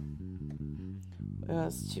 Oh,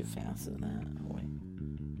 that's too fast in that. Oi.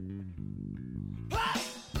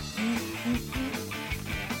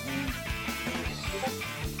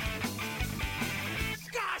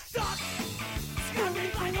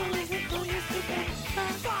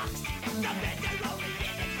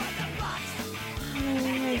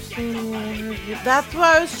 That's what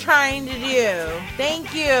I was trying to do.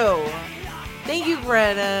 Thank you. Thank you,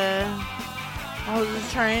 Greta. I was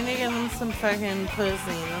just trying to give him some fucking pussy.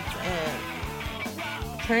 That's it.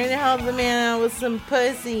 Trying to help the man out with some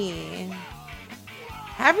pussy.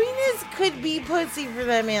 Happiness could be pussy for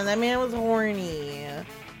that man. That man was horny.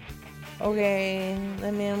 Okay,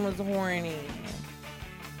 that man was horny.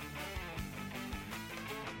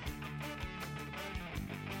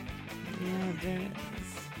 Yeah, there's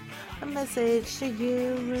a message to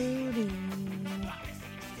you, Rudy.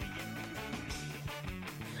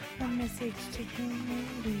 A message to you,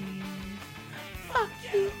 Rudy. Fuck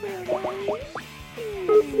you, Rudy.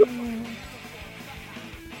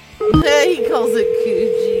 He calls it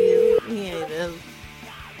coochie. Yeah, it is.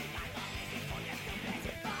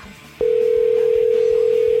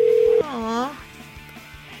 Aww.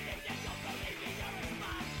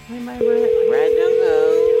 Where my red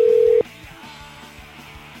go?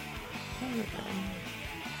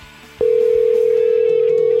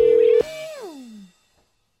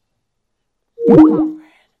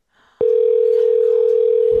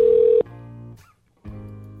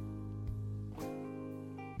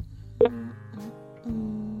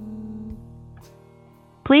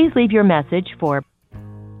 Please leave your message for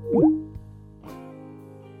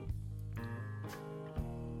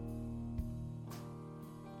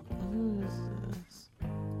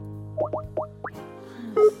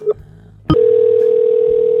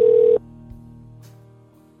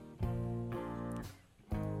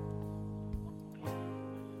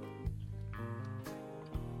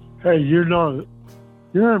Hey, you're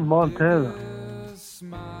in Montana.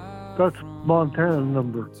 That's Montana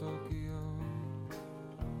number.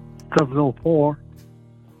 704.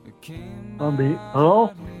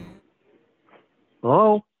 Hello?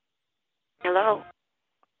 Hello? Hello?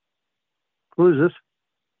 Who is this?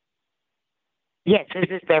 Yes, this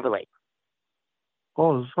is Beverly.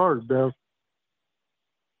 Oh, sorry, Bev.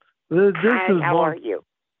 This Hi, is how are you?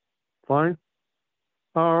 Fine.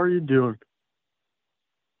 How are you doing?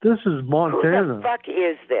 This is Montana. Who the fuck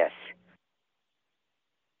is this?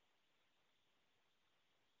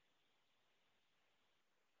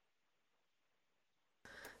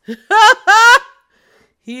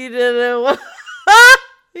 He didn't want.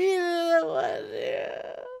 He didn't want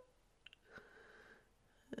to.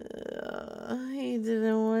 He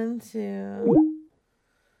didn't want to.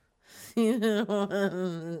 He didn't want to.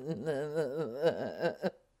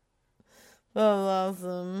 That was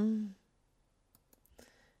awesome.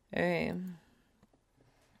 Okay.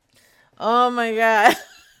 Oh my god.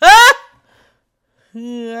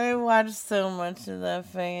 I watched so much of that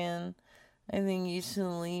fan. I think you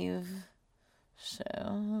should leave show.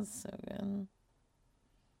 That's so good.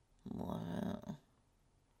 Love it.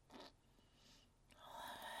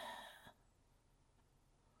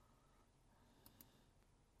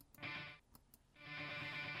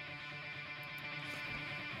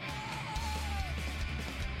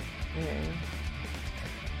 Okay.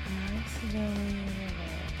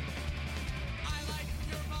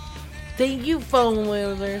 Thank you, phone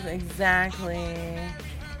losers. Exactly. I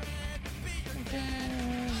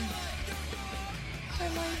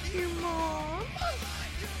like your mom.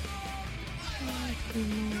 I like your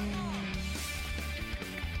mom.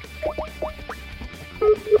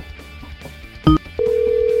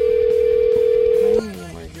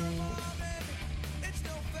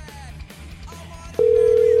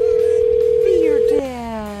 Dear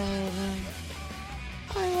Dad,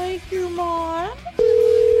 I like your mom.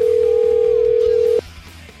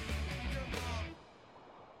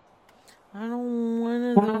 I don't want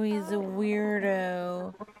to know he's a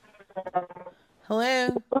weirdo.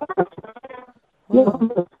 Hello?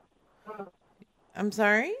 Whoa. I'm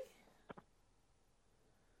sorry?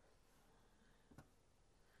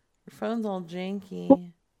 Your phone's all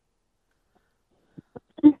janky.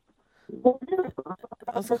 I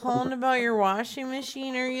was calling about your washing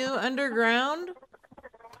machine. Are you underground?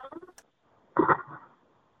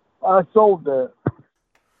 I sold that.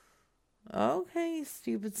 Okay, you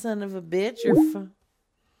stupid son of a bitch. Your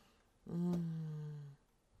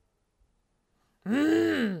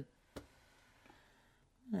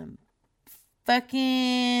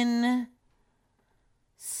fucking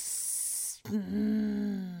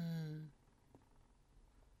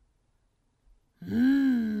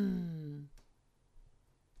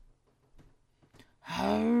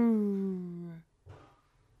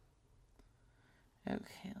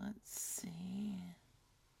Okay, let's see.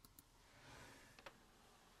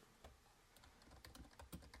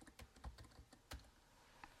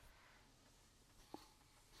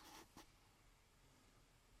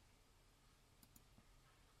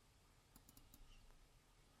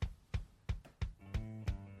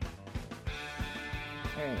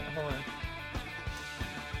 Alright, hold on.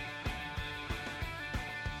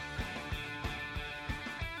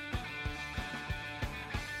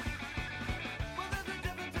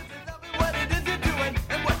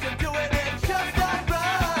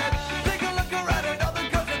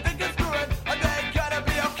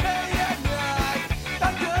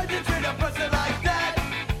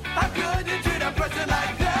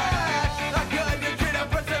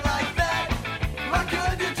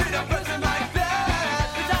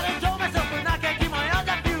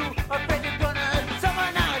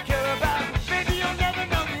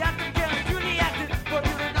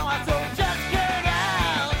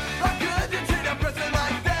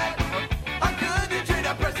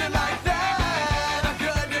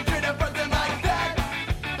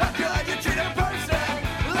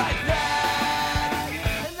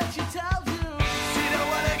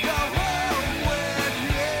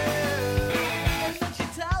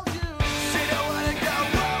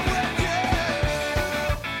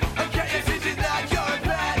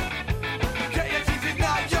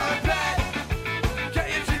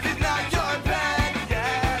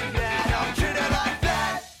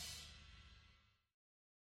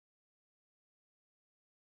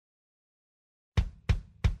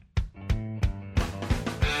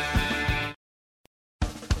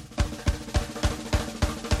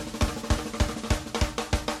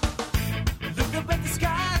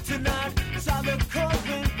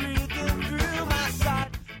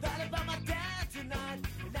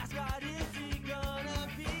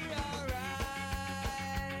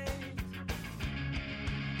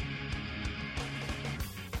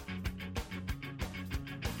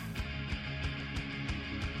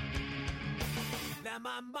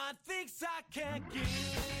 My mind thinks I can't give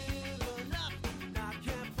enough, I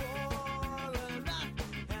can't pour enough,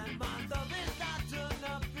 and my love is not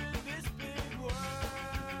enough in this big world.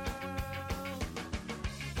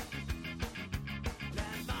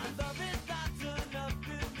 And my love is not enough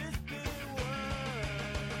in this big world.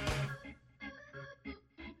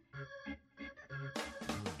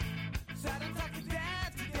 Sat and talked to Dad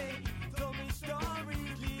today, told me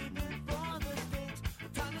stories, leaving for the States.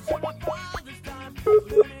 Time to show my father's time.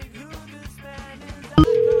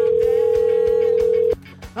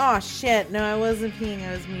 Oh shit, no, I wasn't peeing,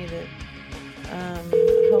 I was muted.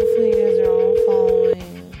 Hopefully you guys are all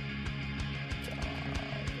following.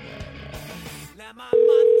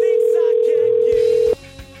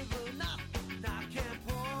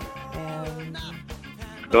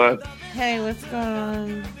 Go ahead. Hey, what's going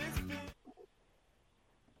on?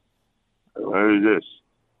 What is this?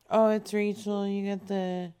 Oh, it's Rachel.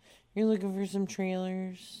 You're looking for some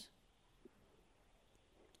trailers.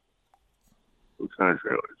 What kind of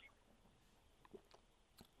trailers?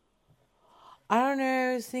 I don't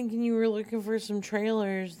know. I was thinking you were looking for some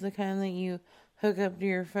trailers, the kind that you hook up to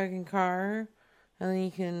your fucking car, and then you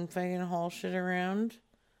can fucking haul shit around.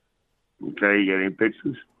 Okay, you got any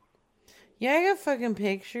pictures? Yeah, I got fucking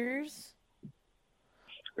pictures.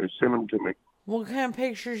 Okay, send them to me. What kind of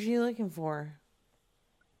pictures are you looking for?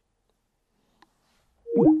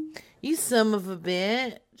 You son of a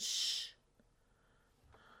bitch.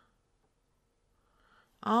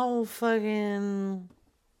 Oh, fucking...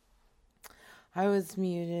 I was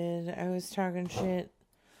muted. I was talking shit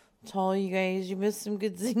to all you guys. You missed some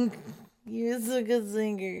good singers. You missed some good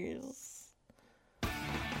singers.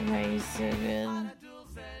 Why are you so good?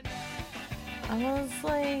 I was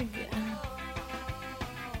like...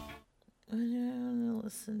 What do I want to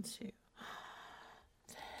listen to?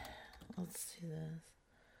 Let's do this.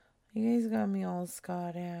 You guys got me all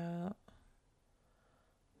Scott out.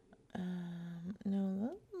 No,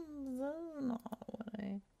 that's not what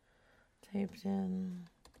I typed in.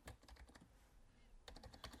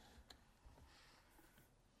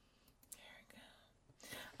 There we go.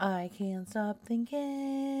 I can't stop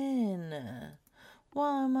thinking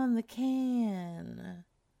while I'm on the can.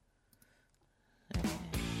 Okay.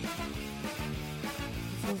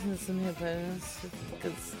 Let's listen to some hippos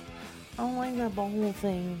because I don't like that whole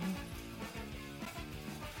thing.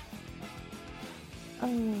 He's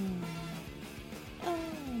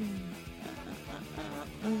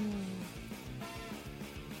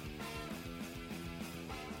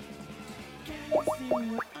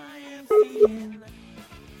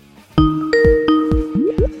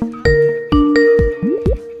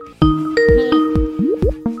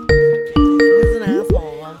an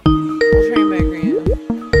asshole. I'll try and back you.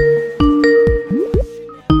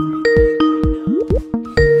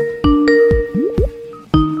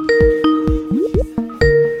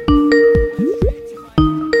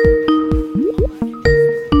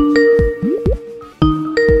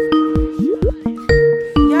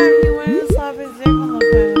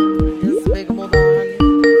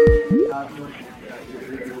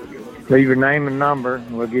 Leave your name and number,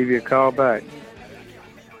 and we'll give you a call back.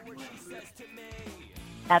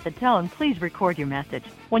 At the tone, please record your message.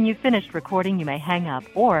 When you've finished recording, you may hang up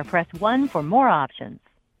or press 1 for more options.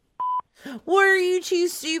 Were you too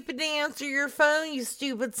stupid to answer your phone, you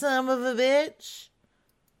stupid son of a bitch?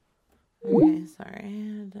 Okay,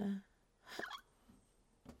 sorry.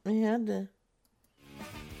 I had to.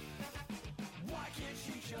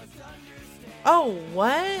 Oh,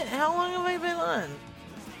 what? How long have I been on?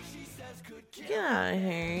 Get out of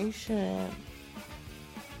here, you shit.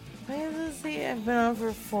 Why does it say I've been on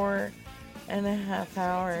for 4.5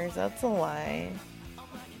 hours? That's a lie.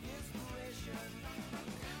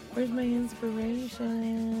 Where's my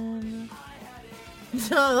inspiration?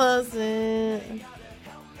 Tell it.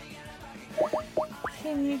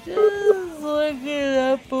 Can you just look it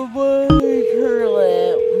up above her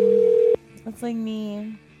lip? That's like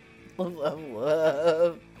me.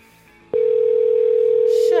 Love.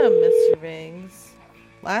 Shut up, Mr. Biggs.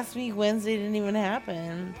 Last week, Wednesday didn't even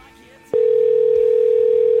happen.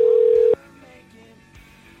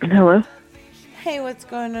 Hello? Hey, what's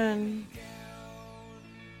going on?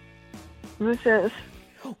 What's this?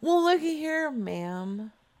 Well, looky here,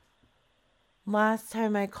 ma'am. Last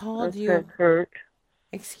time I called you... That hurt.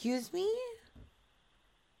 Excuse me?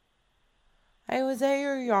 I was at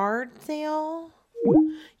your yard sale?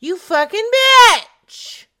 You fucking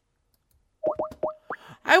bitch!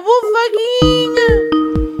 I will fucking...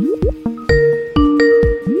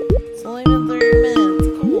 It's only been 30 minutes.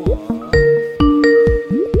 Cool.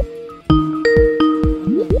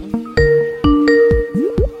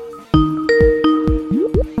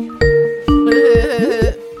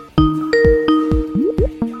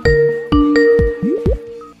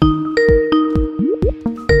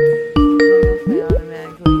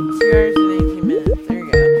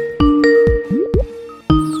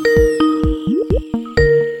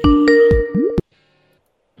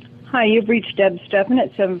 Hi, you've reached Deb Steffen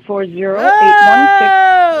at 740-816.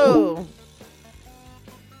 Oh!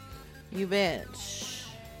 You bitch.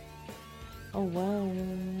 Oh, wow.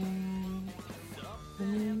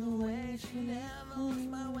 I'm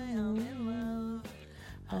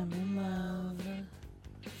in love.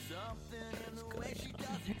 What's going on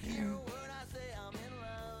here?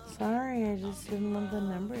 Sorry, I just didn't want the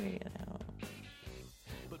number to get out.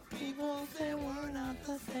 People say we're not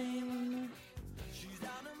the same.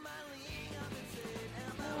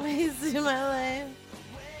 Wasting my life.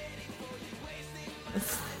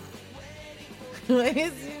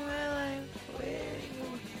 Wasting my life.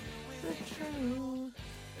 Waiting the truth.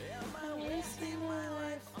 Am I wasting my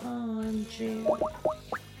life on you?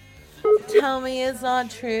 Tell me it's not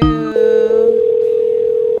true.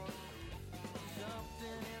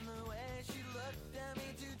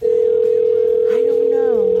 I don't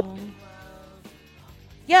know.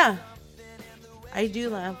 Yeah, I do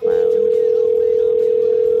laugh loud.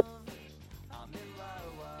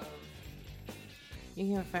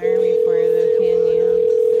 You can't fire me for it, though, can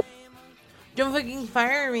you? Don't fucking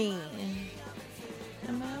fire me.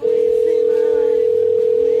 Am I wasting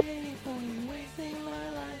my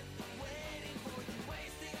life?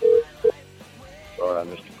 Sorry, I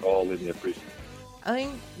missed your call. Leave me a brief. I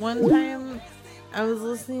think one time I was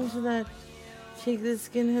listening to that Shake the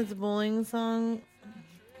Skinheads Bowling song,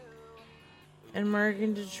 and Mark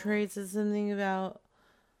in Detroit said something about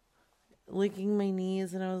licking my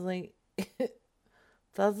knees, and I was like,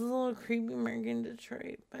 that's a little creepy, Mark in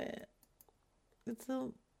Detroit, but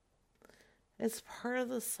it's part of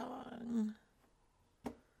the song.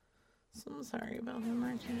 So I'm sorry about that,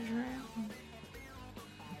 Mark in Detroit.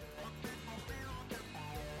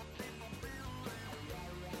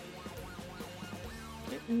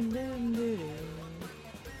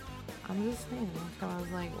 I'm just saying, so I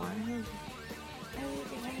was like, why has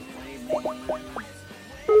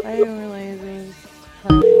I didn't realize there's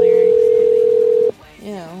probably lyrics to it.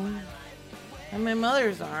 You know. And my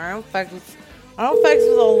mother's are. I don't fuck with all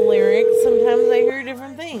the lyrics. Sometimes I hear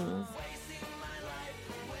different things.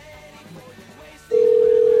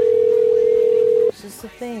 It's just a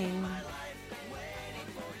thing.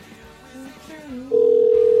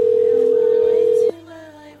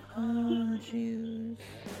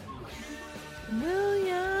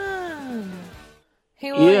 William.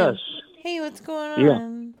 Hey, William. Yes. Hey, what's going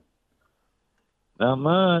on? Not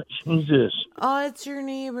much. Who's this? Oh, it's your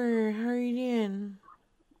neighbor. How are you doing?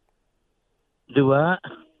 Do I?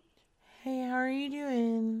 Hey, how are you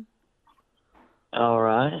doing? All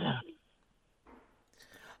right.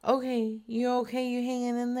 Okay, you okay? You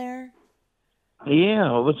hanging in there?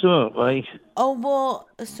 Yeah, what's up, like? Oh, well,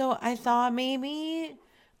 so I thought maybe,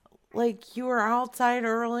 like, you were outside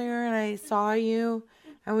earlier and I saw you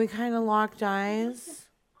and we kind of locked eyes.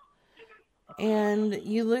 And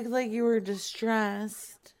you looked like you were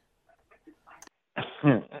distressed.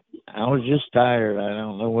 I was just tired. I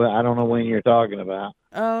don't know when you're talking about.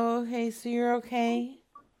 Oh, okay, so you're okay?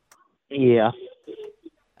 Yeah.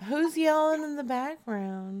 Who's yelling in the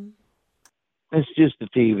background? It's just the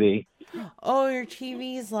TV. Oh, your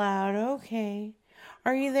TV's loud. Okay.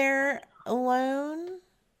 Are you there alone?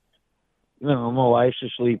 No, my wife's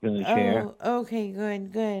asleep in the chair. Oh, okay,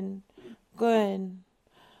 good.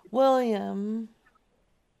 William.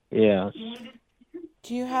 Yes.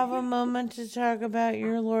 Do you have a moment to talk about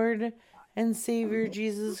your Lord and Savior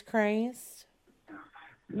Jesus Christ?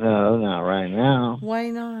 No, not right now. Why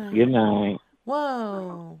not? Good night.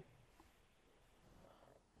 Whoa.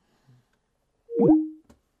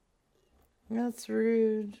 That's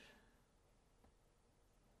rude.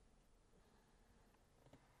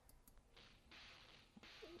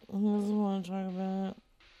 Who doesn't want to talk about it?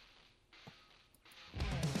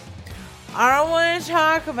 I don't want to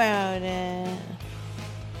talk about it.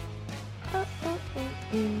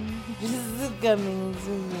 This is coming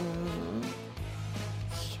soon.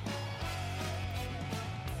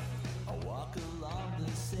 I walk along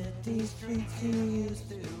the city streets you used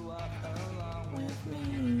to walk along with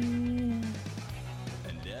me.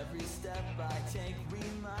 And every step I take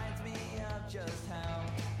reminds me of just how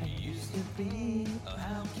it used to be. Oh,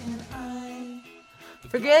 how can I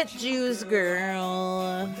Forget Jews,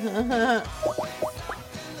 girl.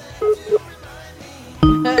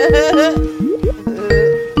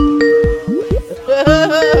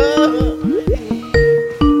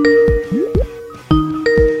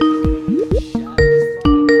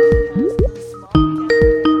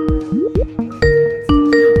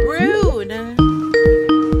 Rude.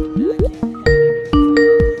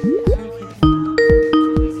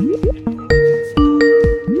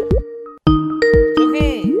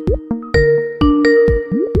 Okay.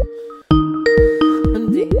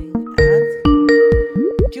 I'm dating ads.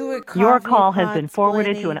 Do it. Your Coffee call has Pot been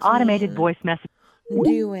forwarded Split to an automated 18. voice message.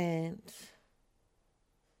 Do it.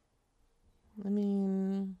 I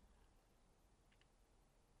mean,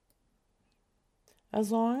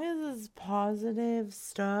 as long as it's positive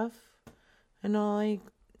stuff and not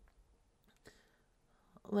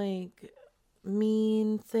like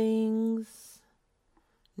mean things,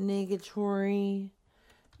 negatory,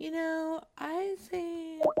 you know, I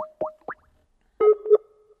say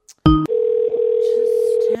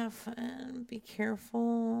just have fun, be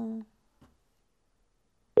careful.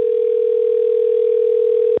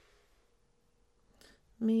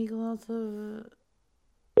 Make lots of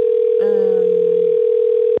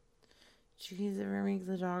did you guys ever make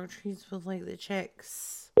the dog treats with like the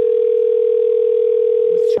chicks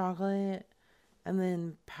with chocolate and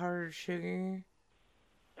then powdered sugar?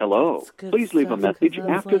 Hello. It's good Please leave a stuff, 'cause message that's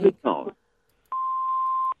after the like- tone.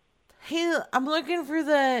 Hey, I'm looking for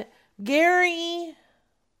the Gary.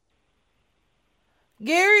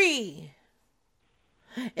 Gary,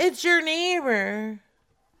 it's your neighbor.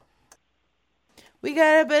 We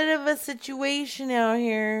got a bit of a situation out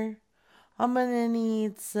here. I'm gonna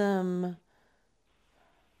need some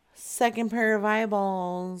second pair of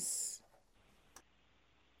eyeballs.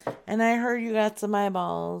 And I heard you got some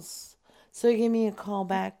eyeballs. So give me a call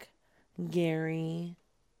back, Gary.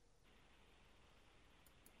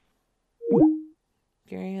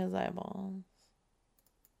 Gary has eyeballs.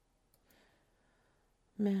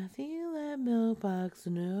 Matthew, let Milkbox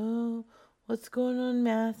know. What's going on,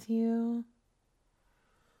 Matthew?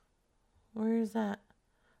 Where is that?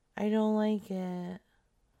 I don't like it.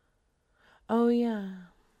 Oh, yeah.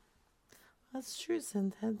 That's true,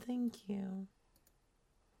 Synthead. Thank you.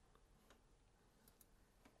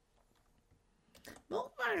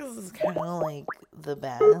 Milkbox is kind of like the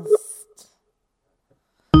best.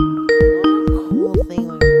 Cool thing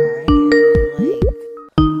we got here. Like,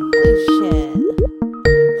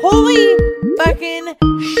 holy fucking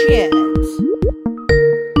shit.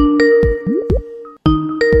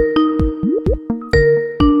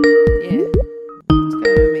 Yeah, it's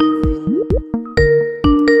kind of amazing.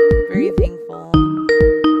 Very thankful.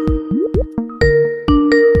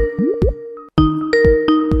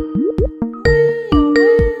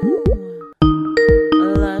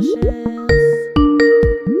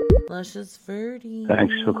 Luscious Verdi.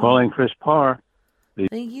 Thanks for calling Chris Parr.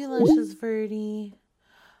 Thank you, Luscious Verdi.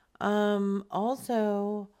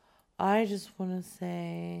 Also, I just want to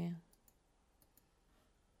say,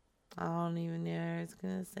 I don't even know what I was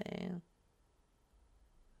going to say.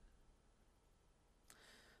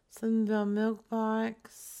 Something about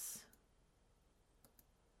Milkbox.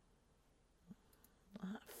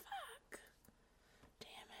 Oh, fuck.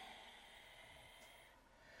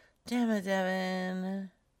 Damn it,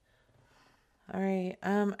 Devin. Alright,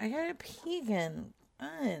 I gotta pee again.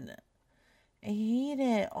 God. I hate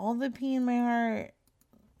it. All the pee in my heart.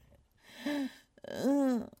 Can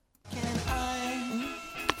I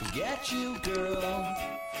forget you, girl,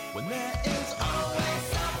 when there is always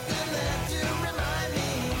something there to remind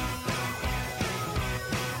me?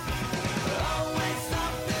 Always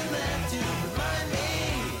something there to remind me.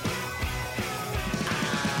 I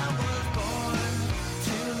was born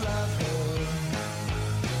to love her,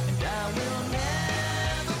 and I will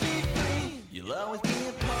never be free. You'll always be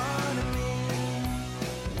a part of me.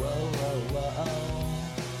 Whoa, whoa, whoa.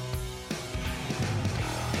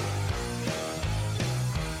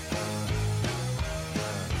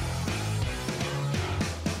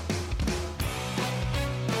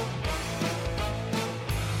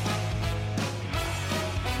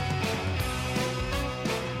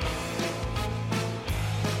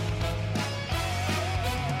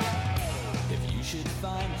 If you should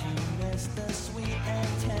find you miss the sweet and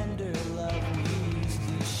tender love we used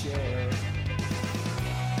to share,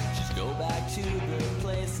 just go back to the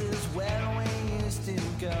places where we used to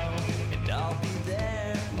go, and I'll be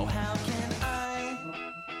there. Oh, how can I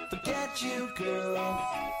forget you, girl,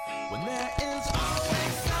 when there is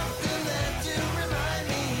always something there to remind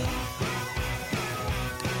me?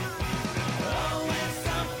 Always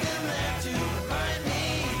something there to remind me.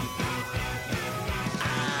 I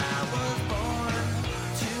was born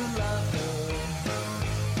to love her,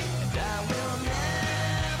 and I will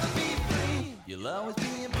never be free. You'll always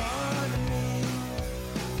be a part of me.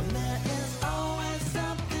 When there is always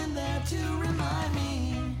something there to remind me.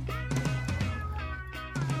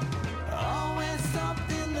 Always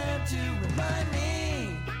something there to remind me.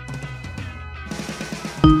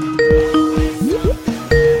 Always something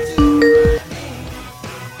there to remind me.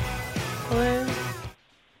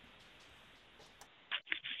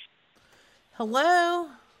 Hello?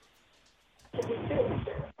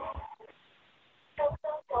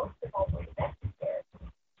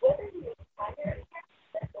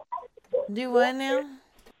 Do what now?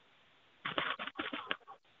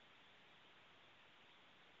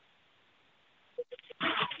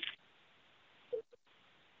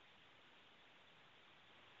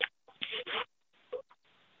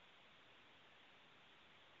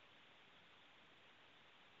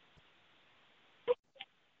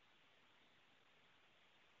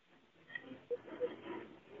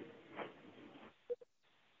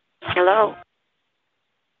 Hello?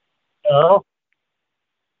 Hello?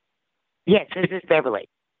 Yes, this is Beverly.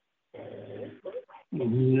 This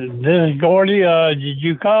is Gordy. Did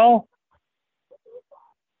you call?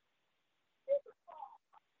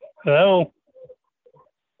 Hello?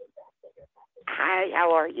 Hi,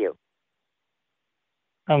 how are you?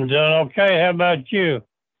 I'm doing okay. How about you?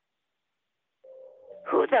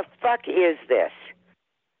 Who the fuck is this?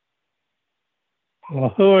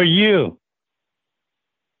 Well, who are you?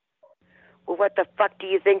 Well, what the fuck do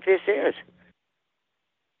you think this is?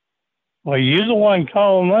 Well, you're the one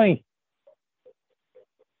calling me.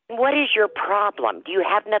 What is your problem? Do you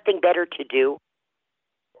have nothing better to do?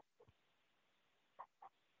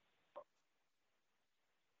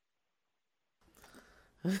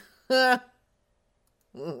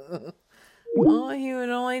 Oh, he would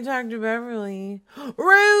only talk to Beverly.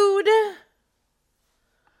 Rude!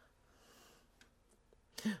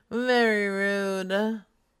 Very rude.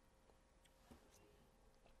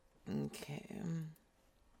 Okay.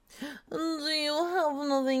 Do you have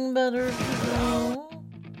nothing better to do?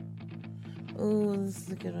 Oh, this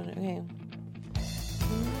is a good one. Okay.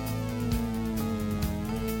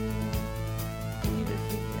 I need to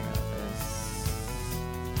figure out this.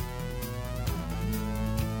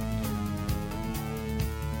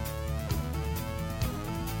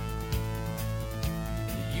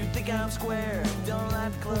 You think I'm square, don't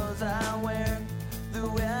like the clothes I wear, the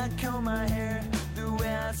way I comb my hair, the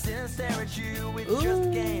way I sit and stare at you. It's just a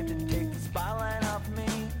game to take the spotlight off me.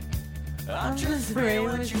 I'm just afraid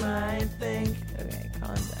what you might think. Okay,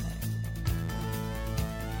 calm down.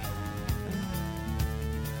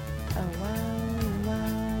 Oh,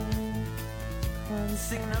 wow.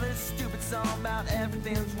 Sing another stupid song about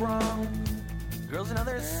everything's wrong. Girls and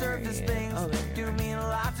others serve as things do mean a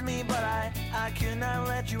lot to me, but I could not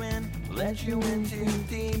let you in too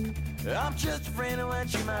deep. I'm just afraid of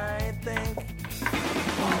what you might think.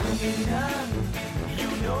 Paulina, you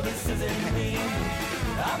know this isn't me.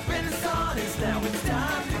 I've been dishonest, now it's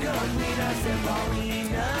time to go clean. I said,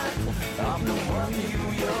 Paulina, I'm the one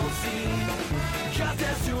you'll see, just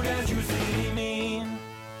as soon as you see me.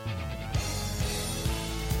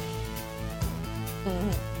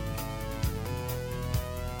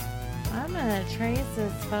 I'm gonna trace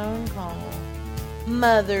this phone call.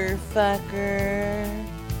 Motherfucker.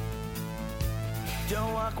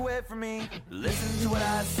 Don't walk away from me, listen to what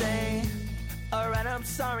I say. Alright, I'm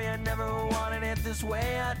sorry, I never wanted it this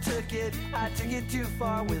way. I took it too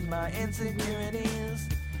far with my insecurities.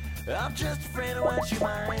 I'm just afraid of what you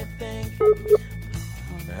might think.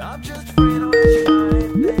 I'm just afraid of what you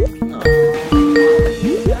might think.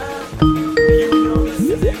 You know this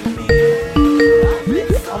isn't me.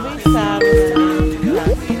 I'll be sad when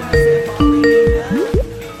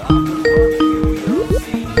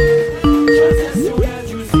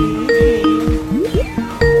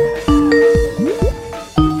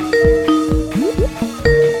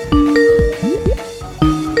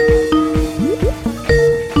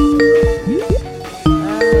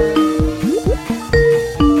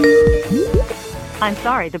I'm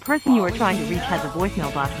sorry, the person you are trying to reach has a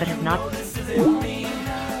voicemail box that has not... We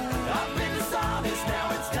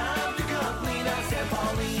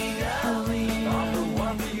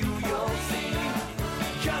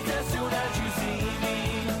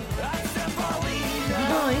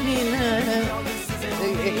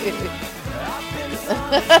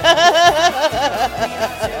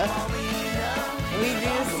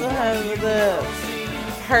do still have the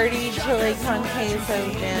hearty chili con queso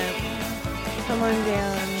dip. Come on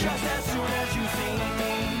down.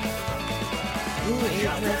 Ooh,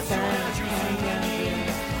 8%. Come on down, dude.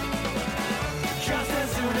 Just as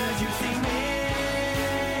soon as you see me.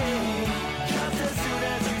 Just as soon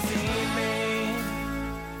as you see me.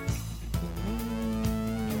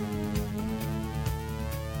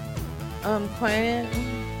 Quiet.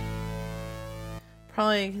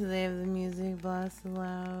 Probably because they have the music blasted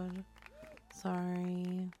loud.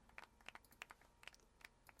 Sorry.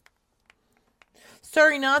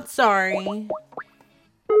 Sorry, not sorry.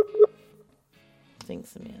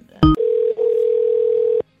 Thanks, Amanda.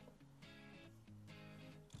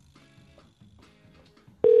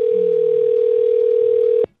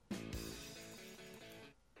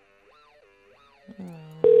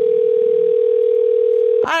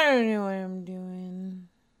 I don't know what I'm doing.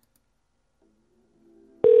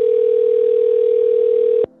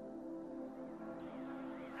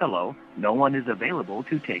 Hello, no one is available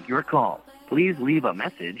to take your call. Please leave a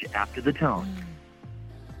message after the tone.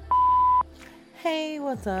 Hey,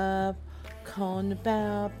 what's up? Calling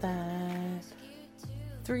about that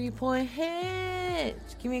 3-point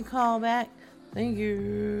hit. Give me a call back. Thank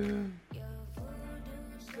you.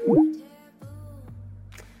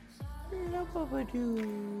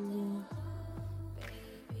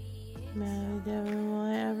 Maddie Devin, will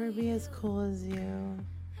I ever be as cool as you?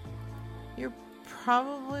 You're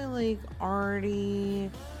probably like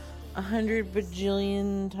already 100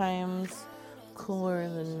 bajillion times cooler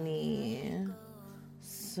than me.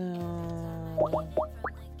 So,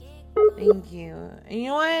 thank you. And you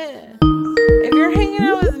know what? If you're hanging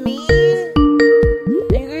out with me, you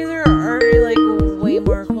guys are already like way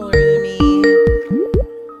more cooler than me.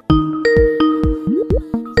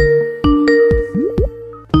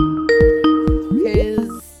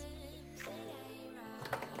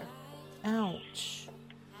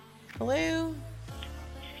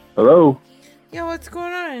 Yeah, what's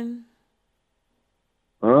going on?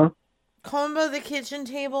 Huh? Combo the kitchen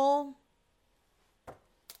table.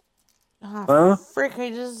 Oh, Huh? frick,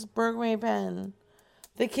 I just broke my pen.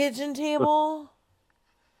 The kitchen table.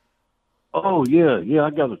 Oh, yeah, I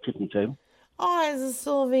got a kitchen table. Oh, is it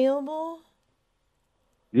still available?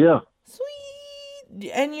 Yeah,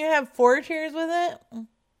 Sweet. And you have 4 chairs with it?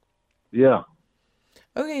 yeah.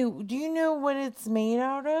 Okay, do you know what it's made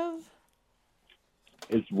out of?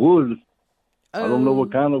 It's wood. I don't know Oh.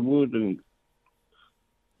 what kind of wood. And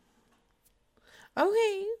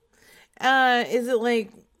Okay. Is it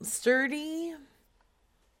like sturdy?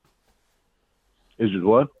 is it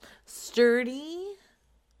what? Sturdy?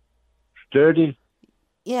 Sturdy?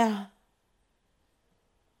 Yeah.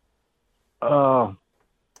 What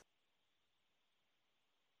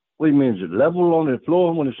do you mean? Is it level on the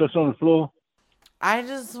floor when it sits on the floor? I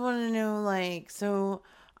just want to know, like, so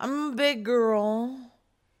I'm a big girl.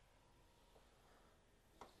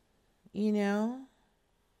 You know?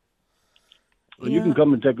 Well, you can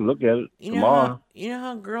come and take a look at it tomorrow. You know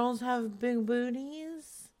how girls have big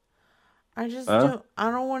booties? I just Huh?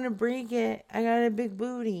 don't want to break it. I got a big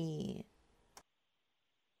booty.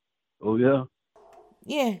 Oh, yeah?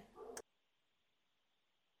 Yeah.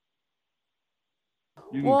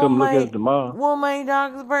 You can come look at it tomorrow. Well, my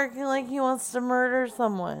dog's barking like he wants to murder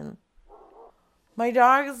someone. My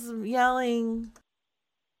dog's yelling.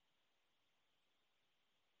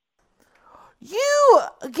 You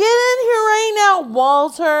get in here right now,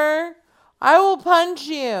 Walter. I will punch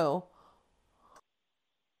you.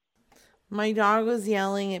 My dog was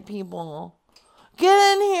yelling at people. Get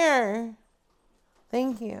in here.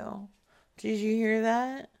 Thank you. Did you hear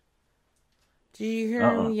that? Did you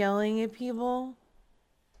hear him yelling at people?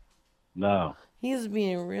 No. He's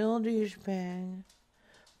being a real douchebag.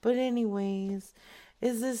 But anyways,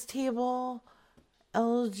 is this table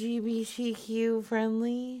LGBTQ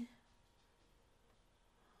friendly?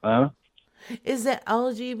 Huh? Is it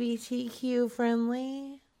LGBTQ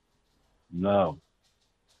friendly? No.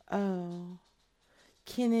 Oh.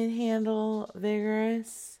 Can it handle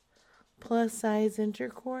vigorous plus size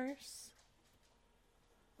intercourse?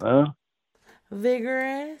 Huh?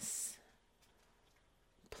 Vigorous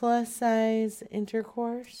plus size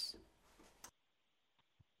intercourse?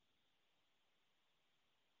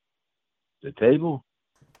 The table?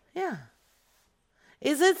 Yeah.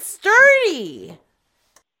 Is it sturdy?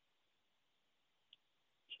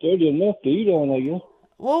 Sturdy enough to eat on, I guess.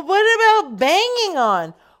 Well, what about banging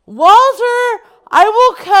on? Walter, I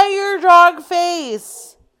will cut your dog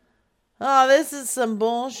face. Oh, this is some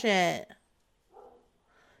bullshit.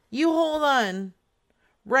 You hold on.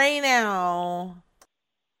 Right now.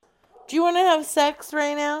 Do you want to have sex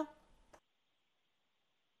right now?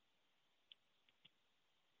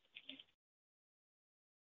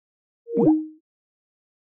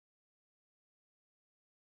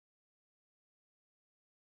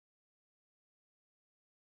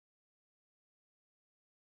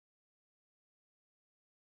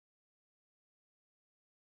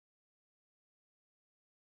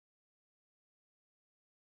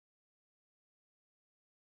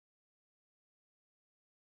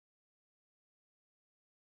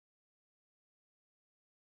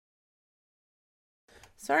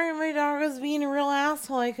 Sorry, my dog was being a real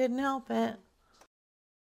asshole. I couldn't help it.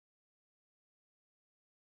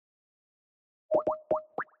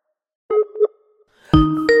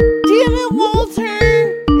 Damn it,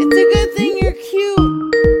 Walter! It's a good thing you're cute.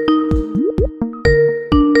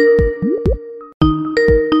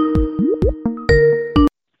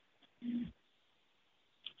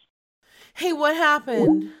 Hey, what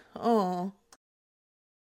happened? Oh.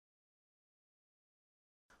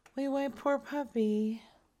 Wait, wait, poor puppy.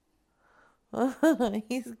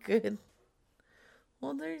 He's good.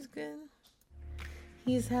 Walter's good.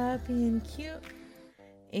 He's happy and cute.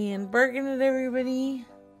 And barking at everybody.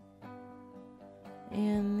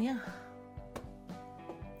 And yeah.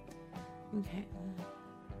 Okay.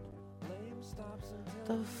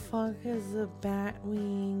 The fuck is a bat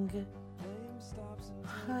wing?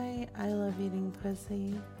 Hi, I love eating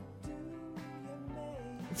pussy.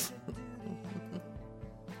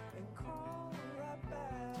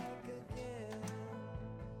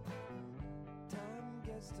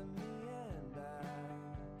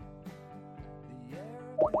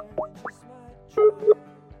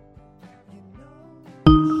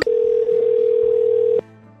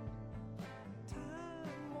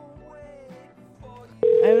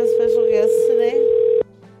 I have a special guest today.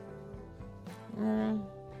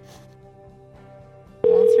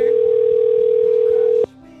 Walter?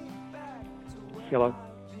 Hello.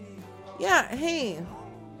 Yeah, hey.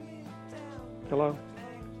 Hello.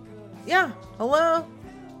 Yeah. Hello?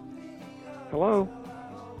 Hello?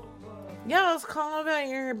 Yeah, I was calling about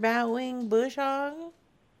your Batwing bush hog.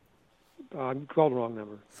 You called the wrong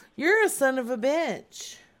number. You're a son of a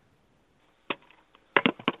bitch.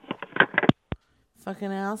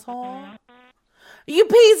 Fucking asshole. You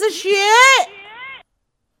piece of shit!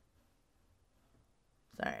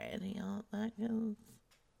 Sorry, I didn't yell at that.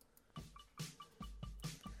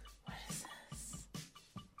 What is this?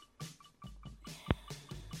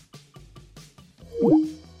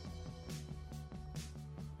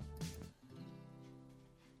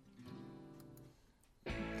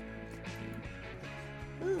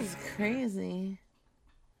 This is crazy.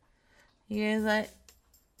 You guys,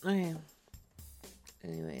 okay.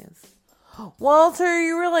 Anyways. Walter,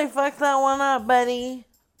 you really fucked that one up, buddy.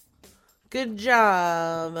 Good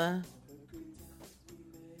job.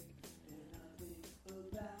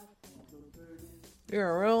 You're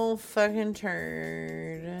a real fucking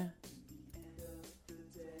turd.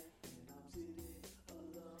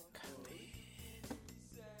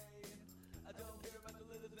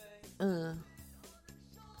 Hi,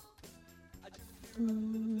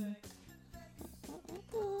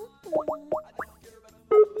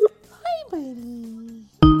 buddy.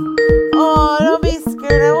 Oh, don't be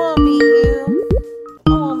scared. I won't beat you. I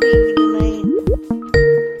won't beat you tonight.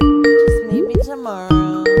 Just maybe tomorrow.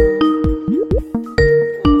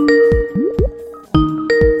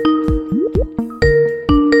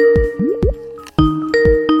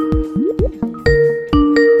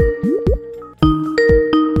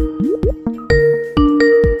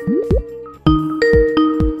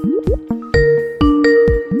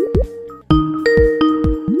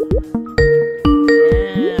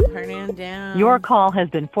 Your call has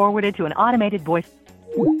been forwarded to an automated voice.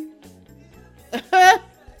 Did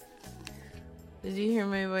you hear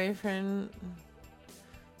my boyfriend?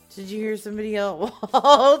 Did you hear somebody yell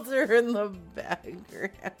Walter in the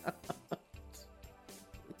background?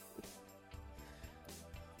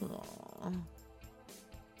 Aww.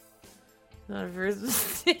 Not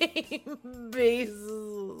first name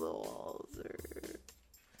basis Walter.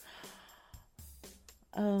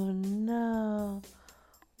 Oh no.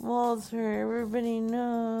 Walter, everybody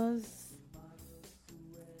knows.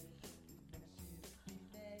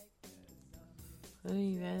 Oh,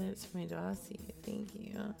 you added it to my dossier. Thank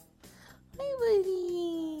you. Hi,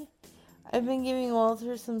 buddy. I've been giving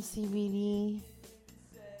Walter some CBD.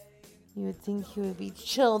 You would think he would be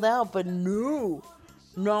chilled out, but no.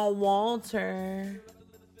 Not Walter.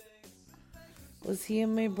 Was he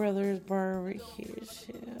in my brother's barbecue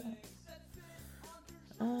too?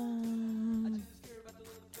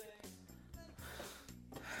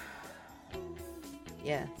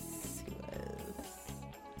 Yes, he was.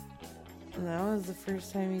 And that was the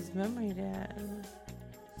first time he's met my dad.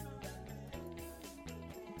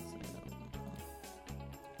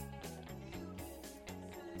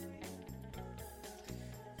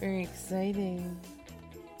 Very exciting.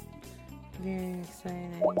 Very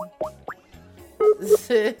exciting.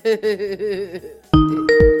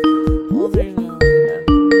 Well, there's no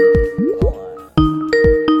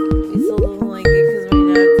he still doesn't like it because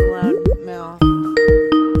my dad's a loud mouth.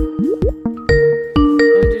 I'm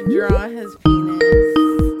going to draw his penis.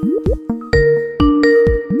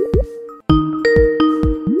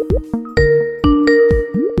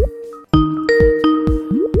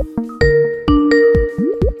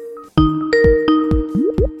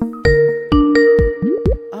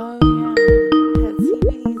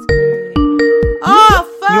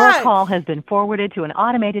 Your call has been forwarded to an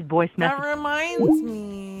automated voice message. That reminds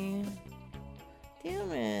me. Damn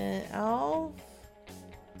it, Alf.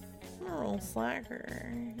 I'm a real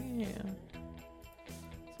slacker. Yeah.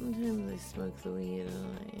 Sometimes I smoke the weed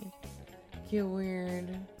and I get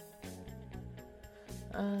weird.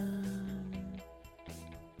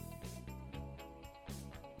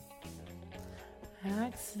 I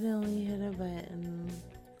accidentally hit a button.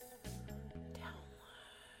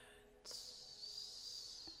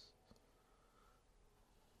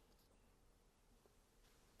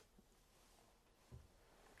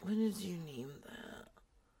 What did you name that?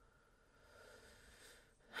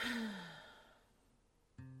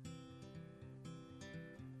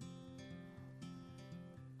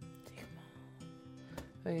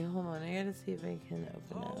 Okay, hold on. I gotta see if I can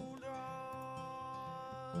open up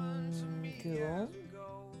Google.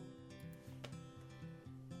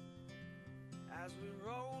 As we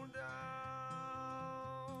roll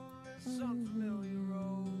down this unfamiliar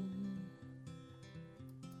road.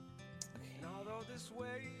 And although this wave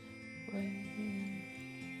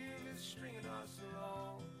is stringing us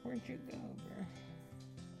along, where'd you go, bro?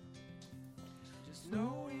 just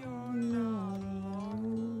know you're not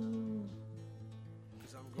alone.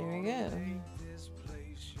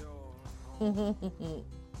 It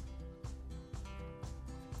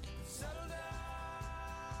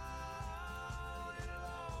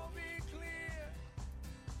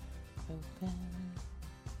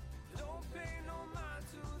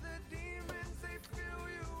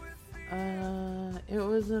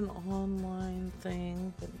was an online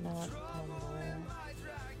thing, but not Tumblr.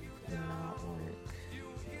 Did not work.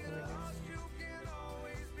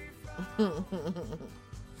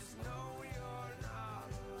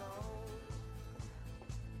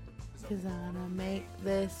 Cause I'm gonna make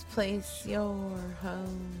this place your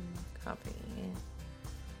home. Copy.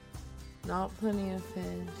 Not Plenty of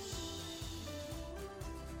Fish.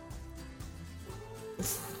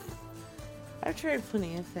 I've tried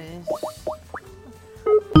Plenty of Fish.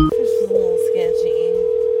 Fish is a little sketchy.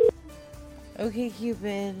 Okay,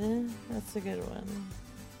 Cupid. That's a good one.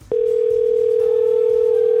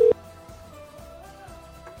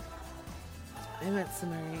 I met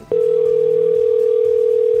some alright people.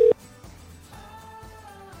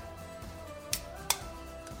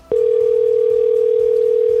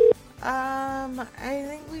 I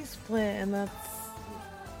think we split, and that's.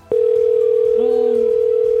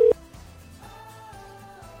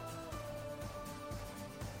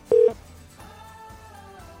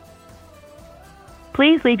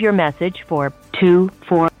 Please leave your message for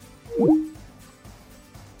 24.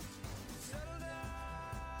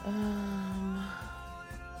 I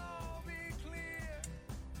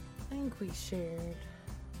think we shared.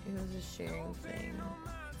 It was a sharing thing.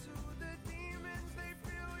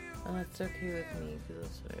 And that's okay with me because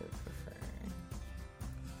that's what I would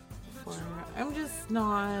prefer. I'm just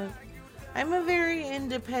not. I'm a very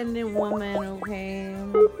independent woman, okay?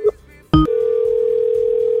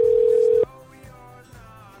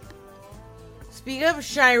 Speak up,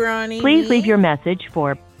 Shirani. Please leave your message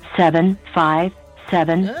for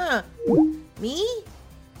 757. Me?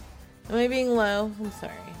 Am I being low? I'm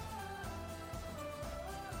sorry.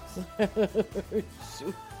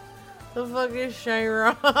 The fuck is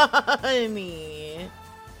Shirani?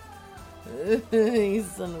 You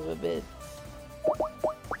son of a bitch.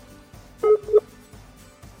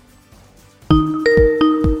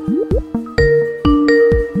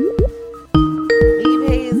 He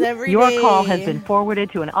pays every Your day. call has been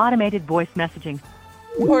forwarded to an automated voice messaging.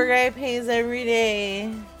 Poor guy pays every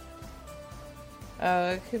day. Oh,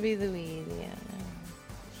 it could be the weed, yeah.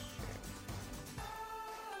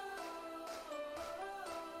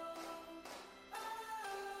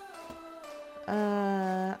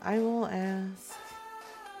 I will ask.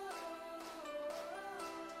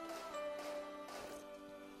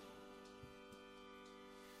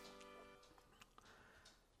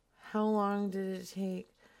 How long did it take?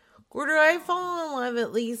 Gordo, I fall in love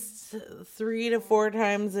at least 3 to 4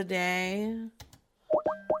 times a day.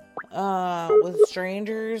 With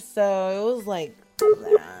strangers, so it was like that.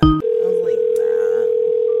 It was like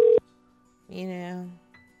that. You know.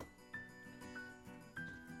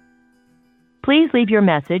 Please leave your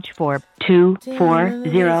message for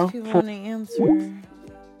 2404. Want to answer.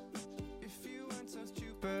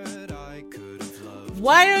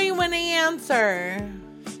 Why don't you want to answer?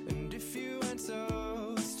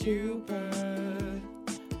 Stupid,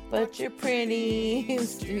 but you're pretty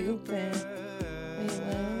stupid. Wait,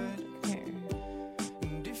 what? Here.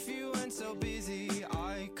 And if you weren't so busy,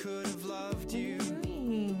 I could have loved you.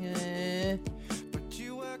 But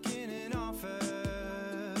you work in an office.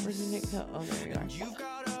 Where did it go? Oh, there you are. You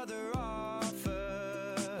got other offers.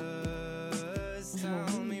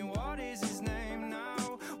 Tell me, what is his name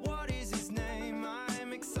now? What is his name?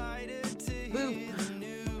 I'm excited to hear the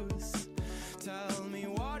news. Tell me,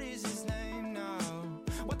 what is his name now?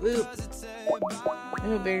 What does it say about?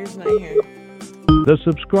 Oh, Bear's not here. The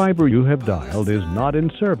subscriber you have dialed is not in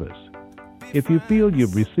service. If you feel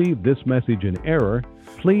you've received this message in error,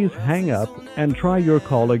 please hang up and try your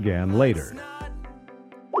call again later.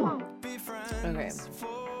 Okay.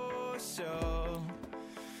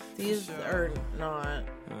 These are not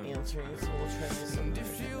answering, so we'll try this one.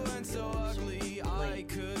 If you weren't so ugly, I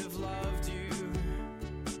could have loved you.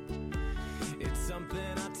 It's something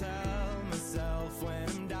I tell myself when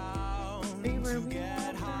I'm down to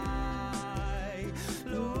get high.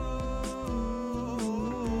 Lord,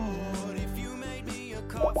 if you made me a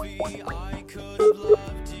coffee, I could have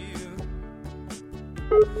loved you.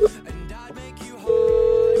 And I'd make you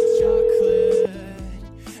hot chocolate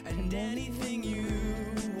and anything you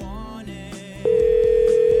wanted.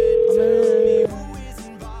 Tell me who is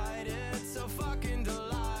invited, so fucking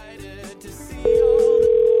delighted to see all the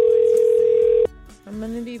boys you see. I'm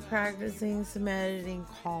gonna be practicing some editing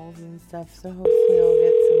calls and stuff, so hopefully I'll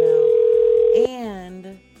get some out.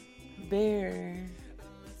 And Bear,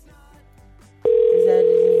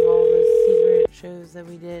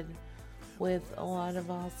 did with a lot of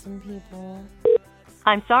awesome people.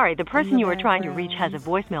 I'm sorry, the person the you are trying to reach has a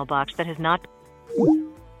background. voicemail box that has not...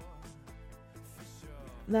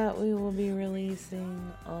 That we will be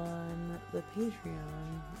releasing on the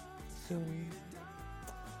Patreon soon.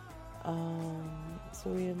 So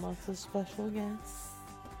we had lots of special guests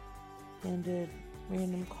and did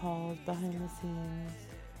random calls behind the scenes.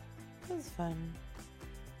 It was fun.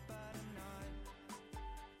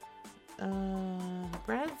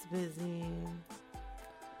 Brad's busy.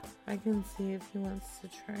 I can see if he wants to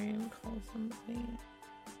try and call somebody.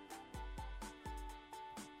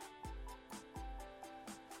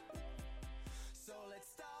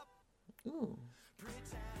 Ooh.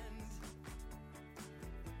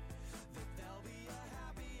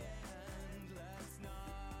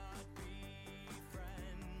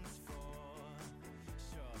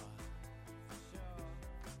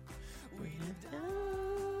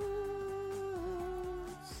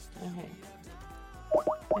 Okay.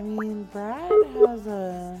 I mean, Brad has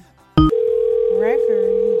a record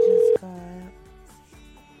he just got.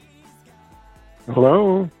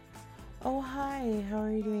 Hello? Oh, hi. How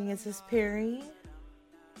are you doing? Is this Perry?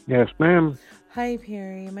 Yes, ma'am. Hi,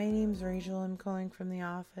 Perry. My name's Rachel. I'm calling from the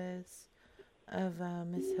office of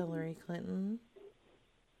Miss Hillary Clinton.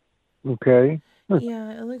 Okay.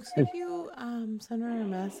 Yeah, it looks like you sent her a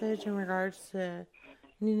message in regards to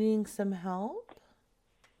needing some help.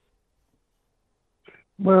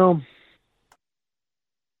 Well,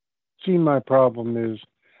 see, my problem is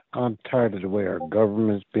I'm tired of the way our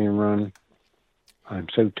government's being run. I'm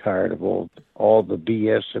so tired of all the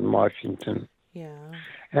BS in Washington. Yeah.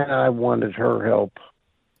 And I wanted her help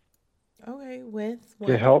Okay, with what?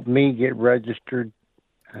 to help me get registered.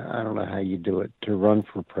 I don't know how you do it, to run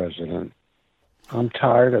for president. I'm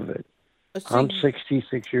tired of it. So I'm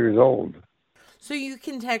 66 years old. So you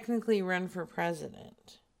can technically run for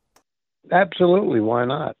president. Absolutely, why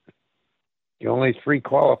not? The only 3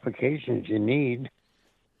 qualifications you need.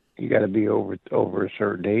 You got to be over a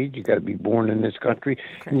certain age. You got to be born in this country,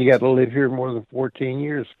 and you got to live here more than 14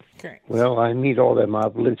 years. Correct. Well, I meet all them.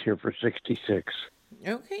 I've lived here for 66.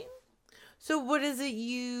 Okay. So what is it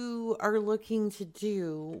you are looking to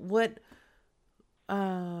do? What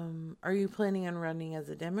are you planning on running as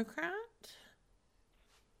a Democrat?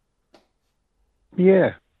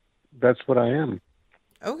 Yeah, that's what I am.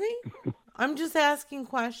 Okay. I'm just asking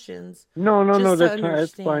questions. No, just to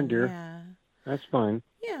that's fine, understand. dear. Yeah. That's fine.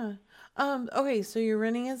 Yeah. Okay, so you're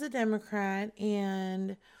running as a Democrat,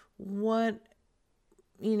 and what's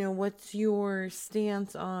your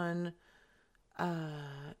stance on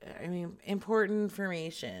important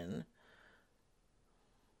information?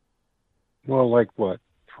 Well, like what,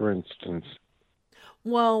 for instance?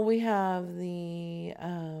 Well, we have the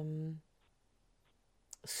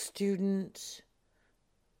student,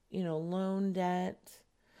 loan debt.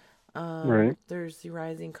 Right. There's the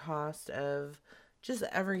rising cost of just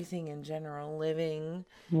everything in general, living.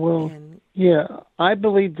 Well, yeah, I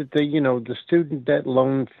believe that the student debt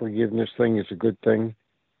loan forgiveness thing is a good thing.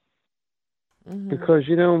 Mhm. Because,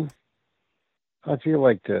 I feel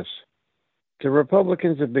like this. The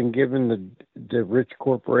Republicans have been giving the rich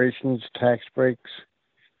corporations tax breaks,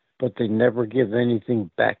 but they never give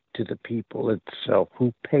anything back to the people itself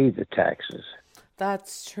who pay the taxes.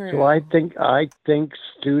 That's true. So I think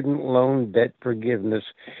student loan debt forgiveness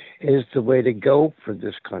is the way to go for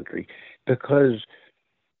this country, because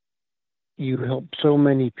you help so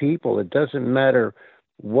many people. It doesn't matter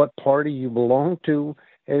what party you belong to.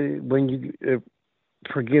 When you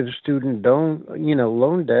forgive student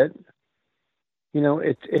loan debt,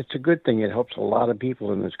 it's a good thing. It helps a lot of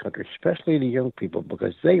people in this country, especially the young people,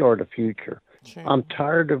 because they are the future. Sure. I'm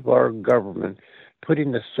tired of our government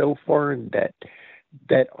putting us so far in debt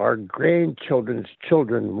that our grandchildren's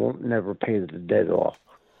children won't never pay the debt off.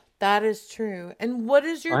 That is true. And what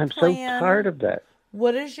is your I'm plan? so tired of that.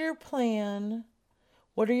 What is your plan?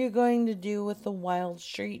 What are you going to do with the wild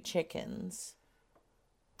street chickens?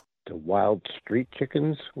 The wild street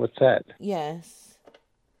chickens? What's that? Yes.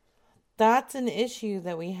 That's an issue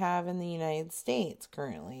that we have in the United States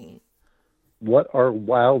currently. What are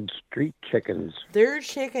wild street chickens? They're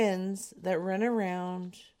chickens that run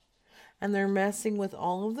around and they're messing with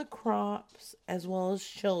all of the crops as well as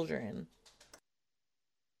children.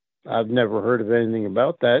 I've never heard of anything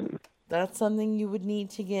about that. That's something you would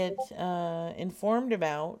need to get informed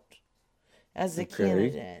about as a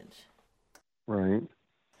candidate. Right.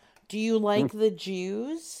 Do you like the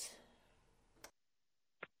Jews?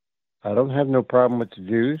 I don't have no problem with the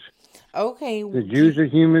Jews. Okay. The Jews are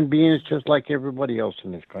human beings just like everybody else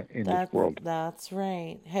in this world. That's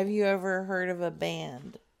right. Have you ever heard of a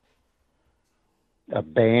band? A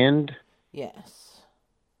band? Yes.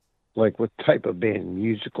 Like what type of band?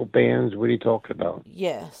 Musical bands? What are you talking about?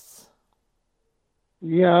 Yes.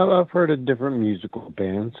 Yeah, I've heard of different musical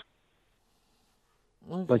bands.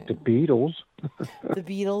 Okay. Like the Beatles. The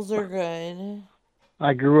Beatles are good.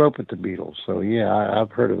 I grew up with the Beatles, so yeah,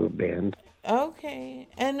 I've heard of a band. Okay.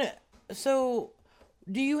 And so,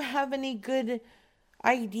 do you have any good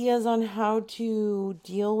ideas on how to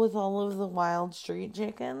deal with all of the wild street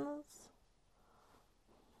chickens?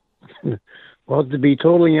 Well, to be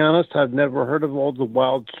totally honest, I've never heard of all the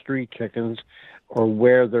wild street chickens or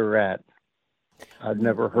where they're at. I've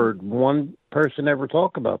never heard one person ever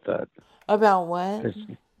talk about that. About what?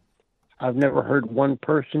 I've never heard one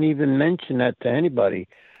person even mention that to anybody.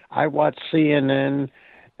 I watch CNN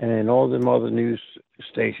and all them other news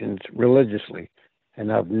stations religiously,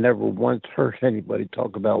 and I've never once heard anybody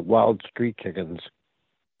talk about wild street chickens.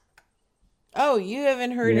 Oh, you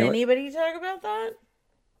haven't heard You know- anybody talk about that?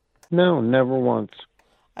 No, never once.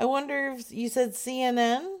 I wonder if you said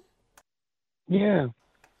CNN? Yeah.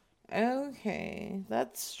 Okay,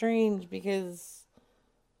 that's strange because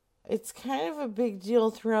it's kind of a big deal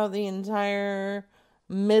throughout the entire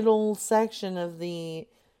middle section of the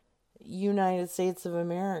United States of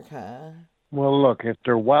America. Well, look, if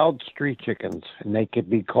they're wild street chickens and they could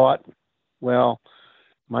be caught, well,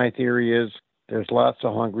 my theory is there's lots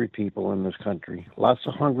of hungry people in this country, lots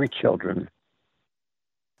of hungry children.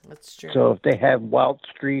 That's true. So if they have wild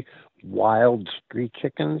street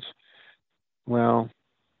chickens, well,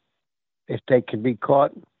 if they can be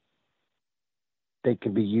caught, they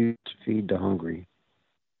can be used to feed the hungry.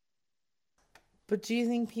 But do you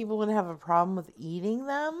think people would have a problem with eating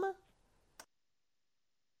them?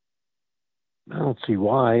 I don't see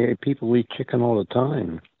why. People eat chicken all the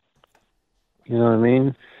time. You know what I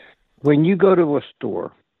mean? When you go to a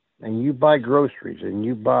store and you buy groceries and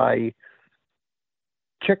you buy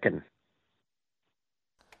chicken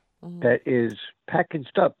that is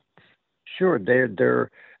packaged up, sure,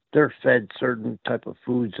 they're fed certain type of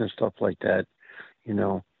foods and stuff like that, you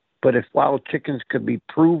know. But if wild chickens could be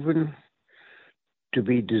proven to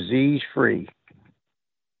be disease-free,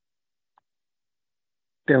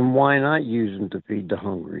 then why not use them to feed the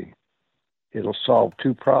hungry? It'll solve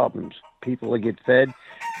two problems. People will get fed,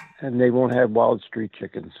 and they won't have wild street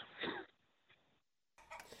chickens.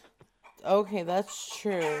 Okay, that's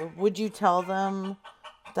true. Would you tell them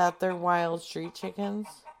that they're wild street chickens?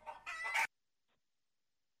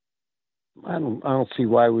 I don't see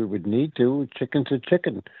why we would need to. Chicken's a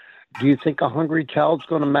chicken. Do you think a hungry child's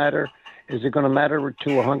going to matter? Is it going to matter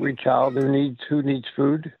to a hungry child who needs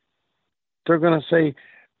food? They're going to say,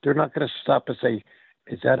 they're not going to stop and say,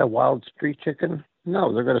 is that a wild street chicken?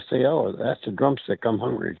 No, they're going to say, oh, that's a drumstick. I'm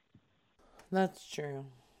hungry. That's true.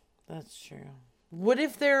 That's true. What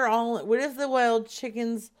if the wild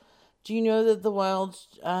chickens, do you know that the wild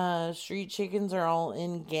street chickens are all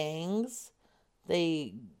in gangs?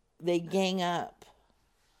 They gang up.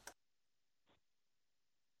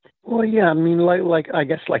 Well, yeah, I mean, like I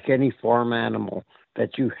guess like any farm animal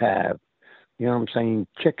that you have, you know what I'm saying?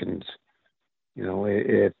 Chickens, you know,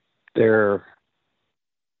 if they're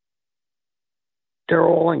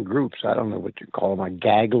all in groups. I don't know what you call them, a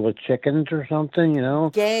gaggle of chickens or something, you know?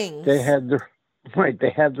 Gangs. They have their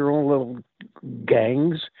own little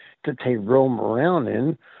gangs that they roam around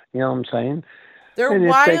in, you know what I'm saying? They're And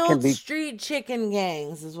if they can wild be- street chicken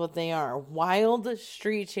gangs is what they are. Wild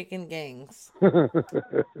street chicken gangs.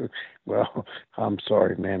 Well, I'm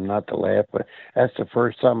sorry, ma'am, not to laugh, but that's the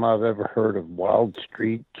first time I've ever heard of wild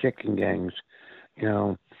street chicken gangs. You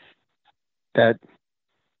know, that,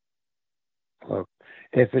 look,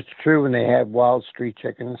 if it's true and they have wild street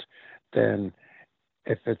chickens, then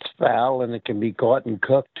if it's foul and it can be caught and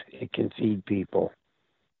cooked, it can feed people.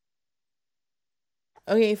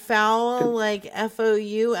 Okay, foul like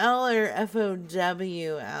F-O-U-L or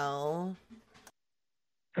F-O-W-L?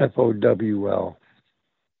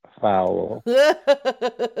 Fowl. Foul.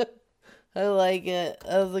 I like it.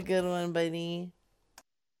 That was a good one, buddy.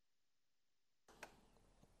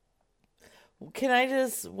 What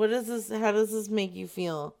is this? How does this make you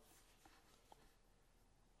feel?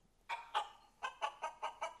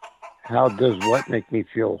 How does what make me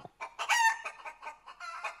feel?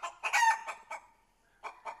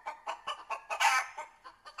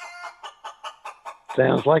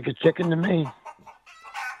 Sounds like a chicken to me.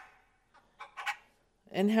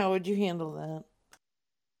 And how would you handle that?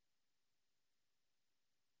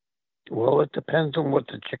 Well, it depends on what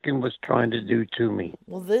the chicken was trying to do to me.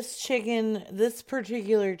 Well, this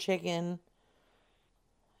particular chicken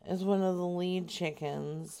is one of the lead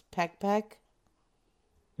chickens, Peck Peck.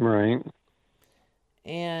 Right.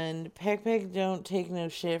 And Peck Peck don't take no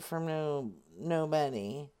shit from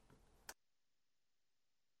nobody.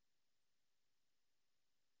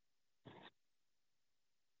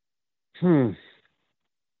 I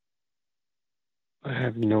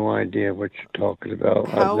have no idea what you're talking about.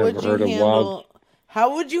 How I've would never you heard of handle?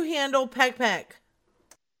 How would you handle Peck Peck?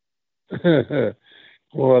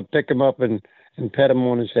 Well, I'd pick him up and pet him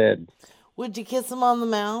on his head. Would you kiss him on the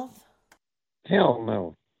mouth? Hell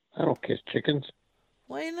no. I don't kiss chickens.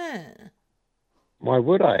 Why not? Why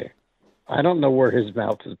would I? I don't know where his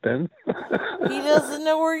mouth has been. He doesn't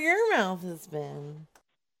know where your mouth has been.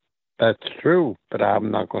 That's true, but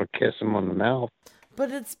I'm not going to kiss him on the mouth.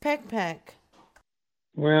 But it's Peck Peck.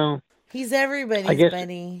 Well, He's everybody's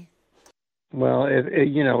buddy. Well, if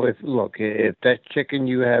that chicken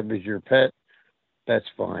you have is your pet, that's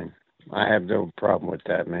fine. I have no problem with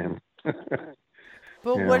that, man.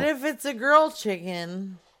 But what if it's a girl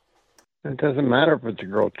chicken? It doesn't matter if it's a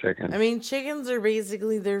girl chicken. I mean, chickens are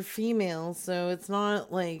basically, they're females, so it's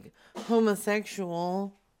not like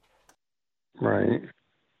homosexual. Right.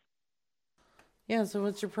 Yeah, so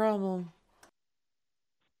what's your problem?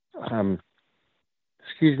 Excuse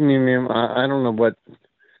me, ma'am. I don't know what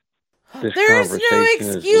this There's no conversation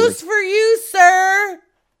is excuse for you, sir.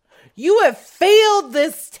 You have failed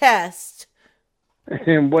this test.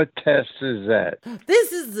 And what test is that?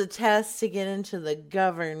 This is the test to get into the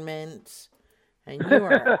government. And you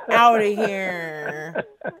are out of here.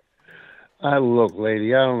 Look,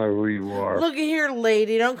 lady, I don't know who you are. Look at here,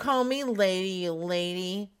 lady. Don't call me lady, you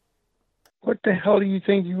lady. What the hell do you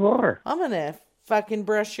think you are? I'm gonna fucking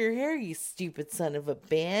brush your hair, you stupid son of a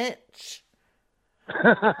bitch.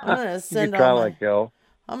 I'm gonna send you could try all my, like hell.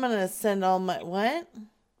 I'm gonna send all my what?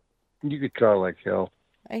 You could try like hell.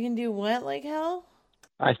 I can do what like hell?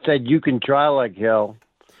 I said you can try like hell.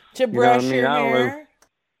 To brush your I don't hair?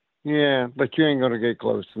 know. Yeah, but you ain't going to get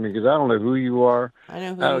close to me because I don't know who you are. I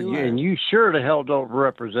know who you are. And you sure the hell don't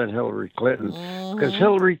represent Hillary Clinton because Mhm.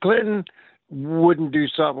 Hillary Clinton wouldn't do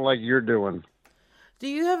something like you're doing. Do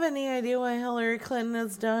you have any idea what Hillary Clinton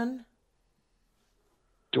has done?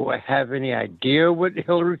 Do I have any idea what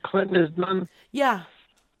Hillary Clinton has done? Yeah.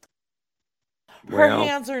 Her Well,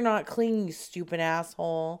 hands are not clean, you stupid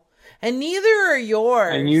asshole. And neither are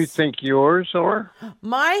yours. and you think yours are?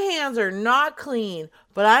 My hands are not clean,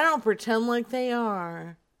 but I don't pretend like they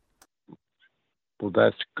are. Well,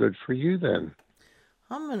 that's good for you then.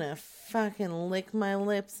 I'm gonna fucking lick my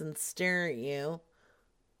lips and stare at you.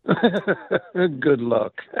 Good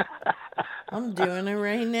luck. I'm doing it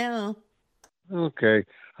right now. Okay,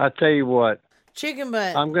 I'll tell you what. Chicken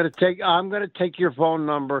butt. I'm gonna take your phone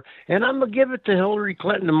number and I'm gonna give it to Hillary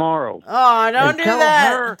Clinton tomorrow. Oh, don't do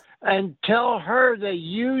that. Tell her that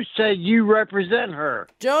you said you represent her.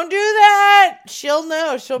 Don't do that. She'll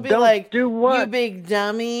know. She'll be Don't like, do what? You big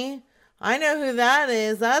dummy. I know who that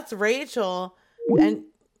is. That's Rachel. And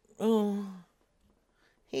oh,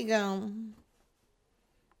 he gone.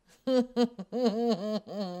 Oh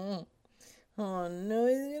no,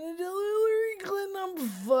 he's gonna tell Hillary Clinton I'm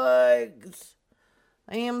fucked.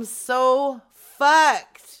 I am so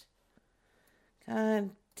fucked. God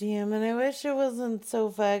damn it. I wish it wasn't so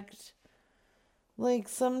fucked. Like,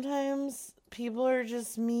 sometimes people are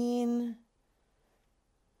just mean.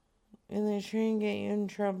 And they try and get you in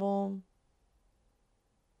trouble.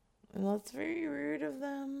 And that's very rude of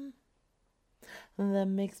them. And that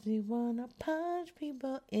makes me wanna punch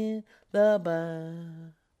people in the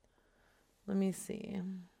butt. Let me see.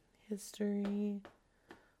 History.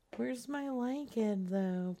 Where's my like it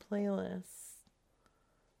though? Playlist.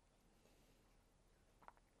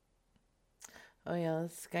 Oh yeah, the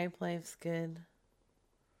Skype Life's good.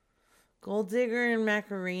 Gold Digger and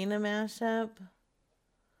Macarena mashup.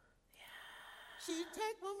 She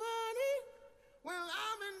take my money when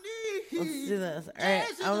I'm in need. Let's do this. Alright,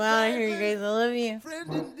 I'm out of here, you guys. I love you.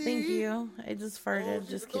 Thank you. I just farted.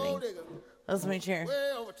 Just kidding. That was my chair.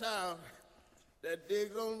 Way over town. That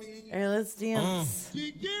digs on me. Alright, let's dance.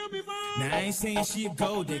 Now I ain't saying she a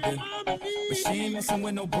gold digger, but she ain't messing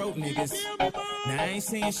with no broke niggas. Now I ain't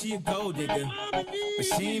saying she a gold digger, but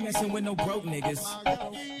she ain't messing with no broke niggas.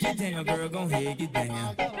 Get down, girl, gon' head, get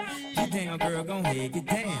down. Get down, girl, gon' head, get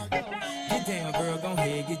down. Get down, girl, gon'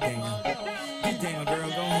 head, get down. Get down, girl,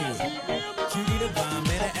 gon' head. Cutie the bomb,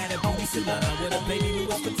 met her at a beauty salon with a baby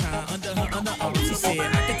Louis Vuitton under her underarm. She said, I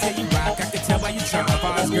can tell you rock, I can tell by your charm.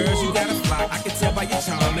 Bars girls, you got a flock, I can tell by your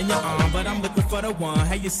charm. in your arm, but I'm looking for the one.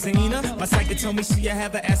 Have you seen her? My psychic told me she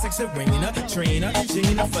have an ass like Serena, Trina,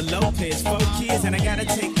 Gina for Lopez, 4 kids, and I gotta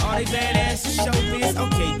take all they badass to show biz.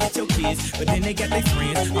 Okay, get your kids, but then they got their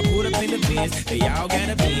friends. I pulled up in the Benz, they all got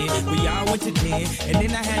a bin. We all went to den, and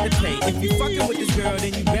then I had to pay. If you fucking with this girl,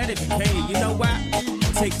 then you better be paid. You know why?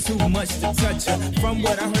 Take too much to touch her. From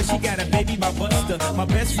what I heard, she got a baby by Buster. My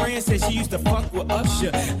best friend said she used to fuck with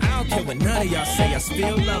Usher. I don't care what none of y'all say, I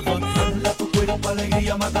still love her. Dala tu cuerpo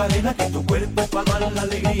alegría Macarena, que tu cuerpo es para dar la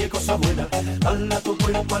alegría y cosas buenas. Dala tu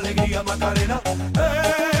cuerpo alegría Macarena,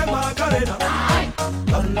 Macarena.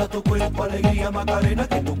 Dala tu cuerpo alegría Macarena,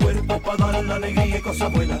 que tu cuerpo es para dar la alegría y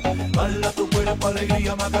cosas buenas. Dala tu cuerpo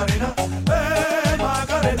alegría Macarena,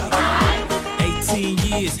 Macarena.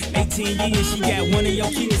 18 years, she got one of your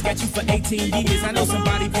kids, got you for 18 years. I know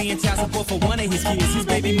somebody paying child support for one of his kids. His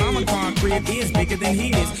baby mama car crib is bigger than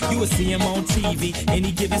his. You will see him on TV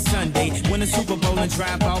any given Sunday. Win a Super Bowl and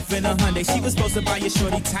drive off in a Hyundai. She was supposed to buy your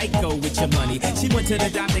shorty Tyco with your money. She went to the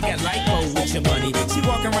doctor, got lipo with your money. She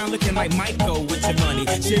walk around looking like Michael with your money.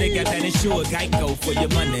 Shoulda got that insured Geico for your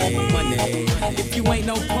money. If you ain't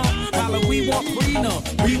no punk, holla, we want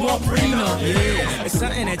prenup. We want prenup, yeah. It's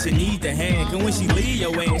something that you need to have. And when she leave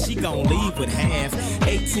your ass, she gon' leave with half.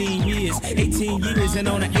 18 years, and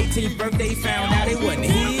on her 18th birthday found out it wasn't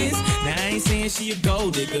his. Now I ain't saying she a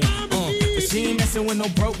gold digger, but she ain't messing with no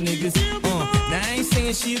broke niggas. Now I ain't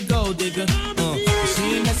saying she a gold digger, but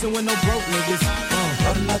she ain't messing with no broke niggas.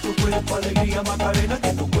 Dala tu cuerpo alegría Macarena,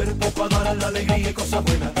 que tu cuerpo es para dar la alegría y cosas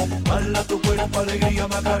buenas. Dala tu cuerpo alegría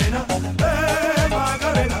Macarena,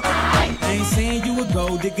 Macarena. I ain't saying you a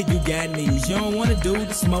gold digger, you got knees. You don't wanna do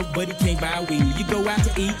the smoke, but he can't buy weed. You go out to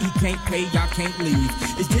eat, he can't pay, y'all can't leave.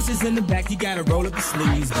 His dishes in the back, you gotta roll up the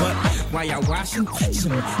sleeves. But while y'all washing,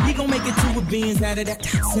 he gon' make it to a beans out of that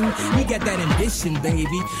toxin. He got that ambition, baby.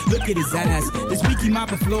 Look at his eyes. This week he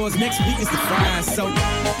mopping floors, next week is the fries. So,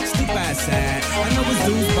 sleep outside. I know his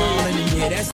dudes ballin', and yeah, that's